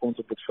zit, dan komt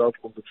op het veld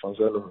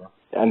vanzelf.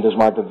 Ja, en dus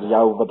maakt het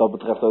jou wat dat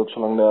betreft ook,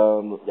 zolang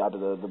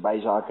de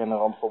bijzaken en de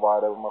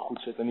randvoorwaarden maar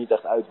goed zitten, niet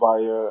echt uit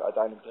waar je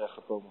uiteindelijk terecht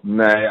gaat komen?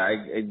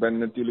 Nee, ik ben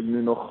natuurlijk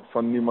nu nog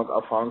van niemand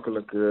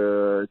afhankelijk.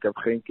 Ik heb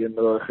geen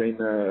kinderen,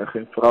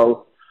 geen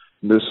vrouw.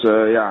 Dus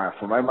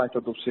voor mij maakt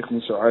dat op zich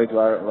niet zo uit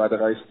waar de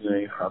reis nu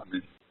heen gaat.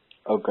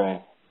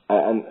 Oké.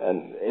 En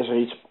is er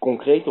iets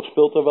concreet of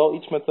speelt er wel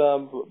iets met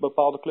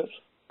bepaalde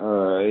clubs?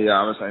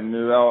 We zijn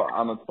nu wel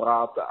aan het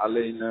praten.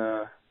 Alleen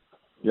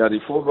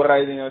die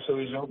voorbereidingen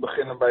sowieso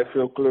beginnen bij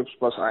veel clubs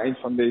pas aan eind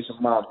van deze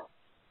maand.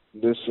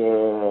 Dus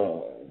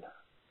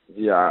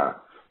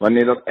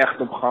wanneer dat echt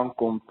op gang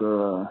komt.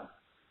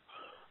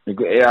 Ik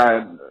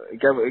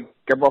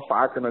heb wel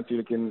vaker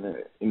natuurlijk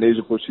in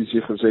deze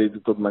positie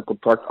gezeten tot mijn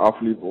contract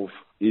afliep of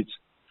iets.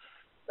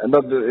 En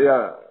dat,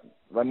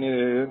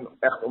 wanneer hun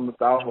echt om de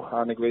tafel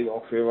gaan, ik weet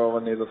ongeveer wel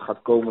wanneer dat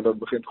gaat komen, dat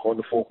begint gewoon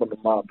de volgende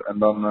maand. En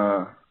dan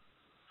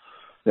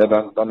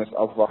is het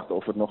afwachten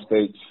of het nog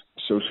steeds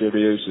zo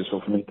serieus is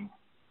of niet.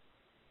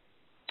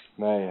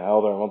 Nee,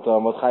 helder. Want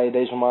wat ga je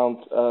deze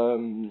maand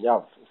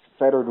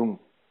verder doen?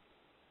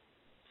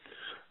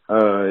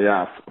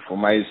 Voor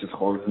mij is het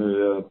gewoon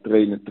nu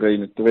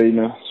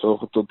trainen.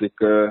 Zorgen tot ik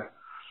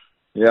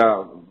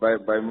bij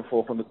mijn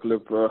volgende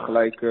club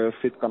gelijk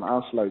fit kan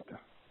aansluiten.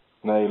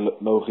 Nee,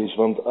 logisch.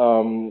 Want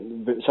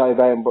zou je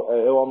bij een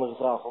heel andere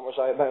vraag, maar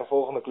zou je bij een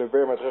volgende club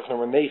weer met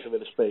rugnummer 9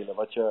 willen spelen?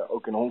 Wat je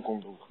ook in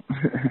Hongkong droeg?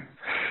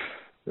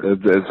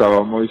 Het zou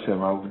wel mooi zijn,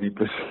 maar niet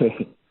per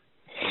se.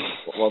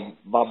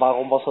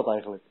 Waarom was dat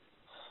eigenlijk?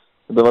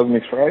 Er was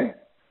niks vrij.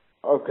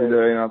 Oké.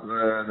 Iedereen had,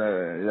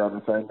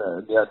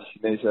 de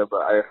Chinezen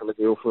hebben eigenlijk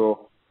heel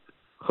veel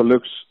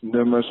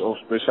geluksnummers of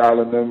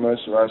speciale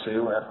nummers waar ze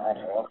heel erg aan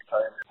gewacht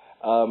zijn.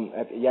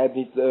 Jij hebt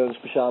niet een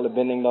speciale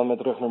binding dan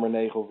met rugnummer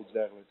 9 of iets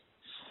dergelijks?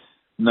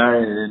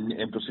 Nee,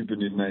 in principe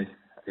niet, nee.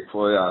 Ik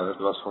vond, het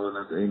was gewoon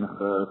het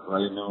enige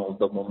vrije nummer op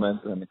dat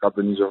moment en ik had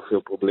er niet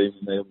zoveel problemen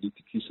mee om die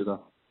te kiezen dan.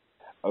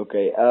 Oké,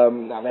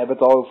 we hebben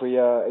het al over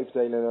je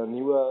eventuele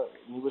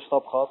nieuwe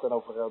stap gehad en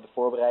over de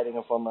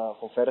voorbereidingen van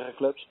verdere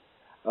clubs.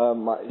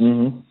 Maar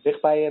is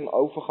ligt bij een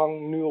overgang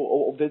nu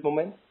op dit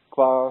moment,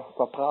 qua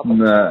praten?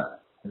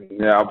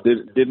 Nee, op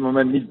dit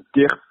moment niet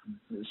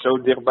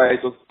zo dichtbij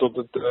tot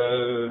het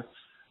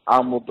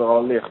aanbod er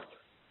al ligt.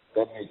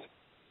 dat niet.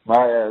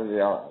 Maar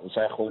we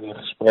zijn gewoon in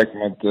gesprek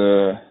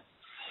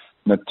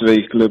met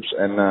 2 clubs.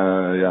 En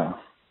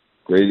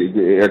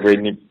ik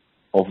weet niet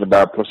of we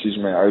daar precies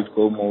mee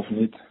uitkomen of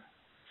niet.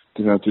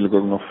 Het is natuurlijk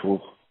ook nog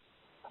vroeg.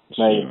 Dus,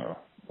 nee,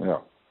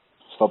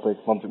 snap ik.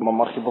 Want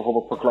mag je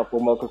bijvoorbeeld verklappen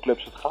om welke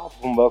clubs het gaat?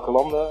 Of om welke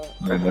landen?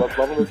 Welke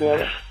landen we het nu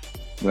hebben?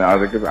 Nou,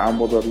 als ik het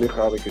aanbod had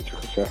liggen, had ik het je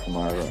gezegd,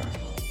 maar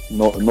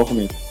nog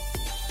niet.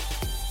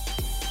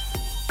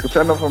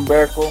 Cristiano van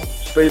Berkel,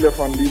 speler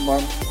van Lieman,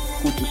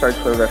 voetjes uit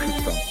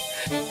Verwegistan.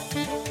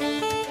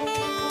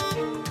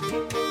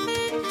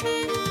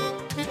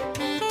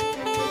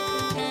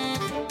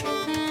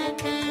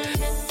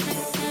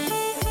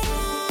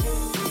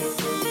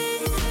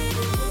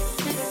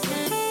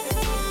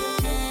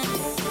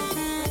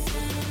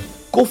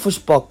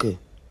 Koffers pakken.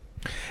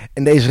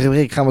 In deze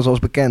rubriek gaan we zoals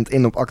bekend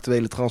in op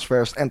actuele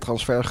transfers en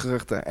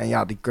transfergeruchten. En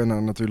ja, die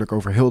kunnen natuurlijk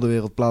over heel de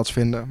wereld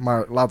plaatsvinden.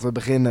 Maar laten we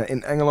beginnen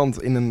in Engeland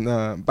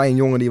bij een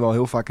jongen die we al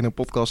heel vaak in een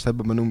podcast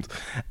hebben benoemd.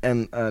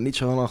 En niet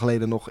zo heel lang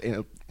geleden nog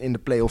in de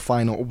play-off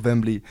final op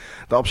Wembley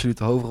de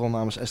absolute hoofdrol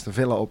namens Aston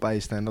Villa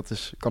opeiste. En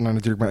dat kan er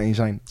natuurlijk maar één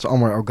zijn. Het is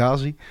Ammar El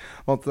Ghazi.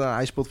 Want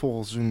hij speelt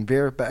volgend seizoen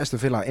weer bij Aston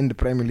Villa in de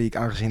Premier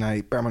League. Aangezien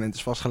hij permanent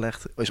is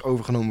vastgelegd. Is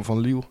overgenomen van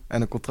Lille.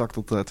 En een contract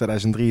tot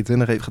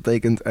 2023 heeft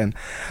getekend. En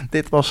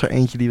dit was er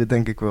eentje die we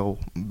denk ik wel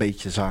een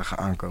beetje zagen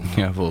aankomen.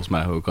 Ja, volgens mij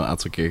hebben we ook al een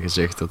aantal keer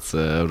gezegd dat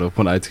we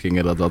ervan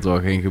uitgingen dat dat wel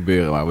ging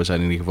gebeuren. Maar we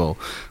zijn in ieder geval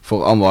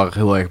voor Ammar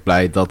heel erg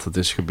blij dat het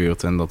is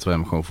gebeurd. En dat we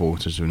hem gewoon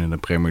volgend seizoen in de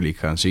Premier League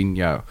gaan zien.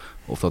 Ja,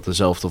 of dat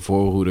dezelfde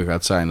voorhoede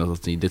gaat zijn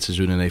dat hij dit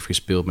seizoen in heeft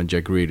gespeeld met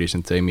Jack Grealish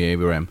en Tammy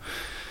Abraham.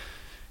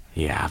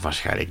 Ja,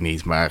 waarschijnlijk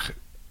niet. Maar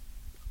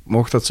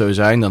mocht dat zo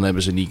zijn, dan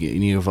hebben ze in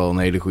ieder geval een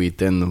hele goede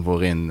tandem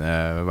voorin.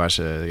 Waar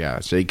ze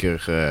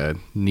zeker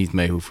niet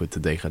mee hoeven te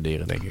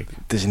degraderen, denk ik.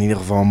 Het is in ieder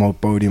geval een mooi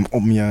podium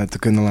om je te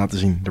kunnen laten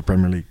zien, de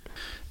Premier League.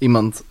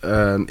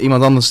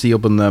 Iemand anders die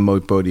op een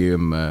mooi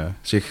podium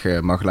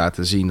zich mag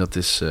laten zien, dat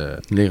is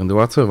Lerend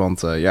Duarte.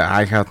 Want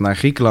hij gaat naar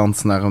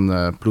Griekenland, naar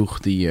een ploeg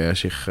die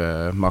zich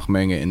mag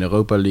mengen in de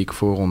Europa League,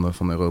 voorronde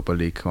van de Europa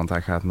League. Want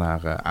hij gaat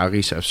naar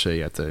Aris FC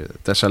uit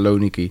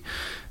Thessaloniki.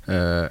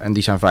 En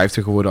die zijn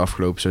 50 geworden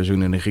afgelopen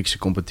seizoen in de Griekse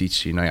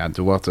competitie. Nou ja,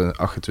 Duarte,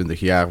 28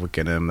 jaar. We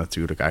kennen hem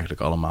natuurlijk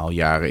eigenlijk allemaal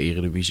jaren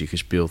Eredivisie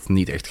gespeeld.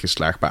 Niet echt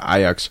geslaagd bij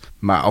Ajax.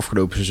 Maar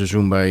afgelopen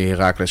seizoen bij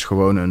Heracles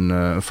gewoon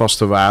een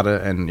vaste waarde.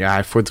 En ja, hij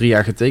heeft voor 3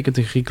 jaar getekend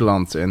in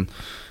Griekenland. En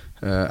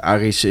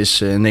Aris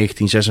is in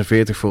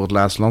 1946 voor het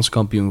laatst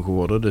landskampioen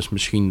geworden. Dus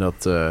misschien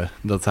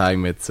dat hij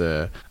met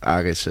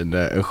Aris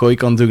een gooi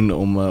kan doen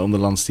om de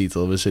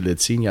landstitel. We zullen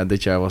het zien. Ja,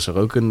 dit jaar was er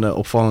ook een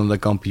opvallende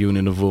kampioen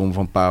in de vorm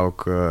van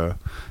PAOK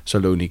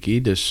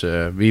Saloniki. Dus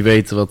wie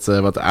weet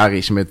wat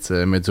Aris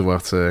met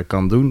Duarte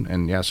kan doen.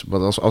 En ja,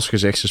 als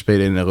gezegd, ze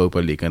spelen in de Europa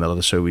League. En dat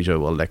is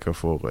sowieso wel lekker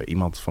voor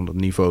iemand van het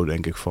niveau,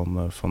 denk ik,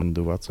 van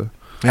Duarte.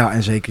 Ja,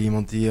 en zeker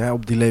iemand die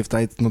op die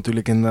leeftijd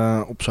natuurlijk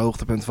op zijn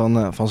hoogtepunt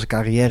van zijn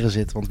carrière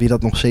zit. Want wie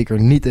dat nog zeker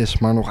niet is,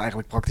 maar nog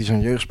eigenlijk praktisch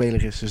een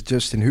jeugdspeler is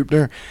Justin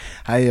Hübner.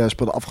 Hij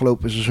speelde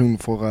afgelopen seizoen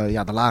voor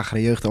de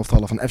lagere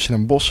jeugdelftallen van FC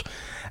Den Bosch.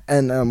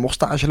 En mocht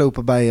stage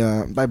lopen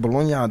bij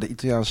Bologna, de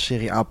Italiaanse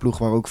Serie A-ploeg,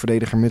 waar ook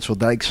verdediger Mitchell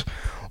Dijks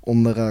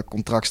onder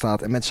contract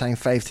staat. En met zijn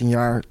 15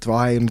 jaar,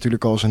 terwijl hij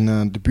natuurlijk al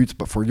zijn debuut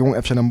voor Jong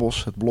FC Den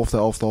Bosch, het belofte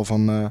elftal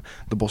van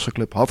de Bosse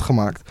club, had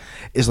gemaakt,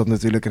 is dat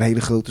natuurlijk een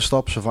hele grote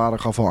stap. Zijn vader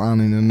gaf al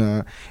aan in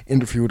een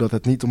interview dat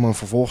het niet om een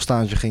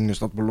vervolgstage ging, dus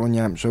dat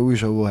Bologna hem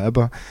sowieso wil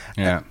hebben.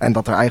 Ja. En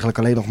dat er eigenlijk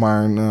alleen nog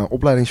maar een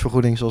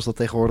opleidingsvergoeding, zoals dat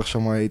tegenwoordig zo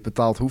mooi heet,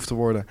 betaald hoeft te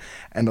worden.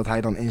 En dat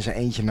hij dan in zijn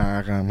eentje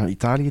naar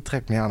Italië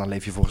trekt. Maar ja, dan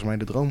leef je volgens mij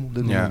de droom op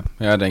dit moment.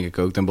 Ja, denk ik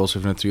ook. Den Bosch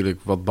heeft natuurlijk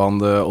wat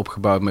banden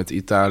opgebouwd met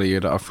Italië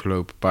de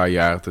afgelopen paar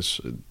jaar.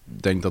 Dus ik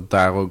denk dat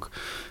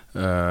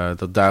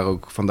daar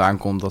ook vandaan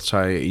komt dat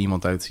zij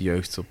iemand uit de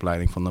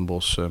jeugdopleiding van Den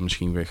Bosch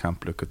misschien weer gaan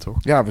plukken, toch?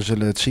 Ja, we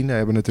zullen het zien. We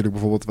hebben natuurlijk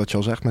bijvoorbeeld wat je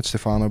al zegt met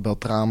Stefano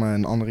Beltrame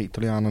en andere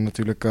Italianen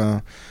natuurlijk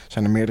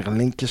zijn er meerdere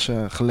linkjes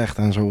gelegd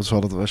en zo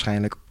zal het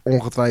waarschijnlijk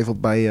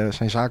ongetwijfeld bij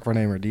zijn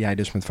zaakwaarnemer, die hij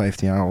dus met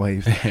 15 jaar al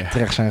heeft,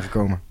 terecht zijn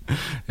gekomen.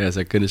 Ja,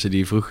 zij kunnen ze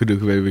die vroeg genoeg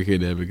mee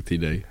beginnen, heb ik het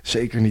idee.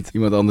 Zeker niet.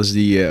 Iemand anders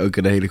die ook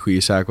een hele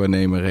goede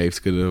zaakwaarnemer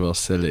heeft, kunnen we wel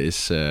stellen,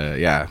 is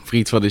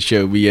vriend van de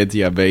show,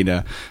 Mienti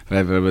Abena. We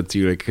hebben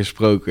natuurlijk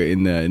gesproken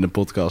in de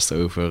podcast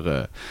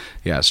over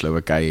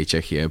Slowakije,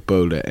 Tsjechië en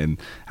Polen. En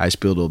hij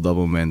speelde op dat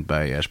moment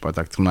bij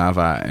Spartak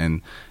Trnava.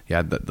 En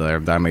ja,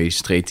 daarmee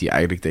streed hij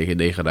eigenlijk tegen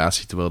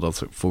degradatie, terwijl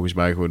dat volgens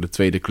mij gewoon de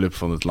tweede club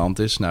van het land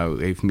is.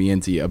 Nou heeft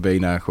Mienti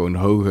Abena gewoon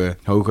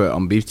hoge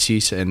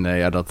ambities.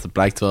 En dat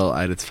blijkt wel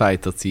uit het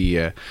feit dat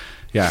hij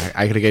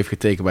eigenlijk heeft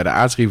getekend bij de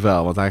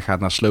aartsrivaal. Want hij gaat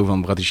naar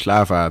Slovan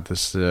Bratislava.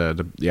 Dus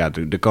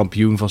de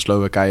kampioen van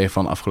Slowakije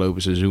van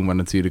afgelopen seizoen. Maar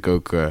natuurlijk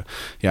ook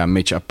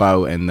Mitch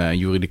Apau en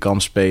Juri de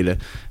Kamp spelen.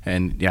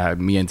 En ja,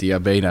 Mienti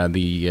Abena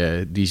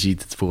die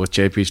ziet het voor het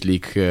Champions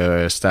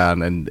League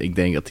staan. En ik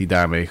denk dat hij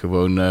daarmee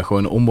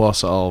gewoon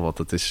omwassen al. Want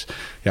het is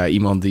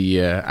iemand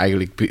die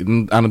eigenlijk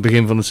aan het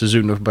begin van het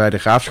seizoen nog bij de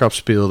Graafschap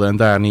speelde. En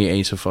daar niet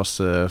eens een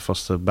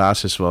vaste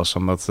basis was.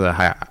 Omdat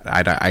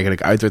hij daar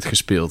eigenlijk uit werd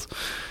gespeeld.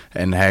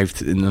 En hij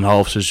heeft in een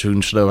half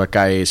seizoen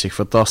Slowakije zich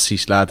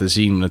fantastisch laten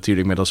zien.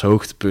 Natuurlijk met als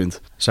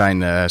hoogtepunt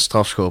zijn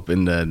strafschop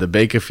in de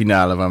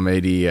bekerfinale,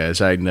 waarmee hij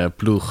zijn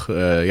ploeg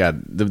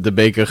de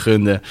beker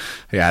gunde.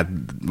 Ja,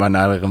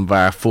 waarna er een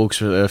waar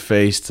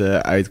volksfeest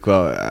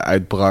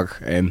uitbrak.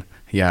 En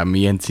ja,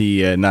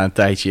 Mienti na een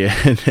tijdje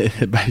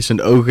bij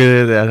zijn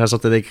ogen, hij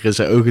zat in één keer in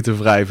zijn ogen te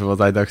wrijven, want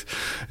hij dacht,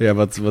 ja,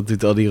 wat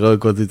doet al die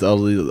rook, wat doet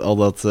al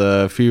dat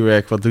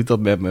vuurwerk, wat doet dat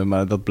met me?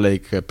 Maar dat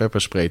bleek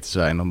pepperspray te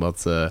zijn,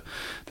 omdat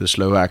de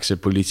Slovaakse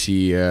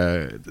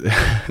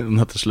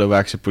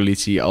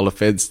politie alle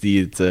fans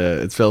die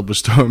het veld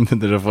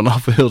bestormden er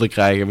vanaf wilde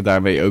krijgen, en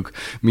daarmee ook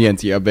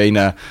Mienti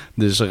Abena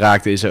dus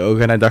raakte in zijn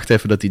ogen. En hij dacht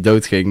even dat hij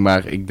doodging,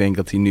 maar ik denk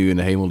dat hij nu in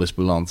de hemel is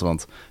beland,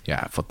 want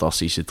ja,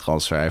 fantastische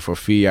transfer. Hij voor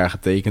 4 jaar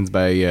getekend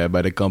bij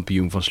de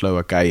kampioen van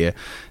Slowakije,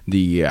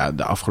 die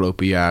de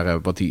afgelopen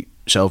jaren, wat hij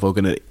zelf ook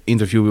in een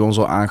interview bij ons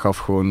al aangaf,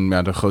 gewoon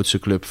de grootste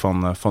club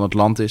van het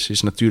land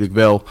is natuurlijk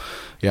wel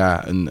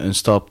een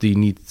stap die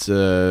niet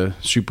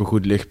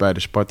supergoed ligt bij de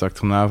Spartak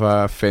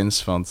Trnava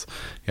fans, want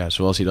ja,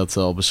 zoals hij dat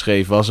al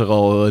beschreef, was er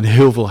al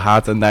heel veel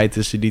haat en nijd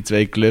tussen die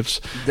twee clubs.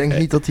 Ik denk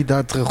niet dat hij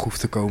daar terug hoeft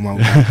te komen ook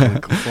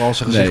eigenlijk, vooral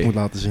zijn gezicht moet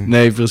laten zien.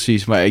 Nee,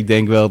 precies, maar ik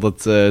denk wel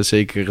dat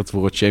zeker het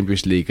woord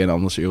Champions League en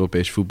anders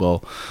Europees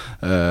voetbal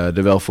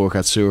er wel voor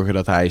gaat zorgen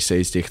dat hij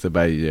steeds dichter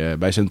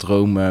bij zijn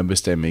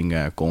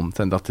droombestemming komt.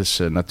 En dat is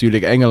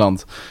natuurlijk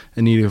Engeland.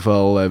 In ieder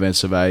geval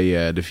wensen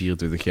wij de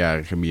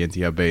 24-jarige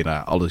Mienti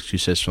Abena al het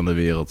succes van de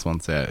wereld,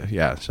 want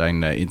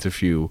zijn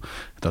interview,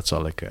 dat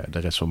zal ik de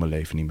rest van mijn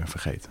leven niet meer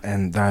vergeten.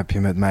 En daar heb je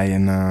met mij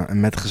een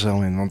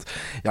metgezel in. Want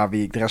ja,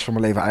 wie ik de rest van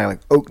mijn leven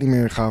eigenlijk ook niet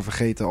meer ga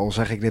vergeten, al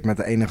zeg ik dit met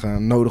de enige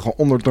nodige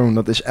ondertoon,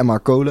 dat is Emma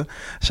Kolen.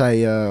 Zij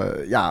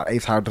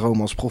heeft haar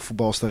droom als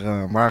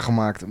profvoetbalster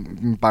waargemaakt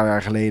een paar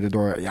jaar geleden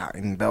door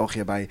in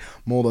België bij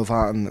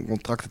Moldova een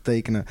contract te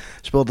tekenen.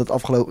 Speelde het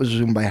afgelopen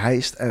seizoen bij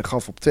Heist en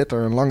gaf op Twitter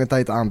een lange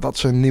tijd aan dat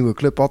ze een nieuwe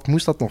club had.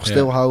 Moest dat nog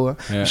stilhouden.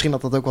 Ja. Misschien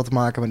had dat ook wat te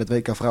maken met het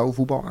WK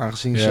vrouwenvoetbal,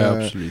 aangezien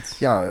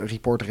ze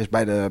reporter is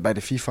bij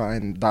de FIFA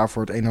en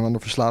daarvoor het een en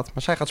ander verslaat.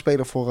 Maar zij gaat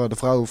spelen voor de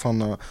vrouwen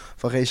van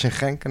Racing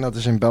Genk. En dat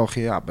is in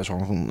België best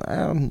wel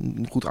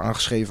een goed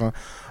aangeschreven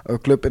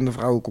club in de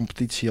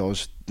vrouwencompetitie. Al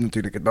is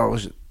natuurlijk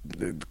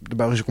de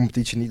Belgische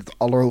competitie niet het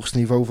allerhoogste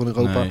niveau van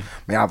Europa. Nee.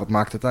 Maar ja, wat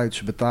maakt het uit?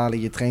 Ze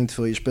betalen, je traint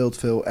veel, je speelt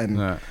veel.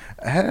 En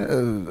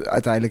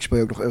uiteindelijk speel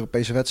je ook nog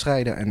Europese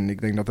wedstrijden. En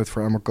ik denk dat het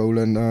voor Emma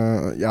Kolen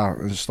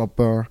een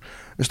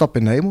stap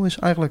in de hemel is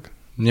eigenlijk.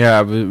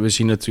 Ja, we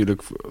zien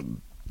natuurlijk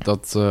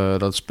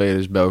dat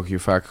spelers België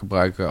vaak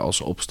gebruiken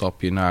als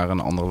opstapje naar een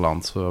ander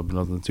land. We hebben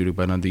dat natuurlijk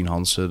bij Nadine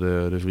Hansen,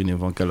 de vriendin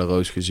van Kelle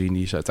Roos, gezien.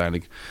 Die is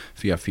uiteindelijk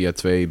via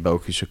 2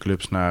 Belgische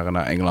clubs naar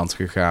Engeland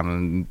gegaan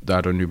en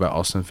daardoor nu bij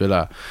Aston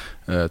Villa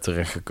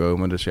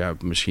terechtgekomen. Dus ja,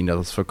 misschien dat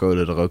het voor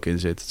Kolen er ook in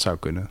zit. Het zou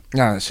kunnen.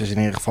 Ja, ze is in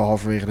ieder geval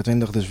halverwege de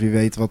 20, dus wie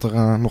weet wat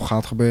er nog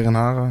gaat gebeuren in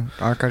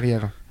haar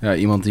carrière. Ja,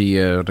 iemand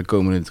die de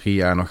komende 3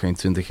 jaar nog geen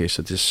 20 is,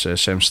 dat is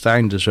Sam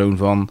Stein, de zoon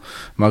van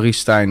Maurice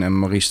Stein. En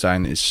Maurice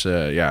Stein is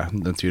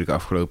natuurlijk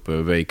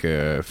afgelopen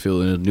weken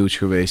veel in het nieuws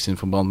geweest in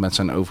verband met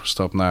zijn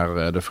overstap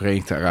naar de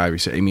Verenigde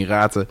Arabische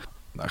Emiraten.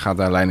 Hij gaat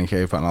daar leiding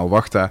geven aan Al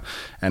Wahda.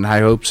 En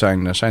hij hoopt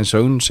zijn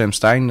zoon Sam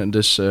Stein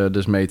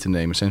dus mee te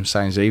nemen. Sam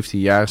Stein, 17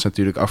 jaar, is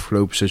natuurlijk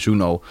afgelopen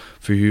seizoen al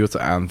verhuurd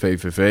aan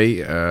VVV.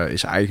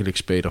 Is eigenlijk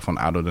speler van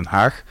ADO Den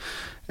Haag.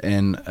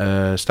 En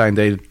Stein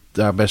deed het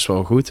daar best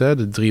wel goed. Hè?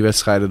 De 3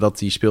 wedstrijden dat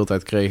hij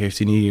speeltijd kreeg, heeft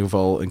hij in ieder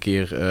geval een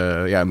keer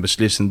een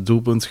beslissend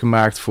doelpunt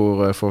gemaakt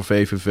voor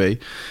VVV.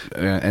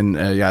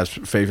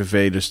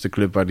 VVV, dus de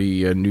club waar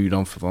hij nu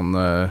dan van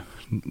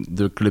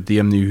de club die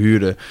hem nu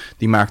huurde,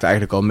 die maakte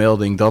eigenlijk al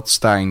melding dat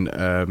Stein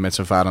met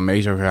zijn vader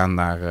mee zou gaan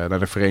naar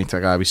de Verenigde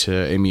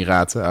Arabische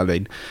Emiraten.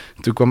 Alleen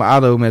toen kwam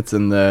ADO met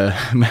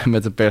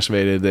een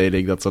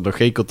persmededeling dat er nog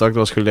geen contact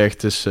was gelegd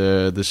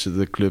tussen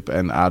de club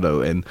en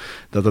ADO. En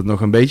dat het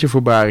nog een beetje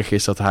voorbarig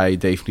is dat hij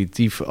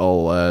definitief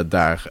al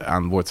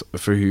daaraan wordt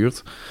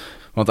verhuurd.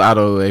 Want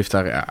ADO heeft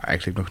daar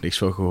eigenlijk nog niks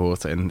van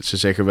gehoord. En ze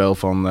zeggen wel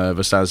van,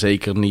 we staan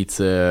zeker niet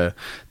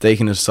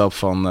tegen een stap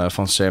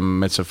van Sam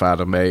met zijn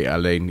vader mee.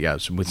 Alleen,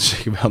 ze moeten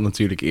zich wel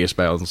natuurlijk eerst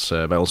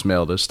bij ons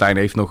melden. Stein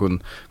heeft nog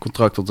een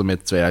contract tot en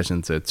met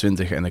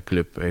 2020. En de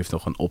club heeft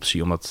nog een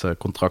optie om dat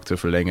contract te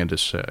verlengen.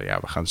 Dus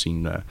we gaan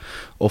zien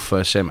of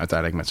Sam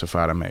uiteindelijk met zijn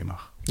vader mee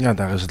mag. Ja,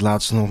 daar is het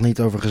laatste nog niet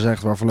over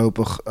gezegd.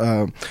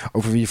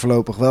 Over wie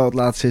voorlopig wel het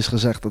laatste is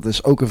gezegd. Dat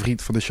is ook een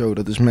vriend van de show.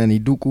 Dat is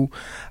Manny Doku.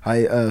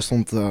 Hij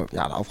stond de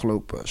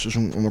afgelopen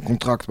seizoen onder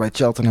contract bij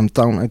Cheltenham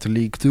Town uit de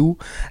League 2.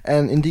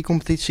 En in die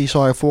competitie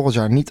zal hij volgend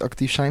jaar niet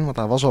actief zijn. Want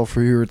hij was al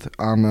verhuurd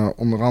aan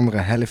onder andere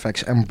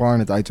Halifax en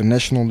Barnet uit de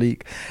National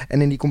League.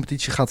 En in die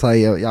competitie gaat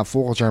hij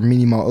volgend jaar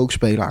minimaal ook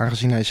spelen.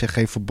 Aangezien hij zich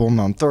heeft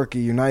verbonden aan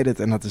Turkey United.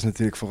 En dat is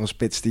natuurlijk voor een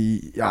spits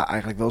die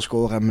eigenlijk wel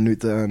scoren en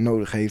minuten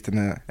nodig heeft.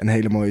 En een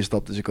hele mooie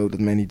stap. Dus ik hoop dat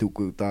Manny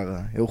Doku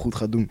daar heel goed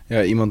gaat doen.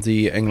 Ja, iemand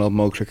die Engeland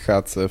mogelijk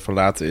gaat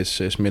verlaten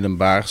is Millem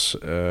Baars,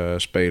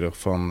 speler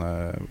van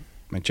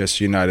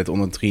Manchester United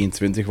onder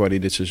 23, waar hij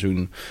dit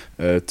seizoen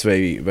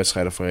 2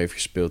 wedstrijden voor heeft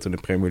gespeeld in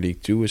de Premier League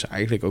 2. Is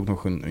eigenlijk ook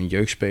nog een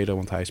jeugdspeler,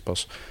 want hij is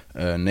pas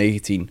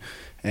 19.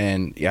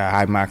 En ja,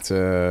 hij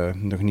maakte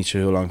nog niet zo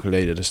heel lang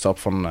geleden de stap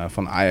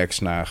van Ajax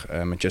naar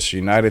Manchester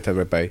United. Hij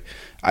werd bij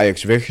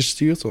Ajax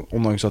weggestuurd,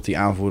 ondanks dat hij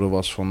aanvoerder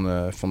was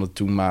van de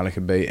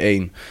toenmalige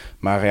B1.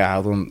 Maar ja, hij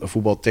had een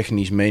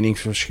voetbaltechnisch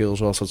meningsverschil,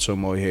 zoals dat zo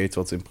mooi heet.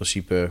 Wat in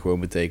principe gewoon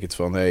betekent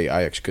van, hey,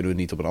 Ajax kunnen we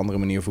niet op een andere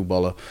manier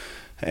voetballen.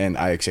 En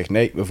Ajax zegt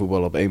nee, we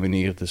voetballen op 1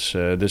 manier,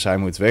 dus hij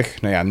moet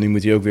weg. Nou ja, nu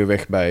moet hij ook weer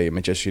weg bij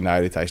Manchester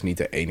United. Hij is niet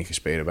de enige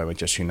speler bij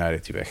Manchester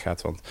United die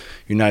weggaat. Want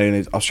United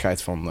heeft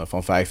afscheid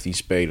van 15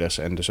 spelers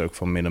en dus ook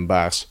van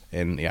middenbaars.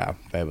 En ja,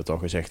 we hebben het al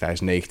gezegd, hij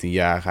is 19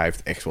 jaar. Hij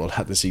heeft echt wel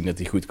laten zien dat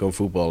hij goed kan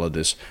voetballen.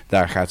 Dus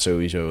daar gaat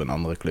sowieso een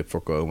andere club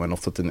voor komen. En of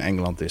dat in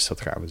Engeland is,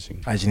 dat gaan we zien.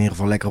 Hij is in ieder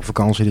geval lekker op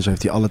vakantie, dus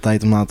heeft hij alle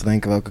tijd om na te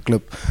denken welke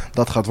club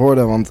dat gaat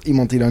worden. Want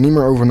iemand die daar niet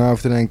meer over na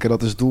hoeft te denken,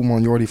 dat is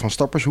doelman Jordi van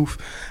Stappershoef.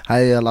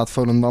 Hij laat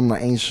Volendam na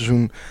 1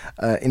 seizoen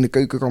in de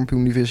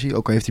keukenkampioen-divisie.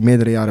 Ook al heeft hij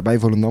meerdere jaren bij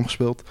Volendam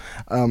gespeeld.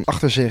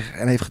 Achter zich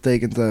en heeft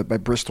getekend bij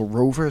Bristol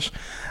Rovers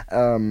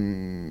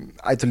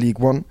uit de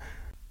League One.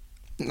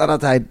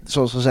 Nadat hij,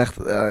 zoals gezegd,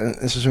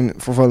 een seizoen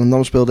voor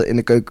Volendam speelde in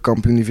de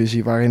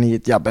keukenkampioen-divisie, waarin hij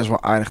het best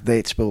wel aardig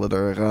deed. Speelde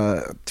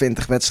er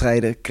 20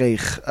 wedstrijden,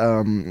 kreeg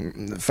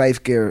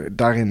 5 keer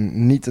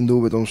daarin niet een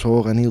doelpunt om zijn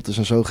horen en hield dus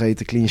een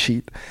zogeheten clean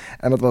sheet.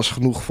 En dat was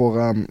genoeg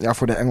voor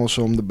de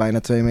Engelsen om de bijna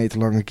 2 meter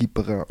lange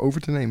keeper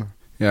over te nemen.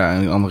 Ja,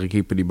 en een andere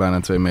keeper die bijna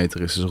 2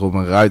 meter is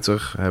Robin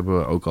Ruiter. Hebben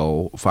we ook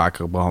al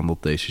vaker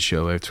behandeld deze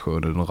show. Heeft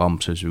gewoon een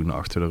rampseizoen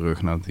achter de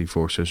rug nadat hij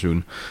vorig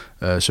seizoen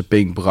zijn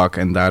pink brak.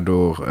 En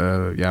daardoor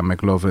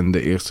McLovin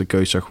de eerste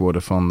keus zag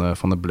worden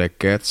van de Black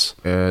Cats.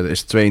 Hij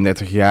is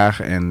 32 jaar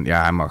en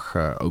ja, hij mag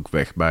ook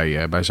weg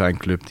bij zijn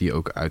club die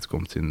ook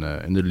uitkomt in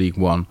de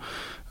League One.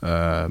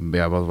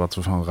 Wat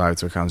we van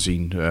Ruiter gaan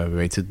zien, we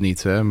weten het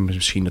niet. Hè?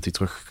 Misschien dat hij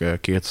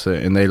terugkeert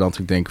in Nederland.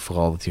 Ik denk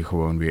vooral dat hij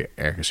gewoon weer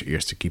ergens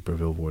eerste keeper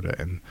wil worden.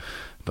 En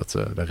dat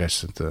de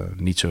rest het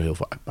niet zo heel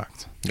veel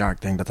uitmaakt. Ja,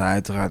 ik denk dat hij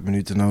uiteraard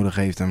minuten nodig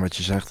heeft. En wat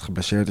je zegt,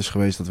 geblesseerd is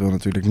geweest, dat wil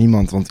natuurlijk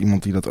niemand. Want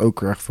iemand die dat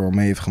ook erg veel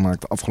mee heeft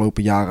gemaakt de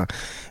afgelopen jaren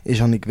is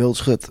Yannick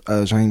Wildschut.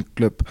 Zijn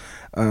club,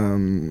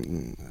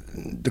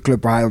 de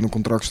club waar hij onder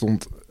contract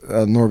stond,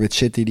 Norwich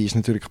City, die is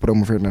natuurlijk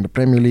gepromoveerd naar de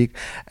Premier League.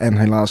 En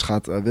helaas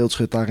gaat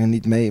Wildschut daarin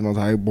niet mee, want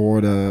hij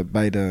behoorde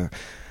bij de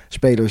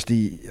spelers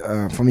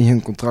van wie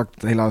hun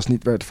contract helaas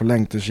niet werd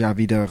verlengd. Dus ja,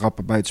 wie de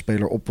rappe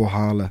buitenspeler op wil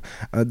halen,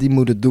 die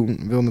moet het doen.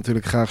 Wil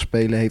natuurlijk graag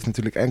spelen, heeft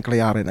natuurlijk enkele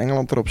jaren in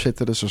Engeland erop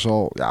zitten. Dus er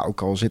zal,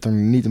 ook al zit er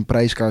niet een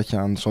prijskaartje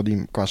aan, zal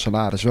die qua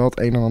salaris wel het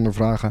een en ander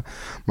vragen.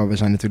 Maar we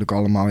zijn natuurlijk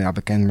allemaal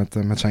bekend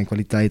met zijn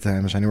kwaliteiten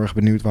en we zijn heel erg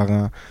benieuwd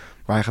waar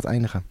hij gaat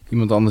eindigen.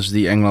 Iemand anders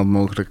die Engeland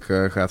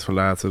mogelijk gaat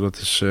verlaten, dat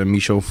is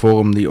Michel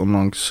Vorm, die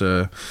onlangs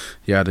de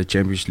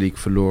Champions League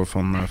verloor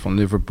van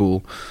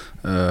Liverpool.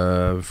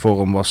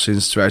 Vorm was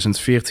sinds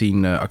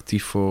 2014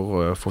 actief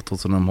voor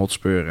Tottenham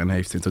Hotspur en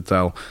heeft in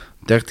totaal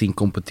 13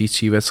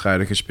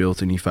 competitiewedstrijden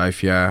gespeeld in die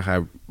 5 jaar.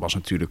 Hij was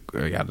natuurlijk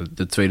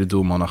de tweede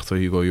doelman achter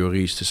Hugo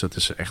Lloris. Dus dat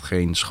is echt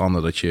geen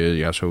schande dat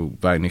je zo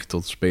weinig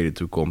tot spelen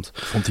toe komt.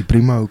 Vond hij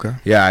prima ook, hè?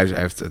 Ja, hij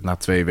heeft naar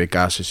 2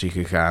 WK's is hij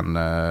gegaan,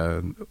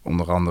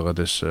 onder andere.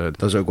 Dus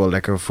dat is ook wel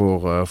lekker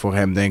voor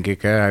hem, denk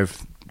ik. Hè. Hij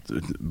heeft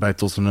bij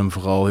Tottenham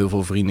vooral heel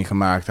veel vrienden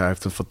gemaakt. Hij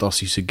heeft een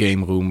fantastische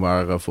game room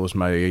waar volgens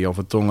mij Jan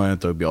Vertongen en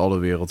Toby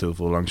Alderweireld heel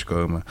veel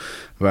langskomen.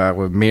 Waar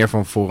we meer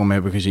van Vorm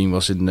hebben gezien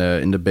was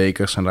in de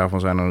bekers. En daarvan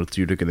zijn er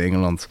natuurlijk in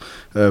Engeland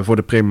voor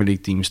de Premier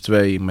League teams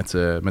 2 met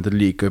de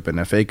League Cup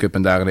en FA Cup.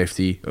 En daarin heeft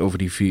hij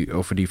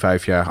over die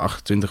 5 jaar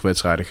 28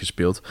 wedstrijden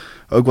gespeeld.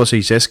 Ook was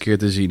hij 6 keer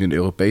te zien in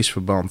Europees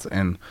verband.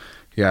 En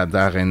ja,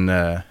 daarin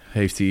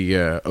heeft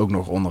hij ook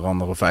nog onder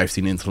andere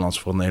 15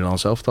 interlands voor het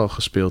Nederlands elftal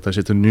gespeeld. Hij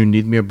zit er nu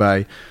niet meer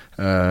bij.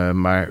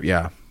 Maar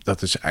ja,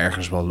 dat is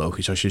ergens wel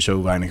logisch als je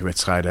zo weinig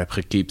wedstrijden hebt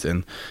gekiept.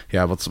 En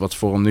ja, wat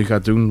Vorm nu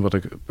gaat doen,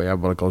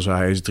 wat ik al zei,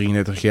 hij is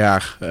 33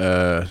 jaar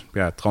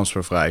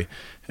transfervrij.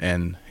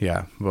 En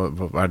ja,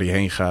 waar hij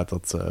heen gaat,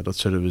 dat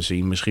zullen we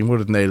zien. Misschien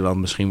wordt het Nederland,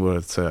 misschien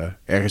wordt het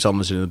ergens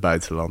anders in het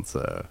buitenland.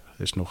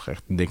 Er is nog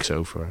echt niks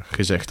over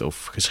gezegd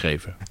of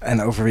geschreven.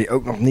 En over wie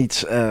ook nog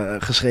niets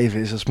geschreven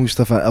is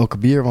Mustafa El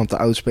Kabir. Want de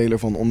oudspeler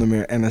van onder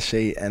meer NSC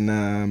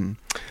en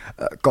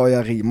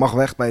Cagliari mag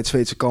weg bij het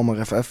Zweedse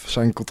Kalmar FF.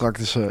 Zijn contract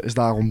is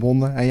daar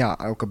ontbonden. En ja,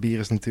 El Kabir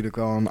is natuurlijk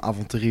wel een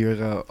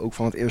avonturier. Ook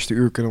van het eerste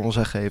uur kunnen we wel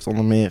zeggen. Heeft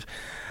onder meer,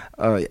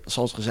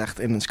 zoals gezegd,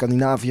 in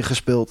Scandinavië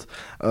gespeeld.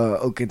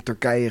 Ook in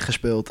Turkije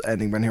gespeeld.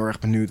 En ik ben heel erg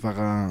benieuwd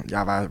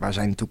waar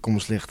zijn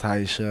toekomst ligt.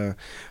 Hij is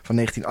van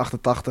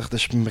 1988,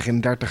 dus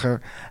begin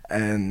 30er.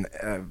 En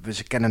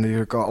we kennen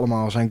natuurlijk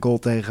allemaal zijn goal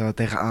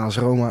tegen AS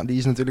Roma. Die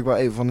is natuurlijk wel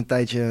even van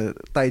een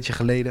tijdje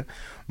geleden.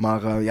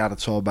 Maar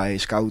dat zal bij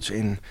scouts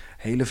in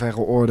hele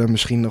verre orde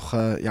misschien nog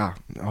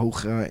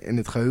hoog in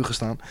het geheugen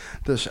staan.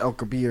 Dus El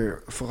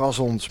Kabir, verras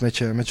ons met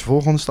je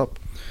volgende stap.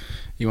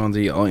 Iemand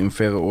die al in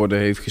verre orde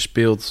heeft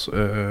gespeeld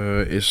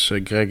is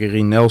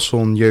Gregory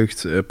Nelson,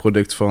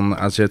 jeugdproduct van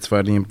AZ,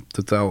 waar hij in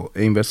totaal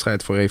 1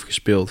 wedstrijd voor heeft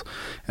gespeeld.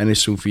 En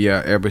is toen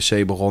via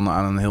RBC begonnen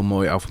aan een heel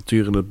mooi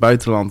avontuur in het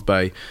buitenland.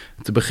 Bij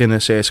te beginnen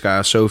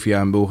CSKA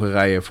Sofia in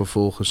Bulgarije,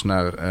 vervolgens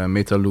naar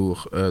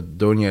Metalurg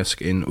Donetsk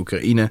in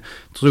Oekraïne.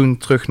 Toen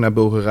terug naar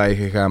Bulgarije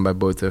gegaan bij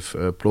Botev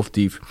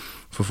Plovdiv.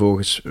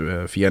 Vervolgens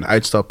via een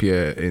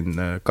uitstapje in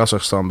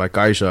Kazachstan bij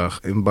Kaizer,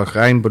 in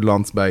Bahrein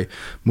beland bij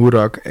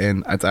Murak.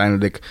 En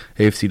uiteindelijk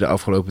heeft hij de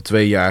afgelopen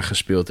 2 jaar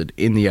gespeeld in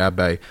India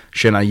bij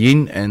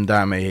Chennai. En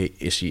daarmee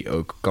is hij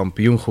ook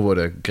kampioen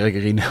geworden.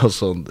 Gregory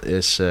Nelson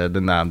is de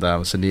naam,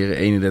 dames en heren,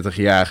 31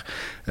 jaar.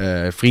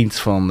 Vriend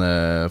van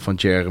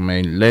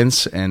Jermaine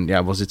Lens. En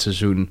ja, was dit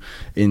seizoen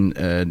in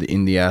de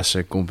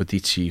Indiase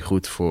competitie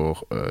goed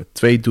voor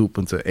 2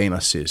 doelpunten, 1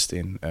 assist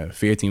in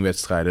 14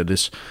 wedstrijden.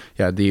 Dus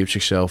ja, die heeft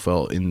zichzelf wel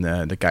in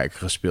de kijker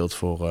gespeeld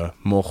voor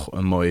nog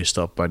een mooie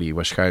stap, waar hij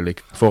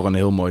waarschijnlijk voor een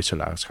heel mooi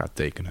salaris gaat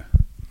tekenen.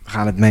 We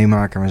gaan het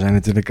meemaken. We zijn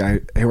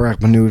natuurlijk heel erg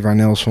benieuwd waar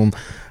Nelson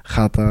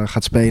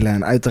gaat spelen.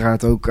 En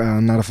uiteraard ook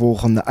naar de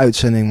volgende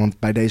uitzending. Want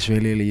bij deze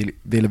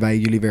willen wij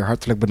jullie weer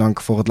hartelijk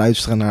bedanken voor het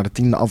luisteren naar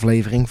de 10e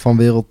aflevering van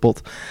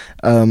Wereldpot.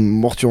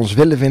 Mocht je ons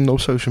willen vinden op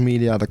social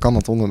media, dan kan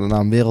dat onder de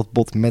naam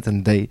Wereldpot met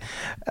een D.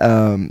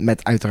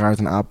 Met uiteraard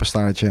een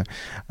apenstaartje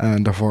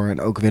daarvoor.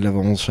 En ook willen we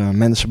onze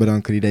mensen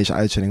bedanken die deze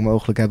uitzending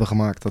mogelijk hebben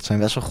gemaakt. Dat zijn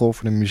Wessel Golf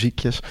voor de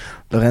muziekjes,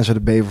 Lorenzo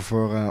de Bever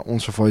voor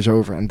onze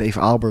voice-over en Dave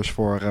Albers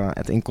voor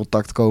het in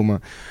contact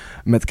komen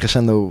met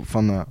Crescendo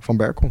van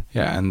Berkel.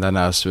 Ja, en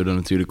daarnaast willen we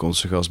natuurlijk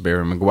onze gast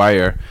Barry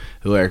Maguire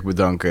heel erg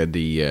bedanken.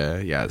 Die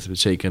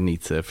zeker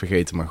niet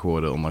vergeten mag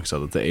worden, ondanks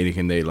dat het de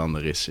enige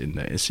Nederlander is in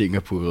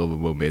Singapore op het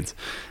moment.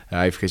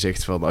 Hij heeft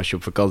gezegd van als je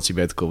op vakantie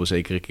bent, kom er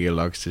zeker een keer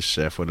langs. Dus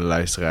voor de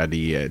luisteraar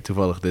die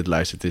toevallig dit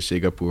luistert in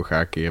Singapore, ga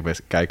een keer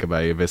kijken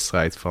bij een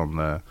wedstrijd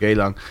van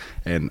Gelang.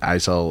 En hij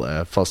zal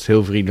vast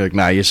heel vriendelijk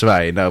naar je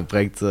zwaaien. Nou,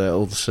 brengt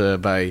ons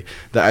bij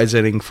de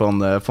uitzending van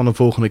de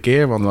volgende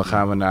keer. Want dan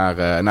gaan we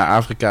naar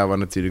Afrika, waar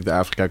natuurlijk de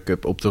Afrika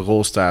Cup op de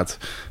rol staat.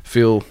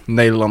 Veel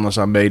Nederlanders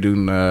aan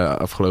meedoen.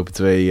 Afgelopen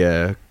twee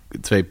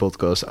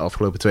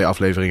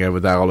afleveringen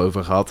hebben we het daar al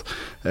over gehad.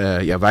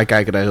 Wij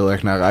kijken daar heel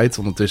erg naar uit.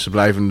 Ondertussen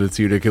blijven we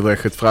natuurlijk heel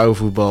erg het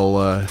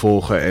vrouwenvoetbal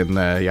volgen.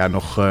 En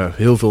nog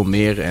heel veel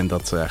meer. En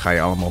dat ga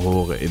je allemaal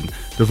horen in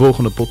de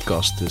volgende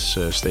podcast. Dus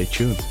stay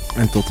tuned.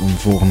 En tot een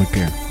volgende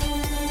keer.